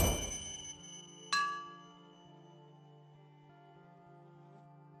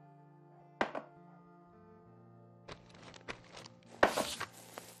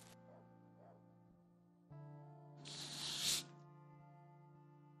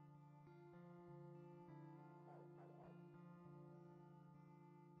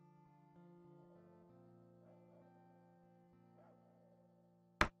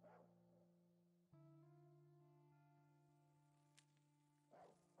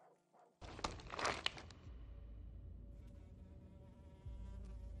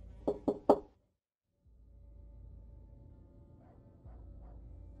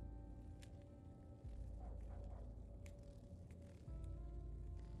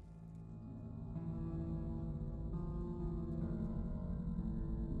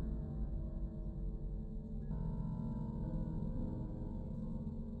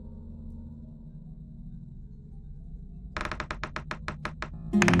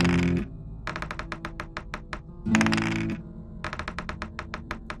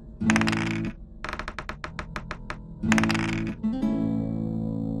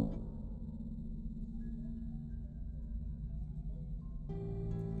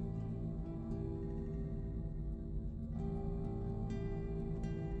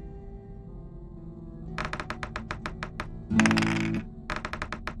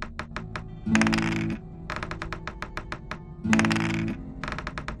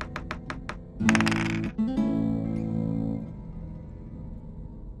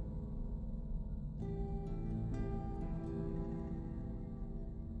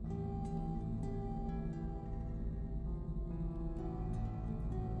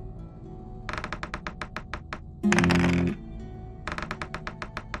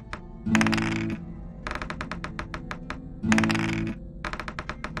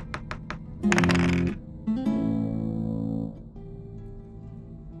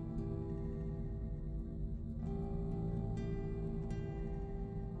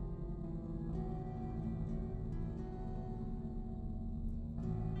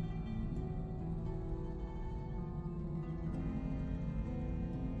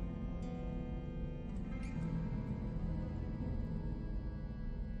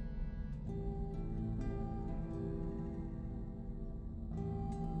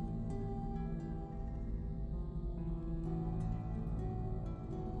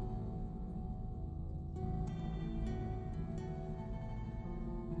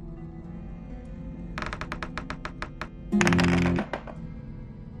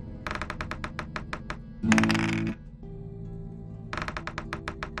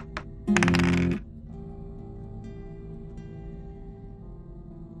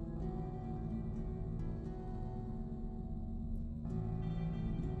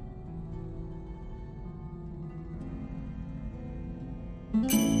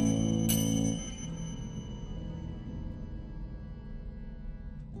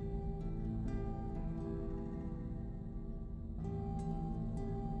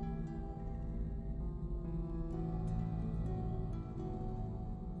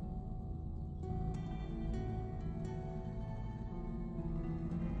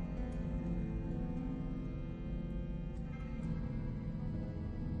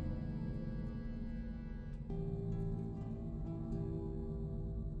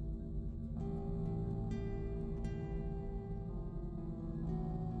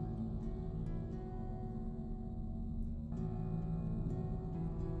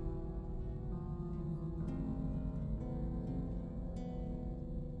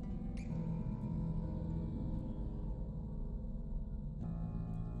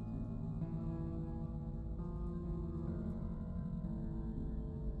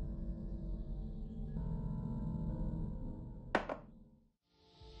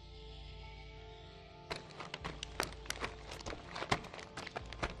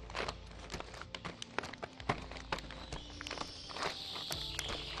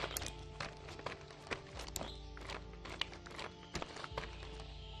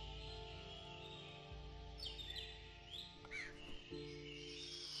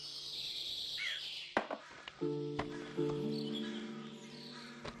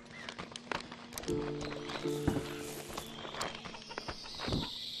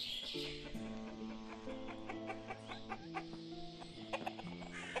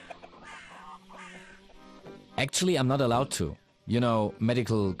 Actually, I'm not allowed to. You know,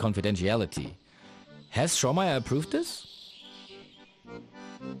 medical confidentiality. Has Schromeyer approved this?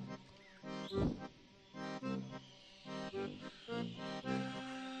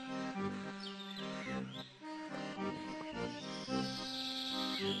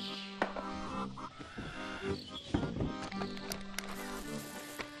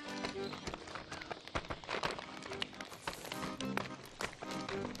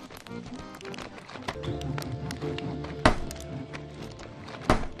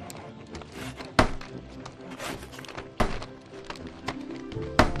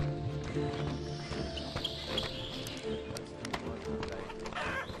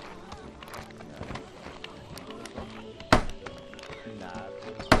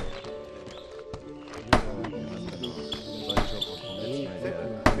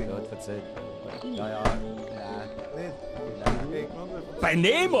 By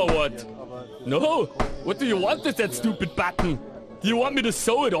name or what? No. What do you want with that stupid button? Do you want me to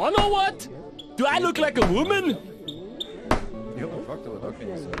sew it on or what? Do I look like a woman?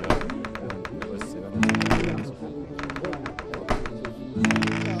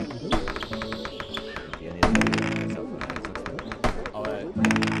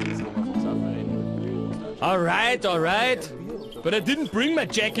 All right. But I didn't bring my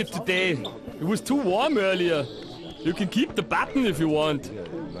jacket today. It was too warm earlier. You can keep the button if you want.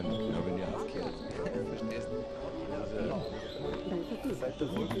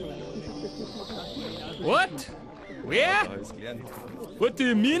 What? Where? What do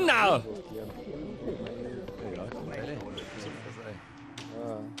you mean now?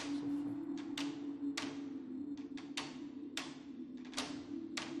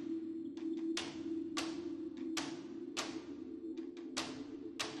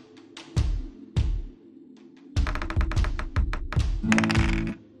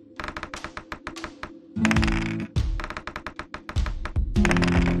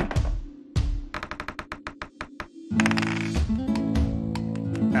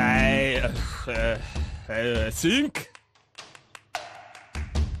 I think.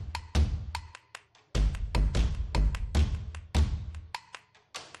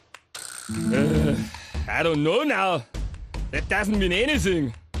 I don't know now. That doesn't mean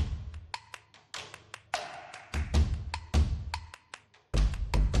anything.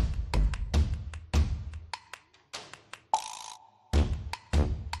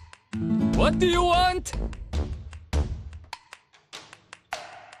 What do you want?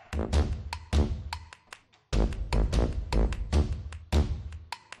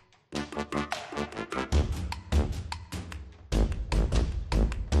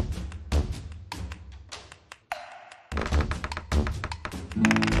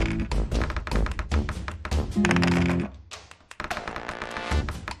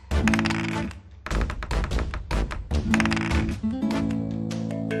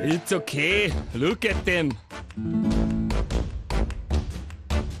 It's okay. Look at them.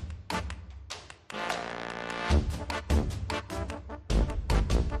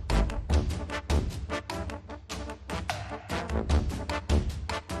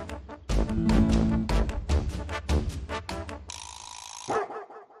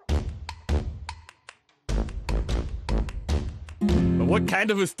 But what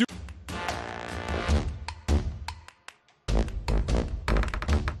kind of a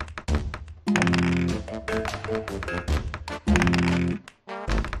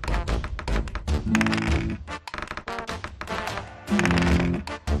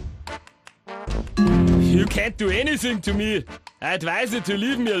You can't do anything to me. I advise you to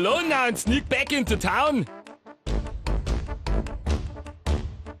leave me alone now and sneak back into town.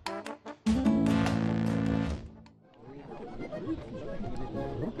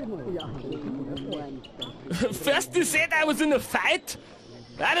 First you said I was in a fight.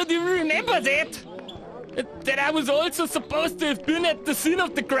 I don't even remember that. That I was also supposed to have been at the scene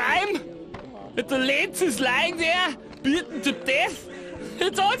of the crime. That the Lenz is lying there, beaten to death.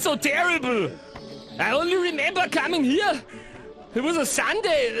 It's all so terrible. I only remember coming here. It was a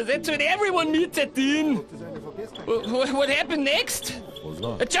Sunday. That's when everyone meets at the inn. What happened next?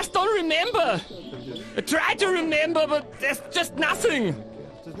 I just don't remember. I try to remember, but there's just nothing.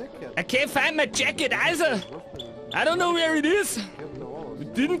 I can't find my jacket either. I don't know where it is.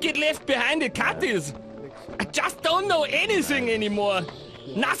 It didn't get left behind at Kathy's. I just don't know anything anymore.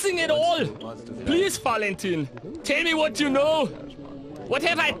 Nothing at all. Please, Valentin, tell me what you know. What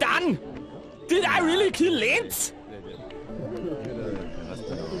have I done? Did I really kill Lenz?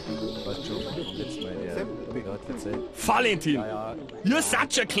 Valentin, you're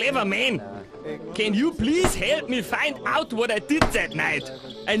such a clever man. Can you please help me find out what I did that night?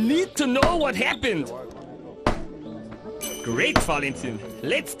 I need to know what happened. Great, Valentin.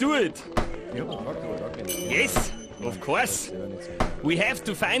 Let's do it. Yes, of course. We have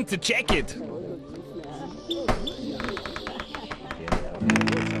to find the jacket.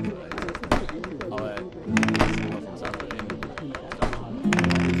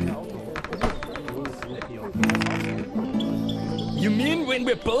 You mean when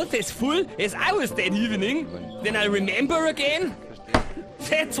we're both as full as I was that evening? Then I'll remember again?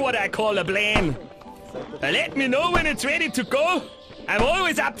 That's what I call a plan. Let me know when it's ready to go. I'm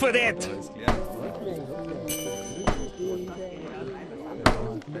always up for that.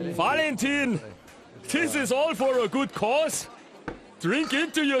 Valentin, this is all for a good cause. Drink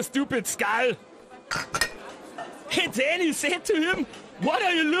into your stupid skull. And then he said to him, "What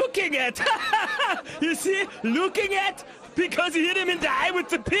are you looking at?" You see, looking at? Because he hit him in the eye with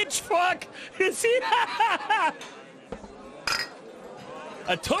the pitchfork. You see?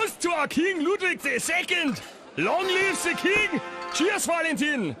 A toast to our King Ludwig II. Long live the King. Cheers,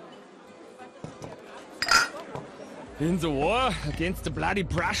 Valentin. In the war against the bloody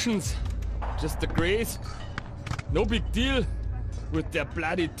Prussians, just a grace. No big deal with their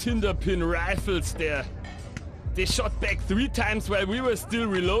bloody tinder pin rifles there. They shot back 3 times while we were still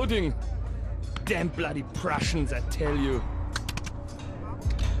reloading. Damn bloody Prussians, I tell you.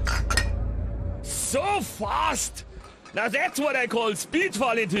 So fast! Now that's what I call speed,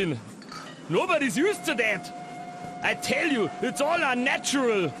 Valentin. Nobody's used to that. I tell you, it's all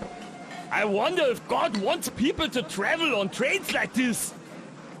unnatural. I wonder if God wants people to travel on trains like this.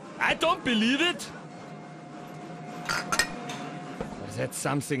 I don't believe it. That's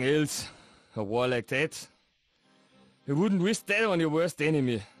something else. A war like that. You wouldn't wish that on your worst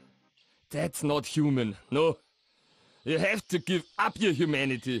enemy. That's not human, no. You have to give up your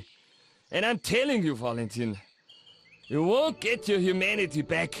humanity. And I'm telling you, Valentin, you won't get your humanity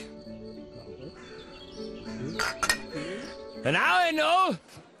back. And now I know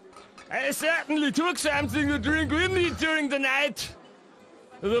I certainly took something to drink with me during the night.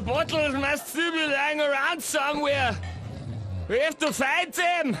 The bottles must still be lying around somewhere. We have to find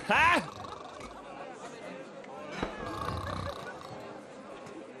them, huh?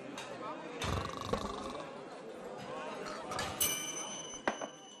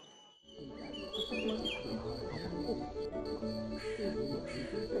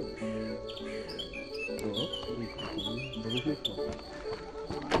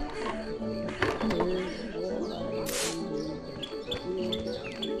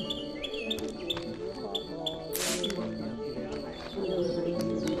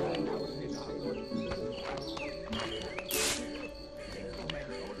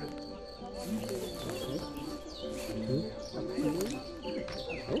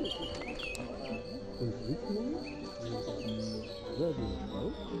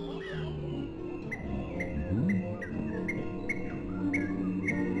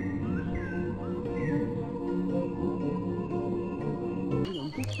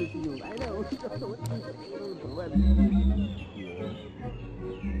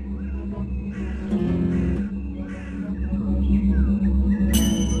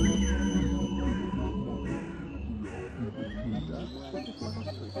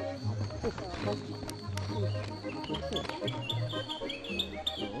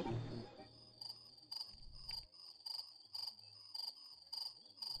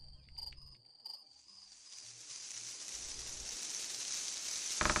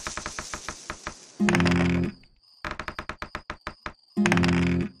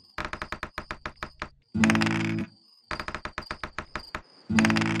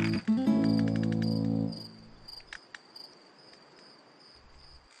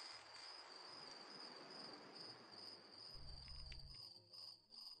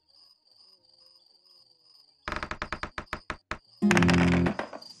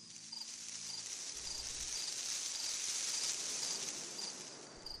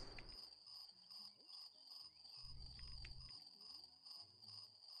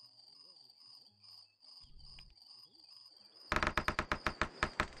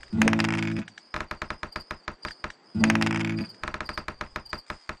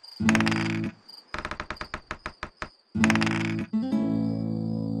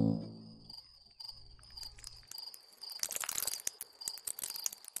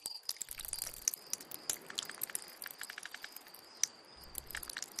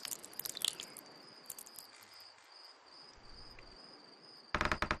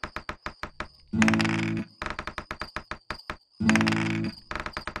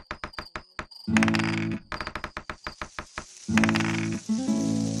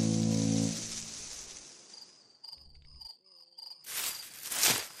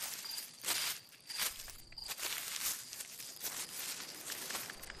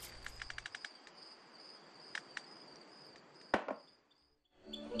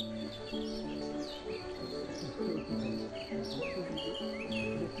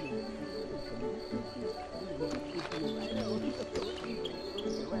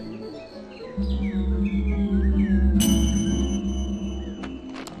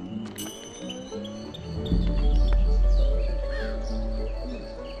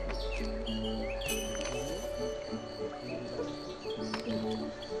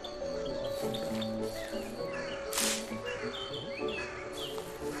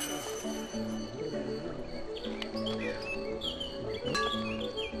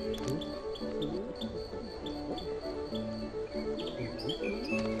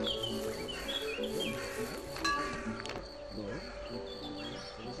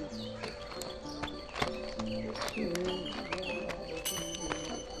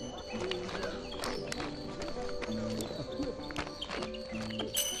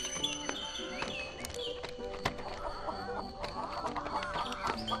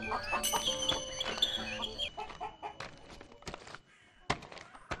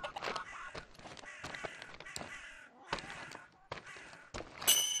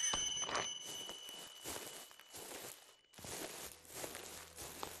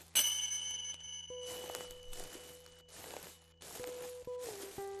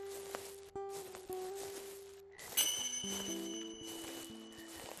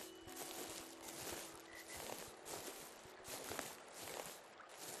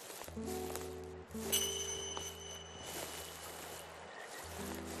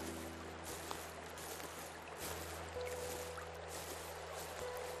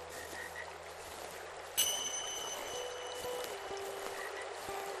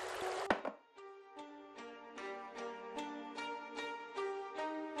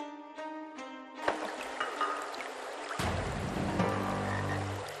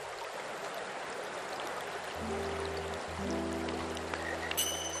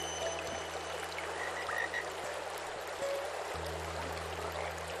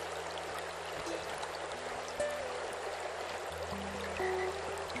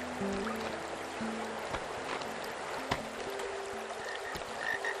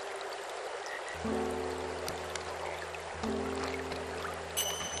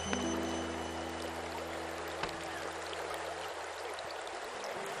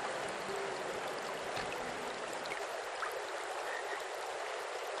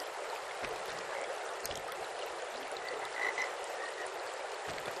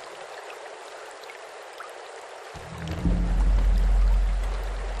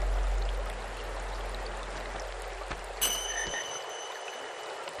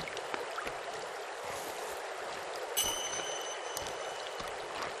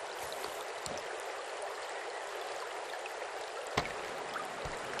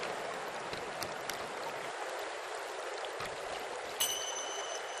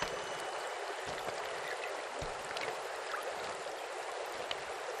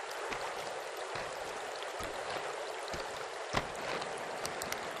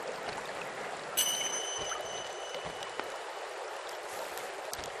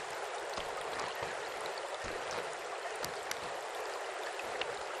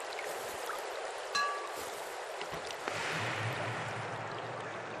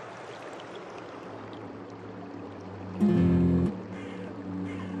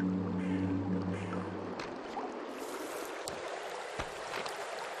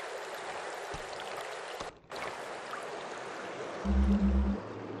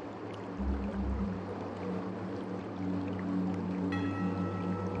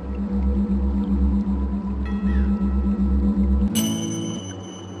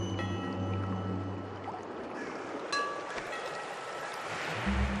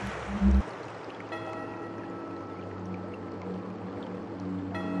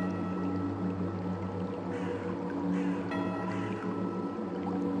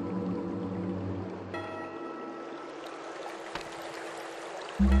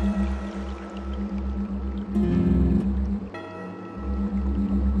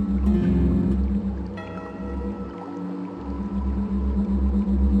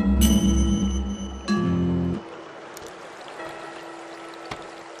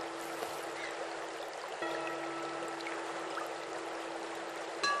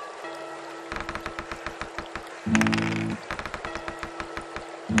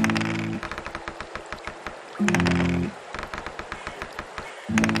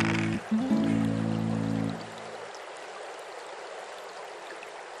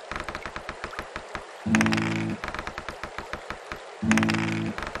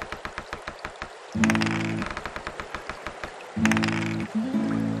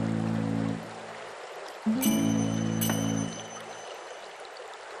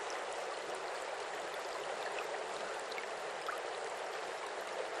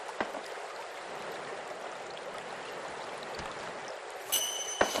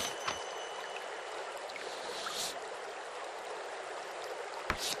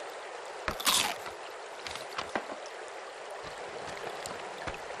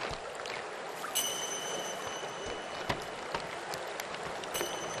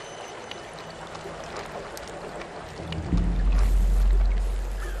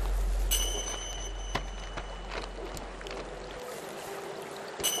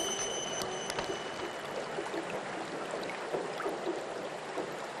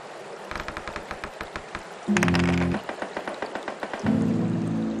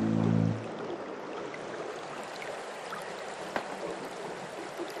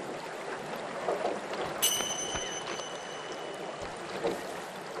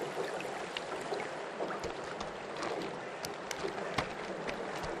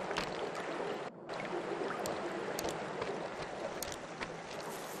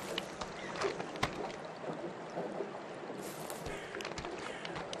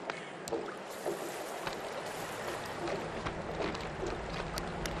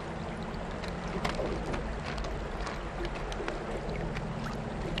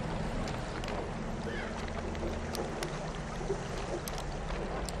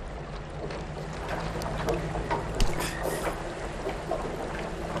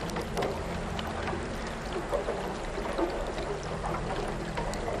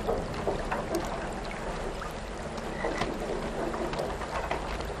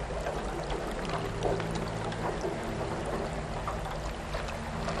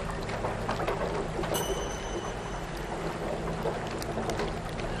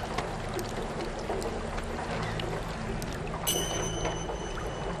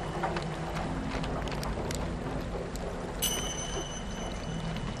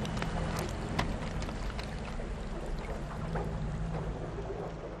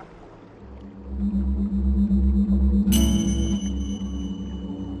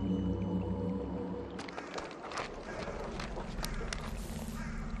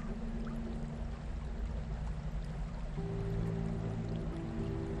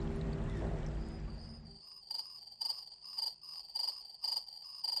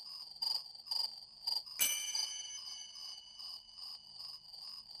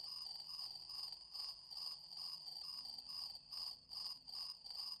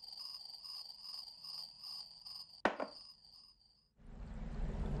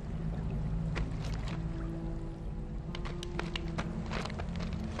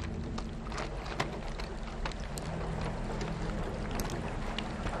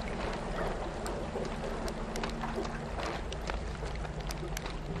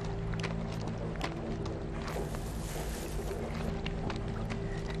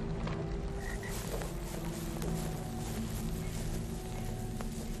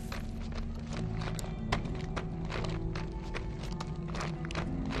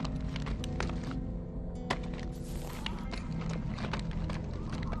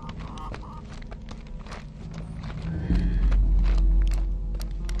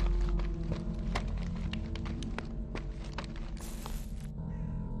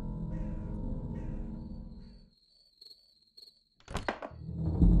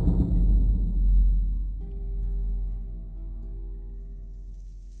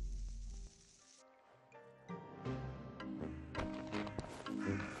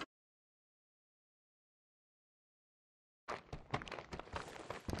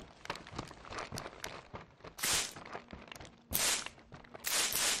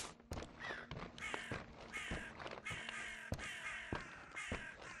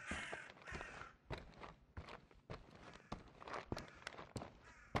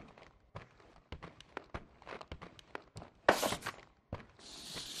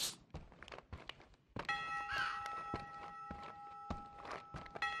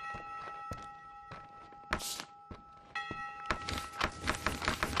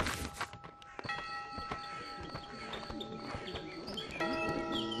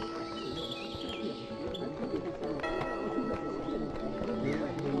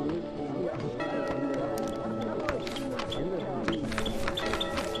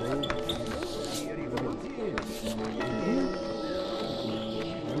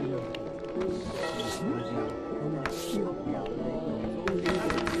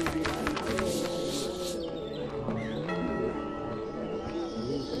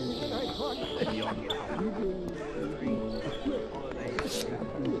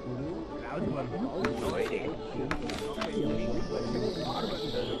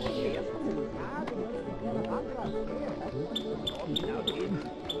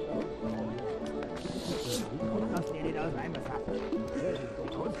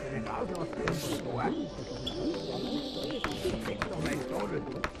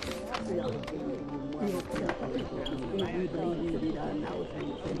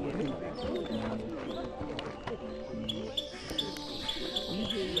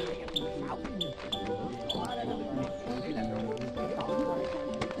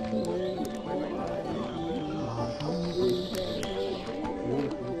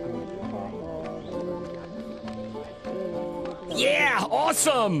 Yeah,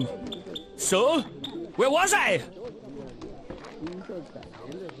 awesome! So, where was I?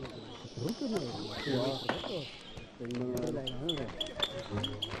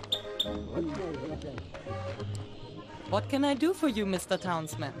 What can I do for you, Mr.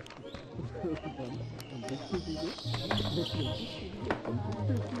 Townsman?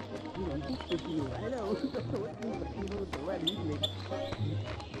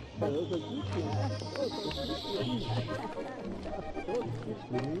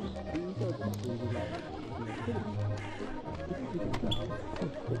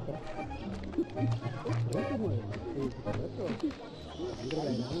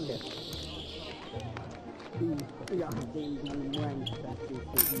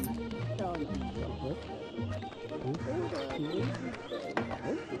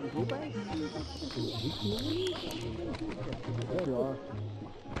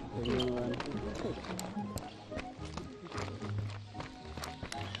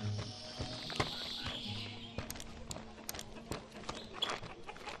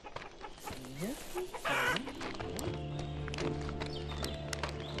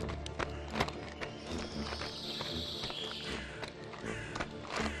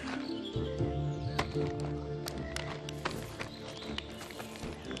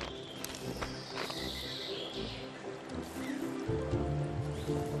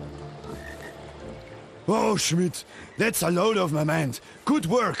 Oh, Schmidt, that's a load off my mind. Good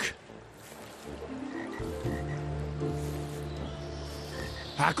work.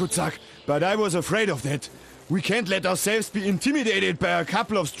 Hakutzak, but I was afraid of that. We can't let ourselves be intimidated by a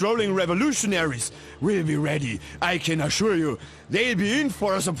couple of strolling revolutionaries. We'll be ready, I can assure you. They'll be in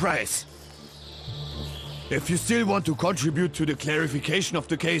for a surprise. If you still want to contribute to the clarification of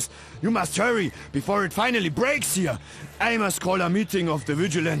the case, you must hurry before it finally breaks here. I must call a meeting of the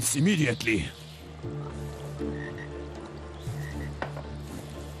vigilance immediately.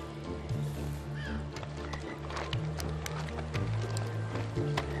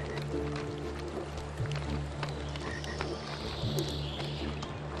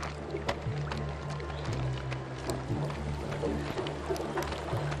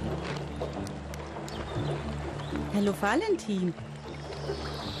 Hello, Valentin.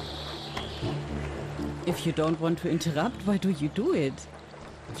 If you don't want to interrupt, why do you do it?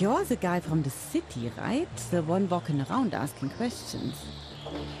 You're the guy from the city, right? The one walking around asking questions.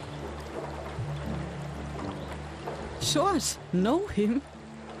 George, know him?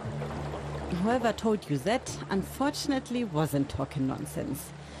 Whoever told you that, unfortunately, wasn't talking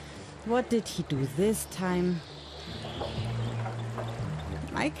nonsense. What did he do this time?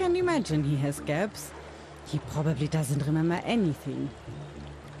 I can imagine he has gaps. He probably doesn't remember anything.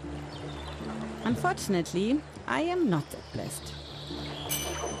 Unfortunately, I am not that blessed.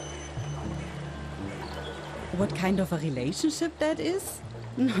 What kind of a relationship that is?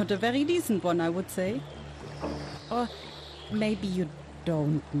 Not a very decent one, I would say. Or maybe you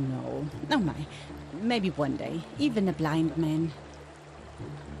don't know. Oh my, maybe one day, even a blind man.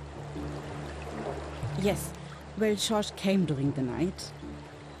 Yes, well, George came during the night.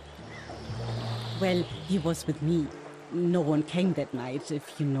 Well, he was with me. No one came that night,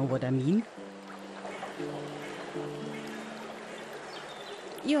 if you know what I mean.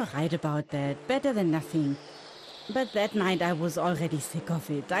 You're right about that. Better than nothing. But that night I was already sick of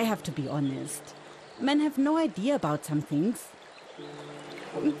it. I have to be honest. Men have no idea about some things.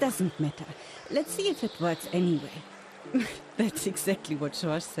 It doesn't matter. Let's see if it works anyway. That's exactly what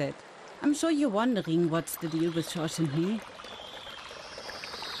George said. I'm sure you're wondering what's the deal with George and me.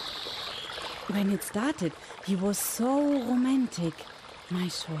 When it started, he was so romantic, my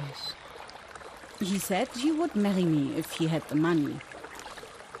George. He said he would marry me if he had the money.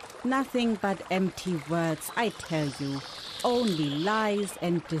 Nothing but empty words, I tell you. Only lies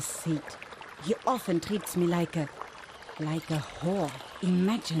and deceit. He often treats me like a whore.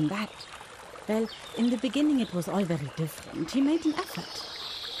 Imagine that. Well, in the beginning it was all very different. He made an effort.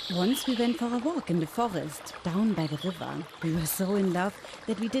 Once we went for a walk in the forest, down by the river. We were so in love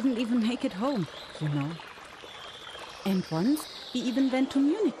that we didn't even make it home, you know. And once, we even went to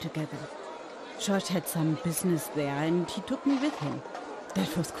Munich together. George had some business there and he took me with him.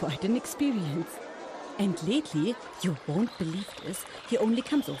 That was quite an experience. And lately, you won't believe this, he only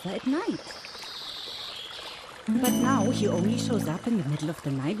comes over at night. But now he only shows up in the middle of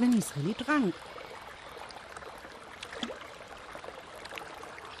the night when he's really drunk.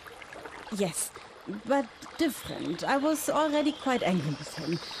 Yes, but different. I was already quite angry with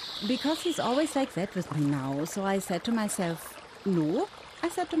him. Because he's always like that with me now. So I said to myself, no. I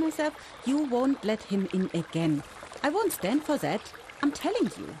said to myself, you won't let him in again. I won't stand for that. I'm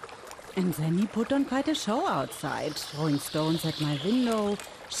telling you. And then he put on quite a show outside, throwing stones at my window,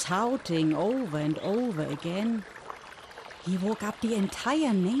 shouting over and over again. He woke up the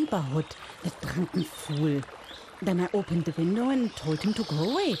entire neighborhood, the drunken fool. Then I opened the window and told him to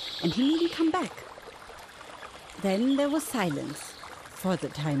go away, and he needn't come back. Then there was silence, for the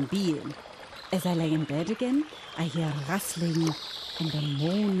time being. As I lay in bed again, I hear rustling, and a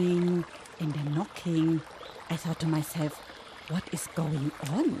moaning, and a knocking. I thought to myself, what is going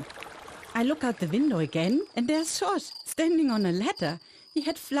on? I look out the window again, and there's George, standing on a ladder. He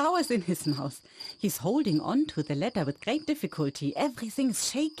had flowers in his mouth. He's holding on to the ladder with great difficulty. Everything's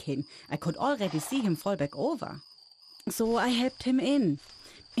shaking. I could already see him fall back over. So I helped him in.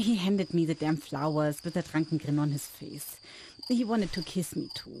 He handed me the damn flowers with a drunken grin on his face. He wanted to kiss me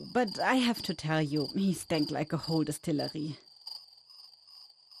too, but I have to tell you, he stank like a whole distillery.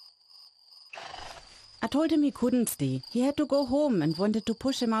 I told him he couldn't stay. He had to go home and wanted to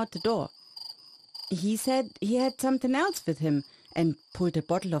push him out the door. He said he had something else with him and pulled a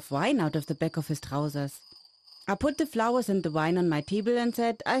bottle of wine out of the back of his trousers. I put the flowers and the wine on my table and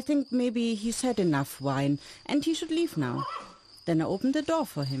said, I think maybe he's had enough wine and he should leave now. Then I opened the door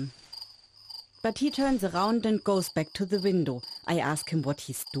for him. But he turns around and goes back to the window. I ask him what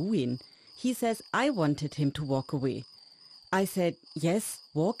he's doing. He says I wanted him to walk away. I said, yes,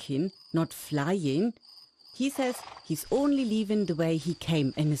 walking, not flying. He says he's only leaving the way he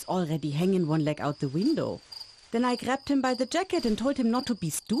came and is already hanging one leg out the window. Then I grabbed him by the jacket and told him not to be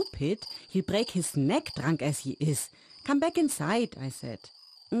stupid. He'll break his neck, drunk as he is. Come back inside, I said.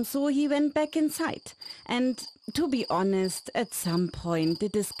 And so he went back inside. And to be honest, at some point the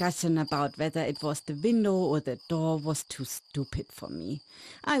discussion about whether it was the window or the door was too stupid for me.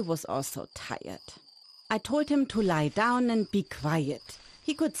 I was also tired. I told him to lie down and be quiet.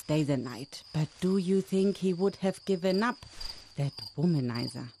 He could stay the night. But do you think he would have given up? That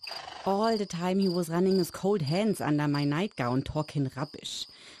womanizer. All the time he was running his cold hands under my nightgown talking rubbish.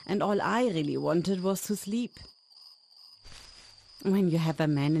 And all I really wanted was to sleep. When you have a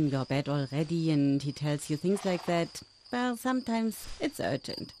man in your bed already and he tells you things like that, well, sometimes it's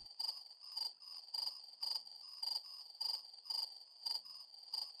urgent.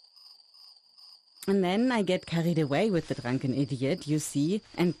 And then I get carried away with the drunken idiot, you see,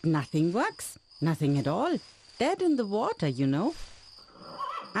 and nothing works. Nothing at all. Dead in the water, you know.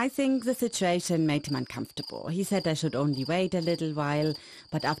 I think the situation made him uncomfortable. He said I should only wait a little while,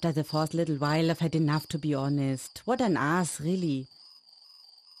 but after the fourth little while I've had enough, to be honest. What an ass, really.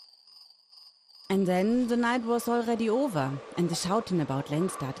 And then the night was already over, and the shouting about Len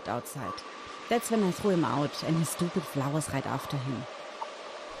started outside. That's when I threw him out, and his stupid flowers right after him.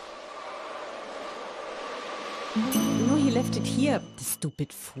 No, he left it here, the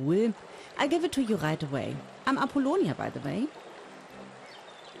stupid fool. I'll give it to you right away. I'm Apollonia, by the way.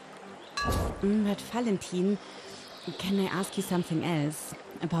 But Valentin, can I ask you something else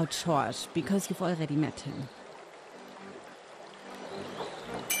about George, because you've already met him?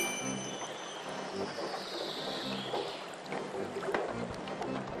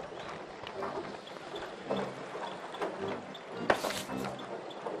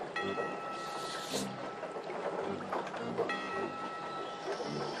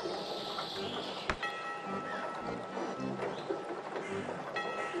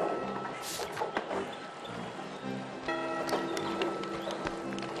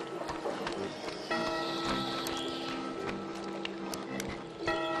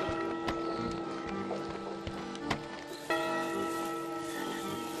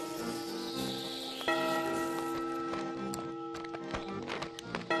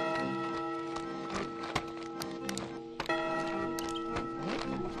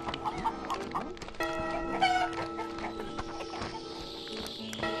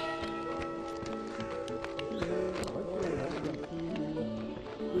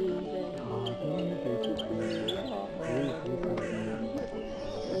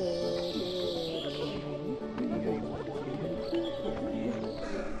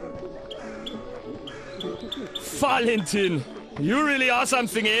 Valentin, you really are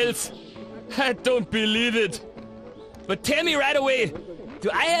something else. I don't believe it. But tell me right away, do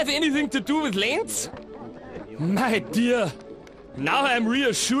I have anything to do with Lenz? My dear, now I'm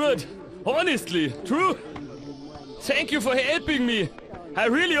reassured. Honestly, true. Thank you for helping me. I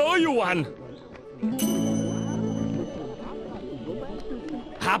really owe you one.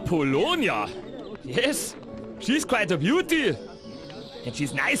 Apollonia? Yes, she's quite a beauty. And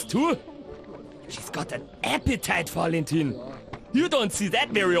she's nice too. She's got an appetite, Valentin. You don't see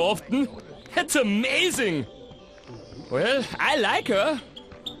that very often. That's amazing. Well, I like her.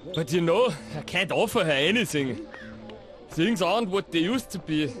 But you know, I can't offer her anything. Things aren't what they used to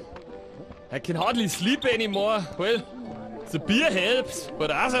be. I can hardly sleep anymore. Well, the beer helps,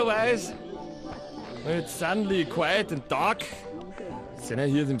 but otherwise... It's suddenly quiet and dark. Then I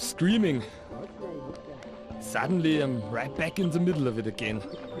hear them screaming. Suddenly I'm right back in the middle of it again.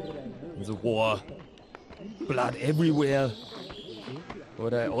 In the war. Blood everywhere.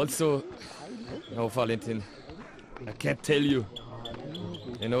 But I also... No, Valentin. I can't tell you.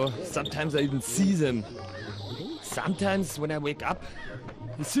 You know, sometimes I even see them. Sometimes when I wake up,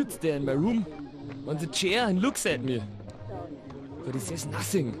 he sits there in my room on the chair and looks at me. But he says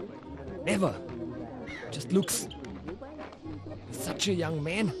nothing. Never. Just looks. He's such a young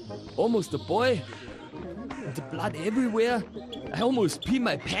man. Almost a boy. And the blood everywhere. I almost pee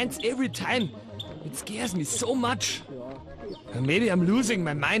my pants every time. It scares me so much. And maybe I'm losing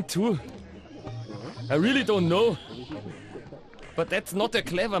my mind too. I really don't know. But that's not a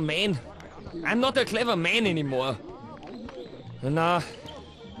clever man. I'm not a clever man anymore. Nah,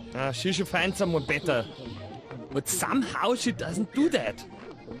 she should find someone better. But somehow she doesn't do that.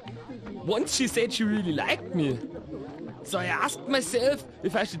 Once she said she really liked me. So I asked myself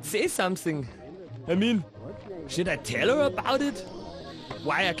if I should say something. I mean, should I tell her about it?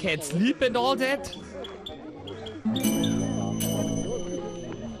 Why I can't sleep and all that?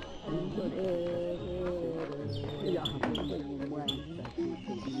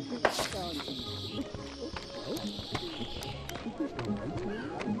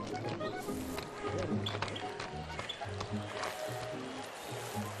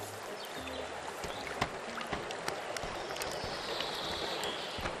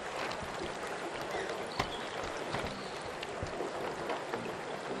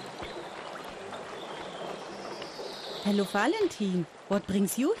 Hello, Valentin. What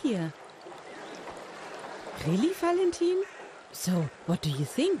brings you here? Really, Valentin? So, what do you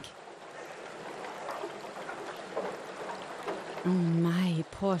think? Oh my,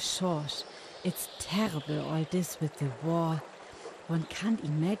 poor George. It's terrible, all this with the war. One can't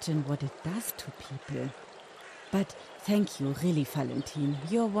imagine what it does to people. But thank you, really, Valentin.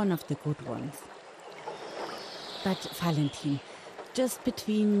 You're one of the good ones. But, Valentin, just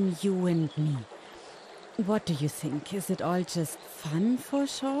between you and me, what do you think? Is it all just fun for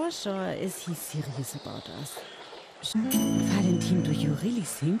George, or is he serious about us? Valentin, do you really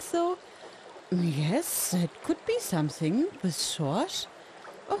think so? Yes, it could be something with George.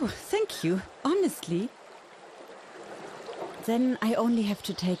 Oh, thank you, honestly. Then I only have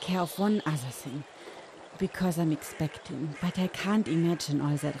to take care of one other thing. Because I'm expecting, but I can't imagine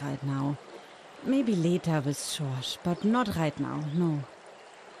all that right now. Maybe later with George, but not right now, no.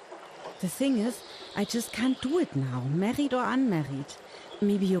 The thing is, I just can't do it now, married or unmarried.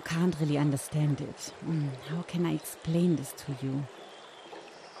 Maybe you can't really understand it. How can I explain this to you?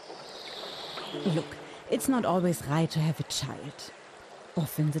 Look, it's not always right to have a child.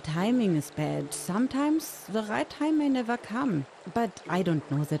 Often the timing is bad. Sometimes the right time may never come. But I don't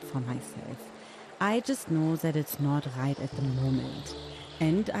know that for myself. I just know that it's not right at the moment.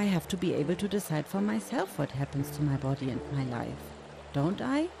 And I have to be able to decide for myself what happens to my body and my life. Don't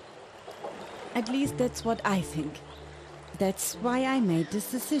I? At least that's what I think. That's why I made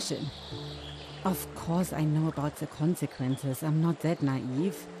this decision. Of course I know about the consequences. I'm not that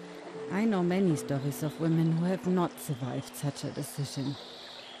naive. I know many stories of women who have not survived such a decision.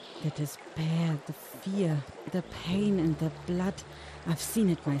 The despair, the fear, the pain and the blood. I've seen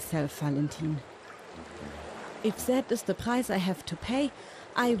it myself, Valentin. If that is the price I have to pay,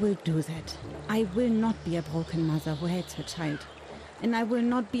 I will do that. I will not be a broken mother who hates her child. And I will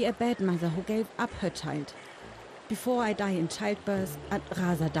not be a bad mother who gave up her child. Before I die in childbirth, I'd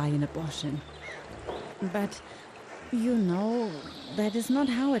rather die in abortion. But, you know, that is not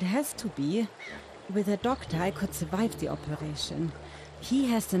how it has to be. With a doctor, I could survive the operation. He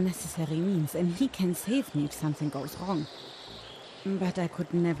has the necessary means, and he can save me if something goes wrong. But I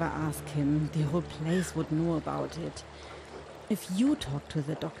could never ask him. The whole place would know about it. If you talk to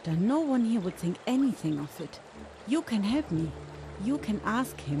the doctor, no one here would think anything of it. You can help me. You can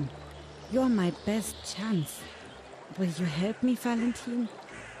ask him. You're my best chance. Will you help me, Valentin?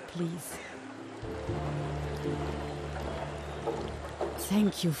 Please.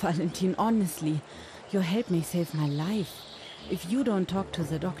 Thank you, Valentin, honestly. Your help may save my life. If you don't talk to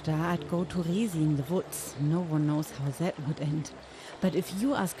the doctor, I'd go to Resi in the woods. No one knows how that would end. But if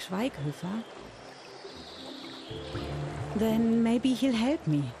you ask Schweighöfer, then maybe he'll help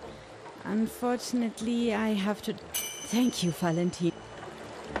me. Unfortunately, I have to... Thank you, Valentin.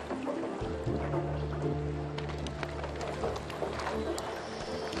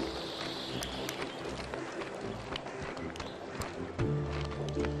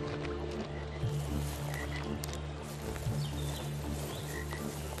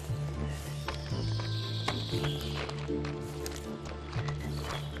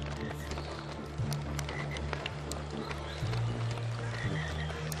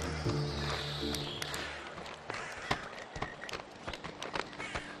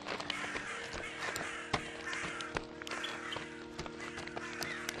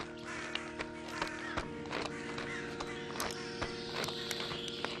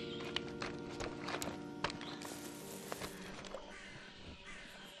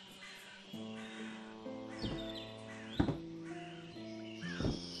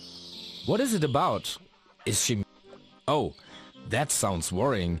 What is it about? Is she... Oh, that sounds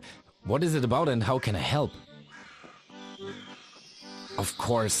worrying. What is it about and how can I help? Of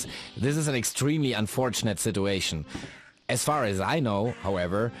course, this is an extremely unfortunate situation. As far as I know,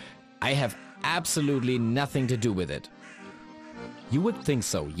 however, I have absolutely nothing to do with it. You would think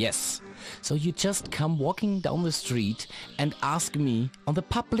so, yes. So you just come walking down the street and ask me on the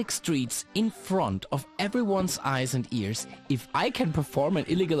public streets in front of everyone's eyes and ears if I can perform an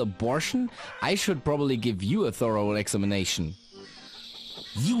illegal abortion? I should probably give you a thorough examination.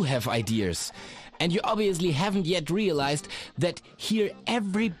 You have ideas. And you obviously haven't yet realized that here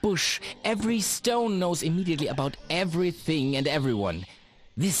every bush, every stone knows immediately about everything and everyone.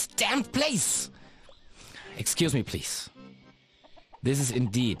 This damned place! Excuse me, please. This is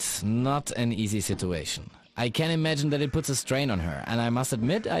indeed not an easy situation. I can imagine that it puts a strain on her, and I must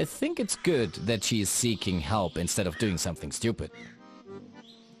admit I think it's good that she is seeking help instead of doing something stupid.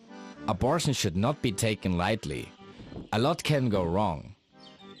 Abortion should not be taken lightly. A lot can go wrong.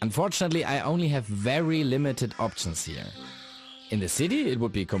 Unfortunately, I only have very limited options here. In the city, it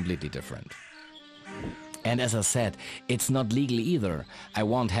would be completely different. And as I said, it's not legal either. I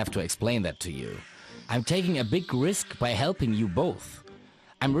won't have to explain that to you. I'm taking a big risk by helping you both.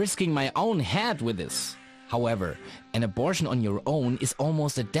 I'm risking my own head with this. However, an abortion on your own is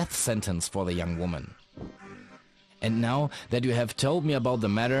almost a death sentence for the young woman. And now that you have told me about the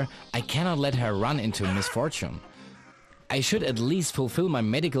matter, I cannot let her run into misfortune. I should at least fulfill my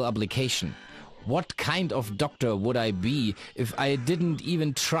medical obligation. What kind of doctor would I be if I didn't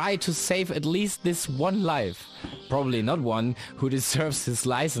even try to save at least this one life? Probably not one who deserves his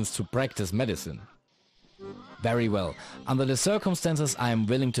license to practice medicine. Very well. Under the circumstances, I am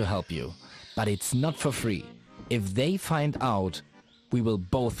willing to help you. But it's not for free. If they find out, we will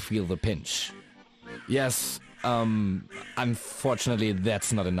both feel the pinch. Yes, unfortunately,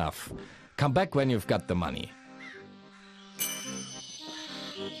 that's not enough. Come back when you've got the money.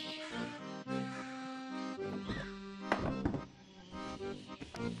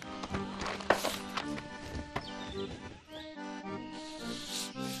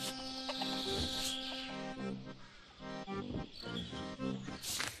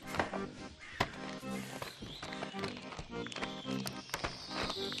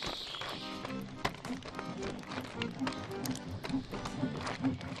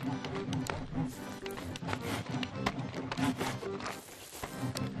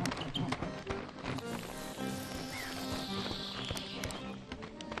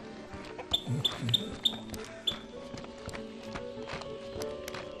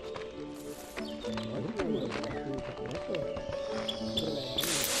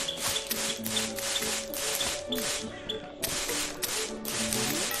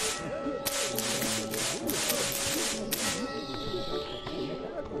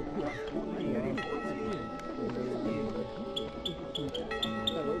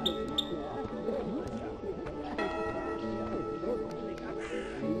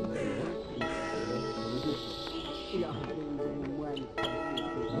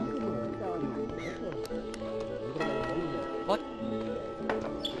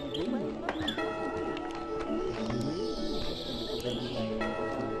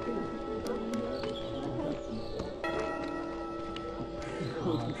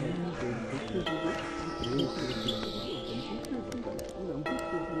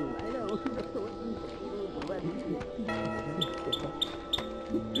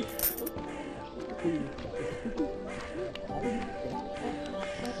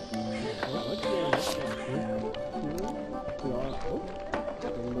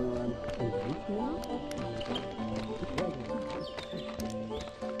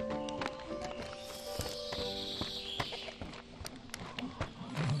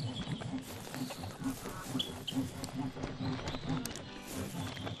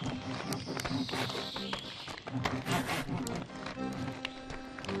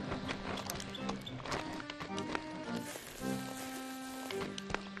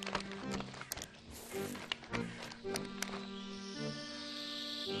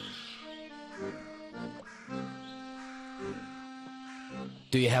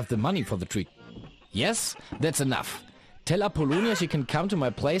 Do you have the money for the treat? Yes, that's enough. Tell Apollonia she can come to my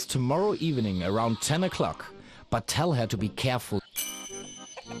place tomorrow evening around 10 o'clock. But tell her to be careful.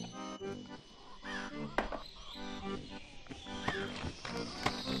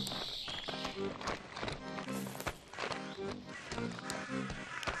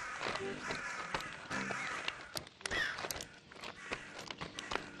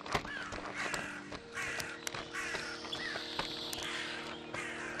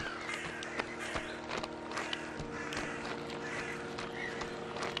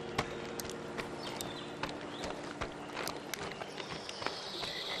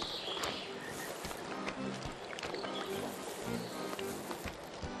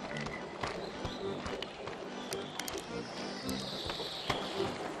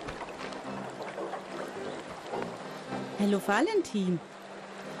 Hello, Valentin.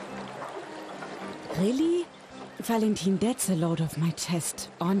 Really? Valentin, that's a load off my chest,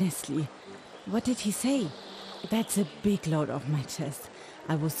 honestly. What did he say? That's a big load off my chest.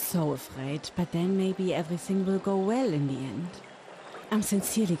 I was so afraid, but then maybe everything will go well in the end. I'm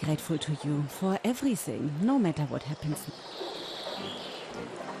sincerely grateful to you for everything, no matter what happens.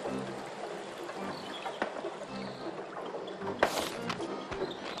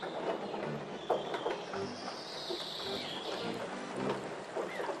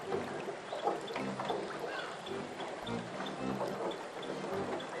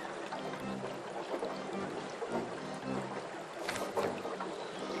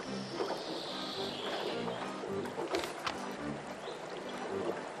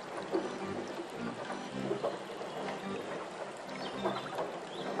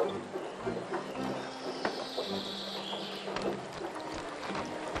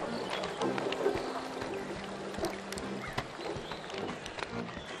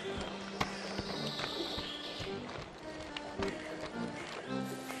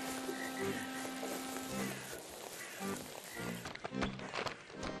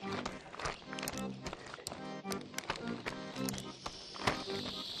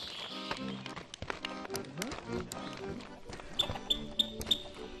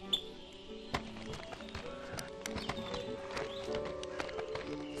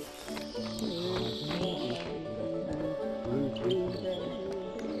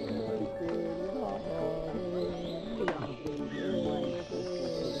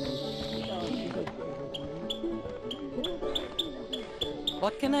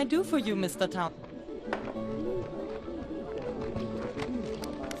 What can I do for you, Mr. Town?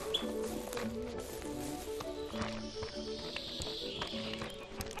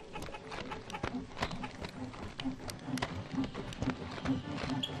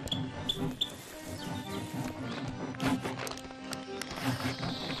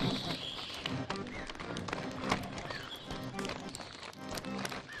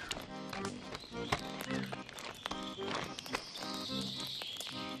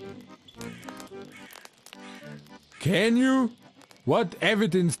 Can you? What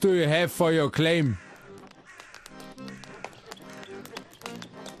evidence do you have for your claim?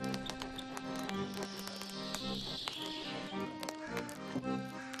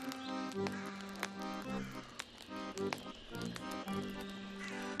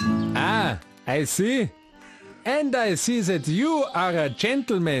 Ah, I see. And I see that you are a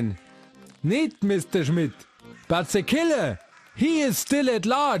gentleman. Neat, Mr. Schmidt. But the killer, he is still at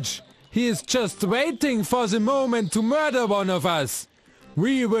large. He is just waiting for the moment to murder one of us.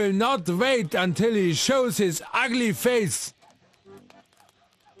 We will not wait until he shows his ugly face.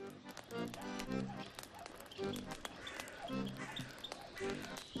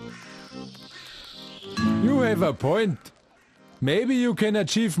 You have a point. Maybe you can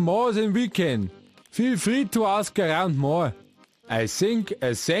achieve more than we can. Feel free to ask around more. I think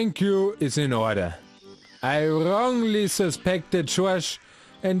a thank you is in order. I wrongly suspected George,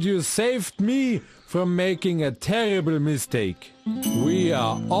 and you saved me from making a terrible mistake. We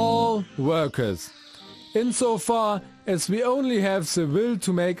are all workers. Insofar as we only have the will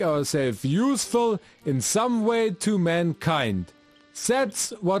to make ourselves useful in some way to mankind. That's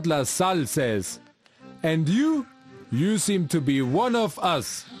what La Salle says. And you seem to be one of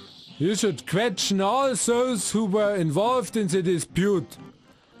us. You should question all those who were involved in the dispute.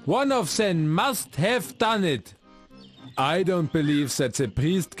 One of them must have done it. I don't believe that the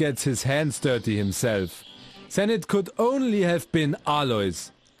priest gets his hands dirty himself. Then it could only have been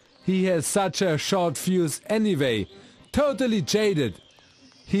Alois. He has such a short fuse anyway, totally jaded.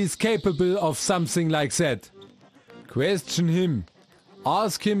 He's capable of something like that. Question him.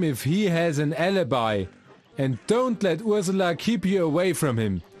 Ask him if he has an alibi. And don't let Ursula keep you away from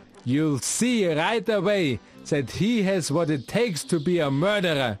him. You'll see right away that he has what it takes to be a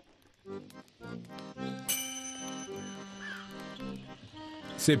murderer.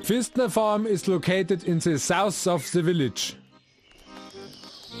 The Pfistner farm is located in the south of the village.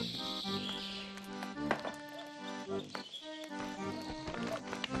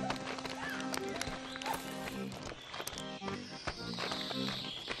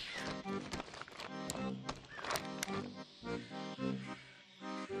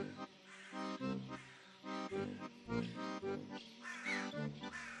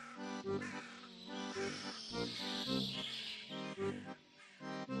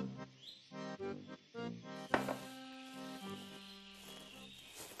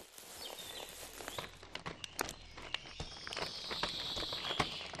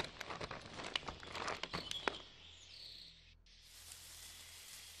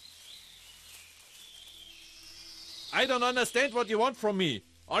 I don't understand what you want from me.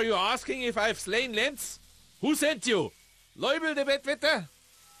 Are you asking if I've slain Lenz? Who sent you? Leubel the Bettwetter?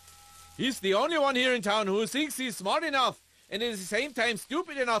 He's the only one here in town who thinks he's smart enough and at the same time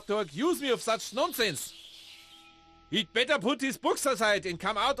stupid enough to accuse me of such nonsense. He'd better put his books aside and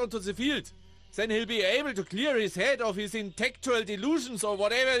come out onto the field. Then he'll be able to clear his head of his intellectual delusions or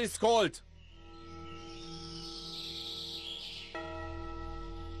whatever it's called.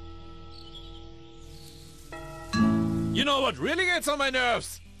 You know what really gets on my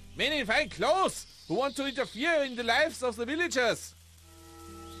nerves? Men in fine clothes who want to interfere in the lives of the villagers.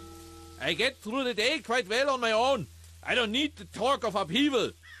 I get through the day quite well on my own. I don't need the talk of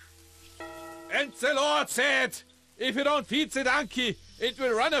upheaval. And the Lord said, if you don't feed the donkey, it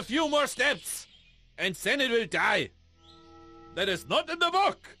will run a few more steps, and then it will die. That is not in the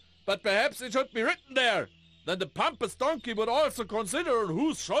book, but perhaps it should be written there. Then the pompous donkey would also consider on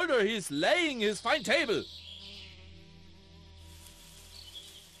whose shoulder he is laying his fine table.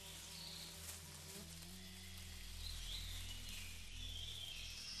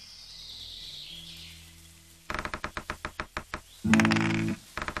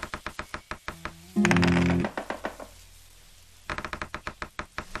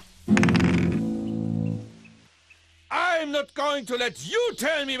 I'm not going to let you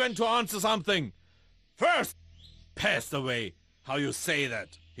tell me when to answer something. First, passed away. How you say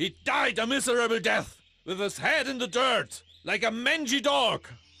that? He died a miserable death, with his head in the dirt, like a mangy dog.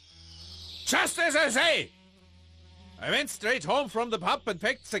 Just as I say. I went straight home from the pub and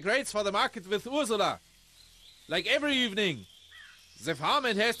packed the crates for the market with Ursula. Like every evening. The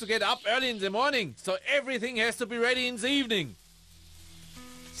farmhand has to get up early in the morning, so everything has to be ready in the evening.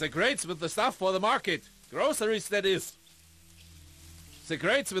 The crates with the stuff for the market. Groceries, that is. The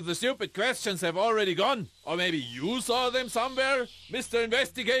crates with the stupid questions have already gone. Or maybe you saw them somewhere, Mr.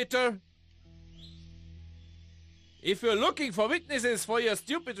 Investigator? If you're looking for witnesses for your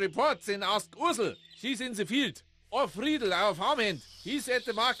stupid reports, then ask Ursel. She's in the field. Or Friedel, our farmhand. He's at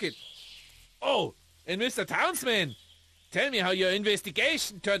the market. Oh, and Mr. Townsman, tell me how your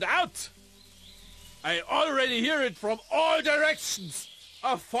investigation turned out. I already hear it from all directions.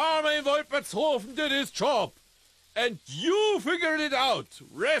 A farmer in Wolpertshofen did his job. And you figured it out.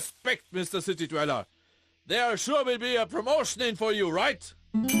 Respect, Mr. City Dweller. There sure will be a promotion in for you, right?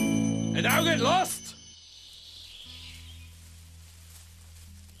 And now get lost!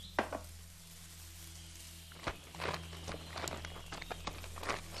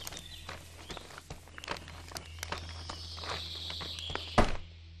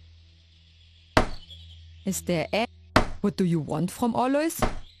 Is there a... What do you want from Alois?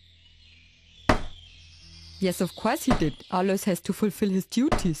 Yes, of course he did. Alois has to fulfill his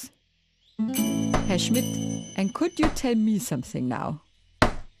duties. Herr Schmidt, and could you tell me something now?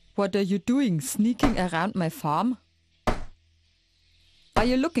 What are you doing, sneaking around my farm? Are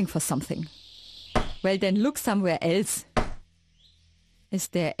you looking for something? Well, then look somewhere else. Is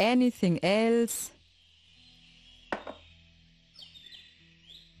there anything else?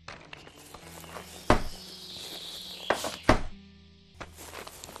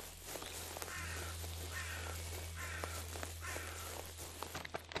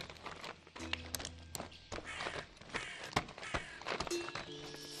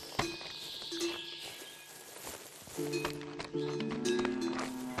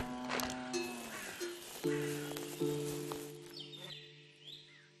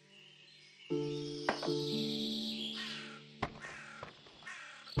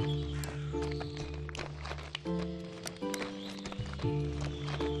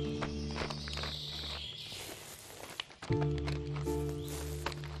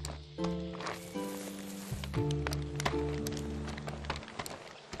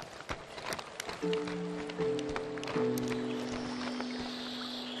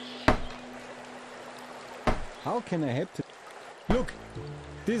 How can I help you? Look,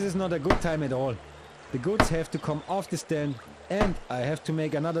 this is not a good time at all. The goods have to come off the stand and I have to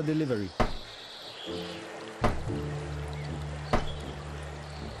make another delivery.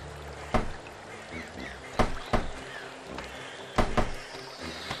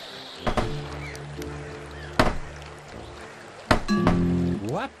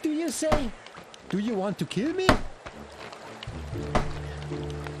 What do you say? Do you want to kill me?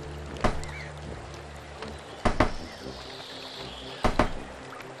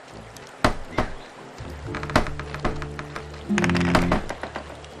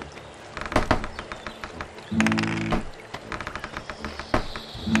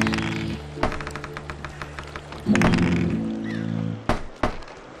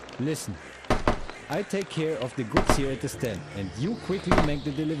 Listen, I take care of the goods here at the stand and you quickly make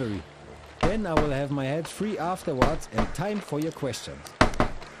the delivery. Then I will have my head free afterwards and time for your questions.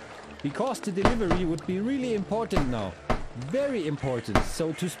 Because the delivery would be really important now. Very important,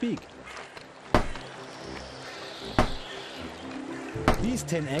 so to speak. These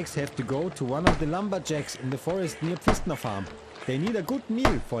 10 eggs have to go to one of the lumberjacks in the forest near Pfistner farm. They need a good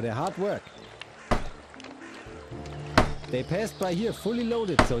meal for their hard work. They passed by here fully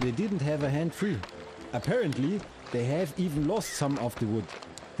loaded, so they didn't have a hand free. Apparently, they have even lost some of the wood.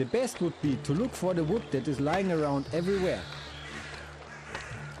 The best would be to look for the wood that is lying around everywhere.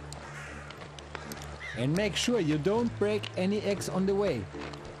 And make sure you don't break any eggs on the way.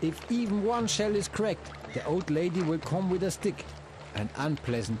 If even one shell is cracked, the old lady will come with a stick. An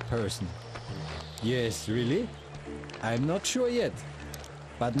unpleasant person. Yes, really? I'm not sure yet.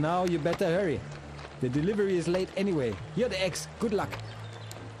 But now you better hurry. The delivery is late anyway. Here are the eggs. Good luck.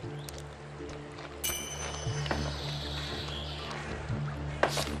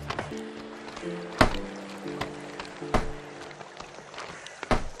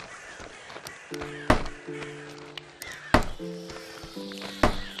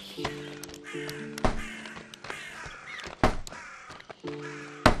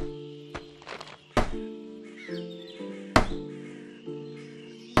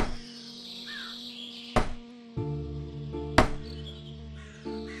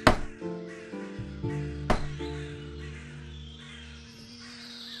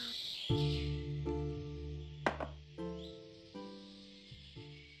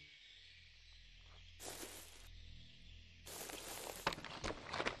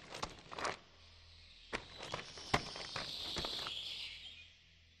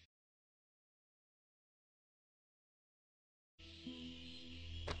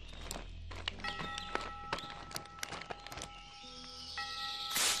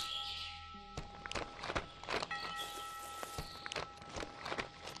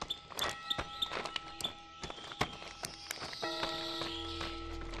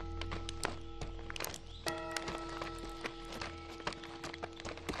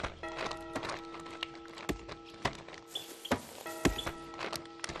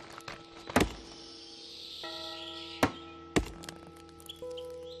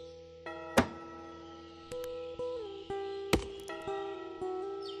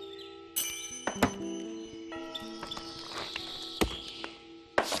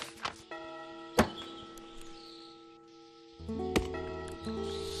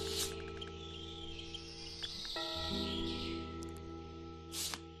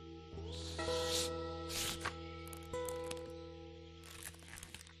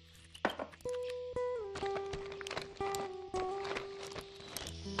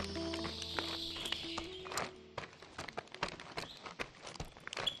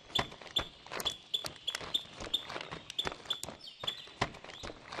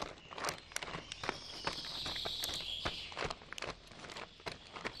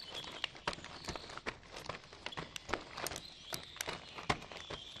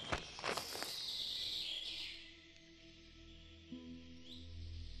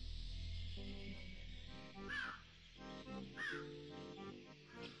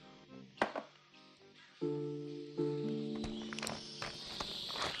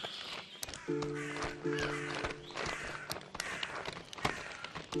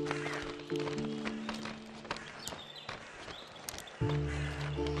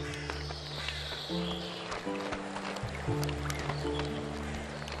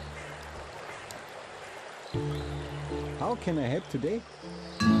 How can I help today?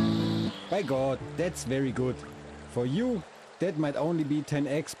 By God, that's very good. For you, that might only be 10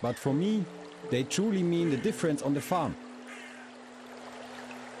 eggs, but for me, they truly mean the difference on the farm.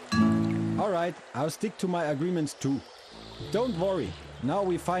 Alright, I'll stick to my agreements too. Don't worry, now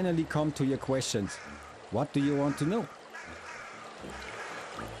we finally come to your questions. What do you want to know?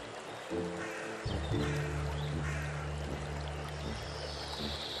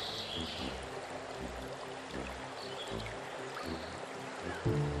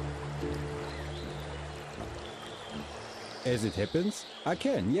 As it happens, I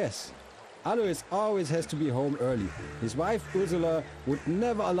can, yes. Alois always has to be home early. His wife Ursula would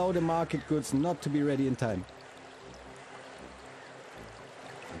never allow the market goods not to be ready in time.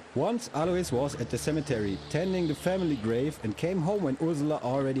 Once Alois was at the cemetery tending the family grave and came home when Ursula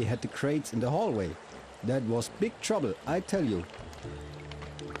already had the crates in the hallway. That was big trouble, I tell you.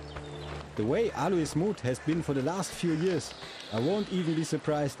 The way Alois' mood has been for the last few years, I won't even be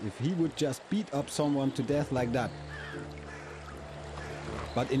surprised if he would just beat up someone to death like that.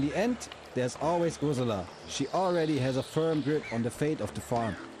 But in the end, there's always Ursula. She already has a firm grip on the fate of the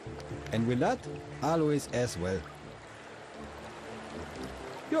farm. And with that, Alois as well.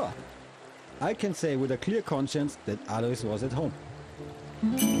 Yeah, I can say with a clear conscience that Alois was at home.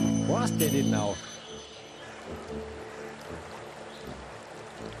 Was did it now?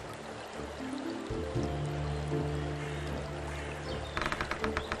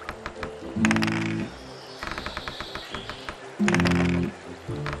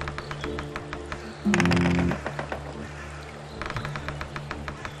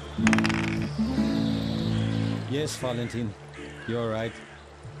 Yes, Valentin, you're right.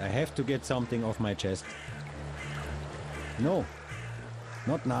 I have to get something off my chest. No,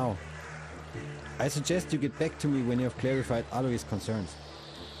 not now. I suggest you get back to me when you have clarified Alois' concerns.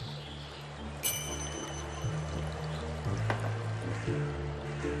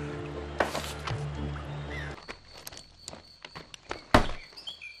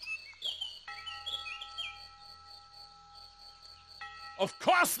 Of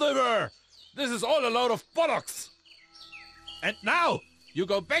course they were! This is all a load of bollocks! And now, you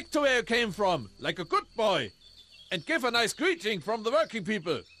go back to where you came from, like a good boy, and give a nice greeting from the working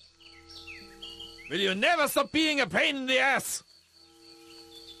people. Will you never stop being a pain in the ass?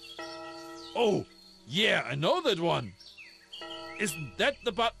 Oh, yeah, I know that one. Isn't that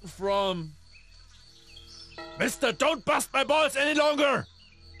the button from... Mister, don't bust my balls any longer!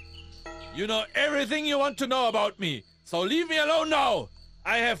 You know everything you want to know about me, so leave me alone now!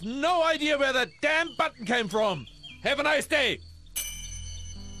 I have no idea where that damn button came from! Have a nice day!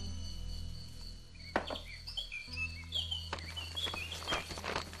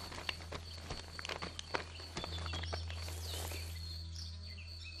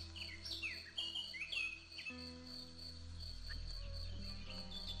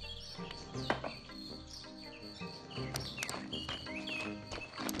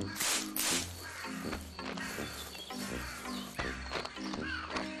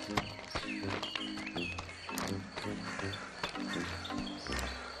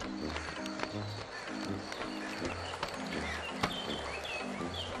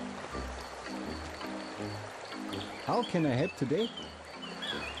 How can I help today?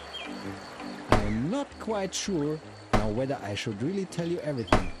 I am not quite sure now whether I should really tell you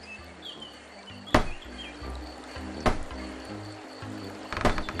everything.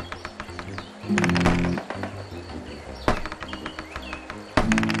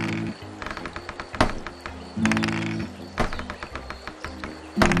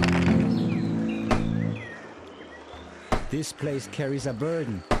 This place carries a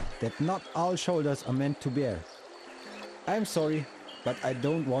burden that not all shoulders are meant to bear. I'm sorry, but I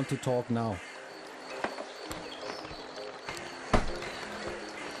don't want to talk now.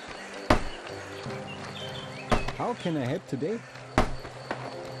 How can I help today?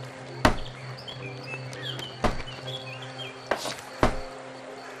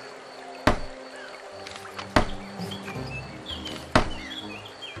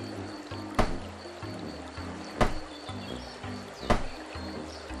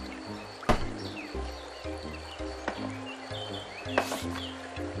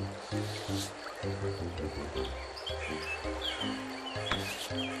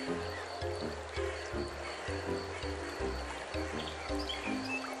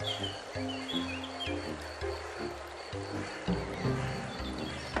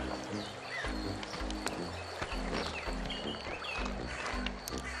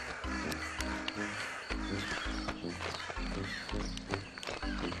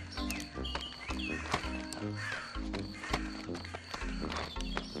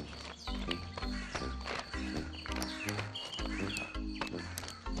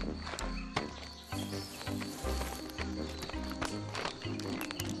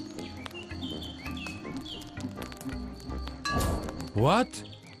 What?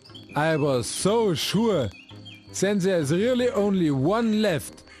 I was so sure. Then there's really only one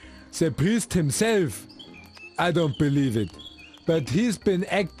left. The priest himself. I don't believe it. But he's been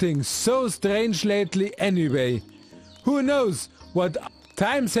acting so strange lately anyway. Who knows what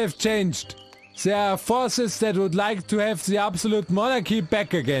times have changed. There are forces that would like to have the absolute monarchy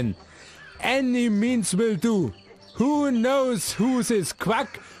back again. Any means will do. Who knows who this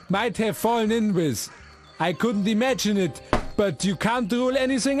quack might have fallen in with. I couldn't imagine it, but you can't rule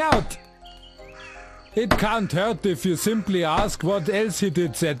anything out. It can't hurt if you simply ask what else he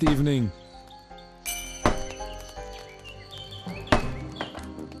did that evening.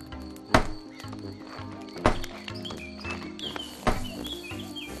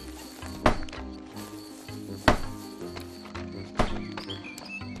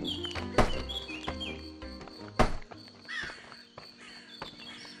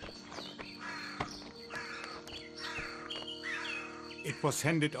 It was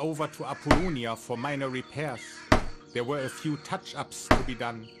handed over to Apollonia for minor repairs. There were a few touch-ups to be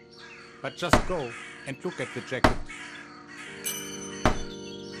done. but just go and look at the jacket.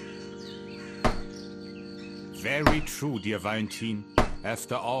 Very true, dear Valentin.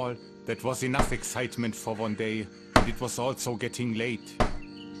 After all, that was enough excitement for one day, and it was also getting late.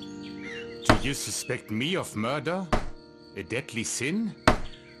 Do you suspect me of murder? A deadly sin?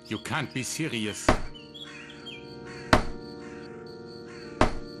 You can't be serious.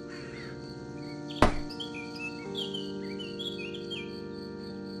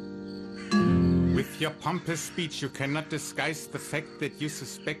 With your pompous speech, you cannot disguise the fact that you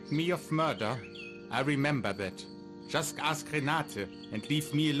suspect me of murder. I remember that. Just ask Renate and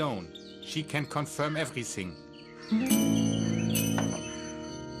leave me alone. She can confirm everything.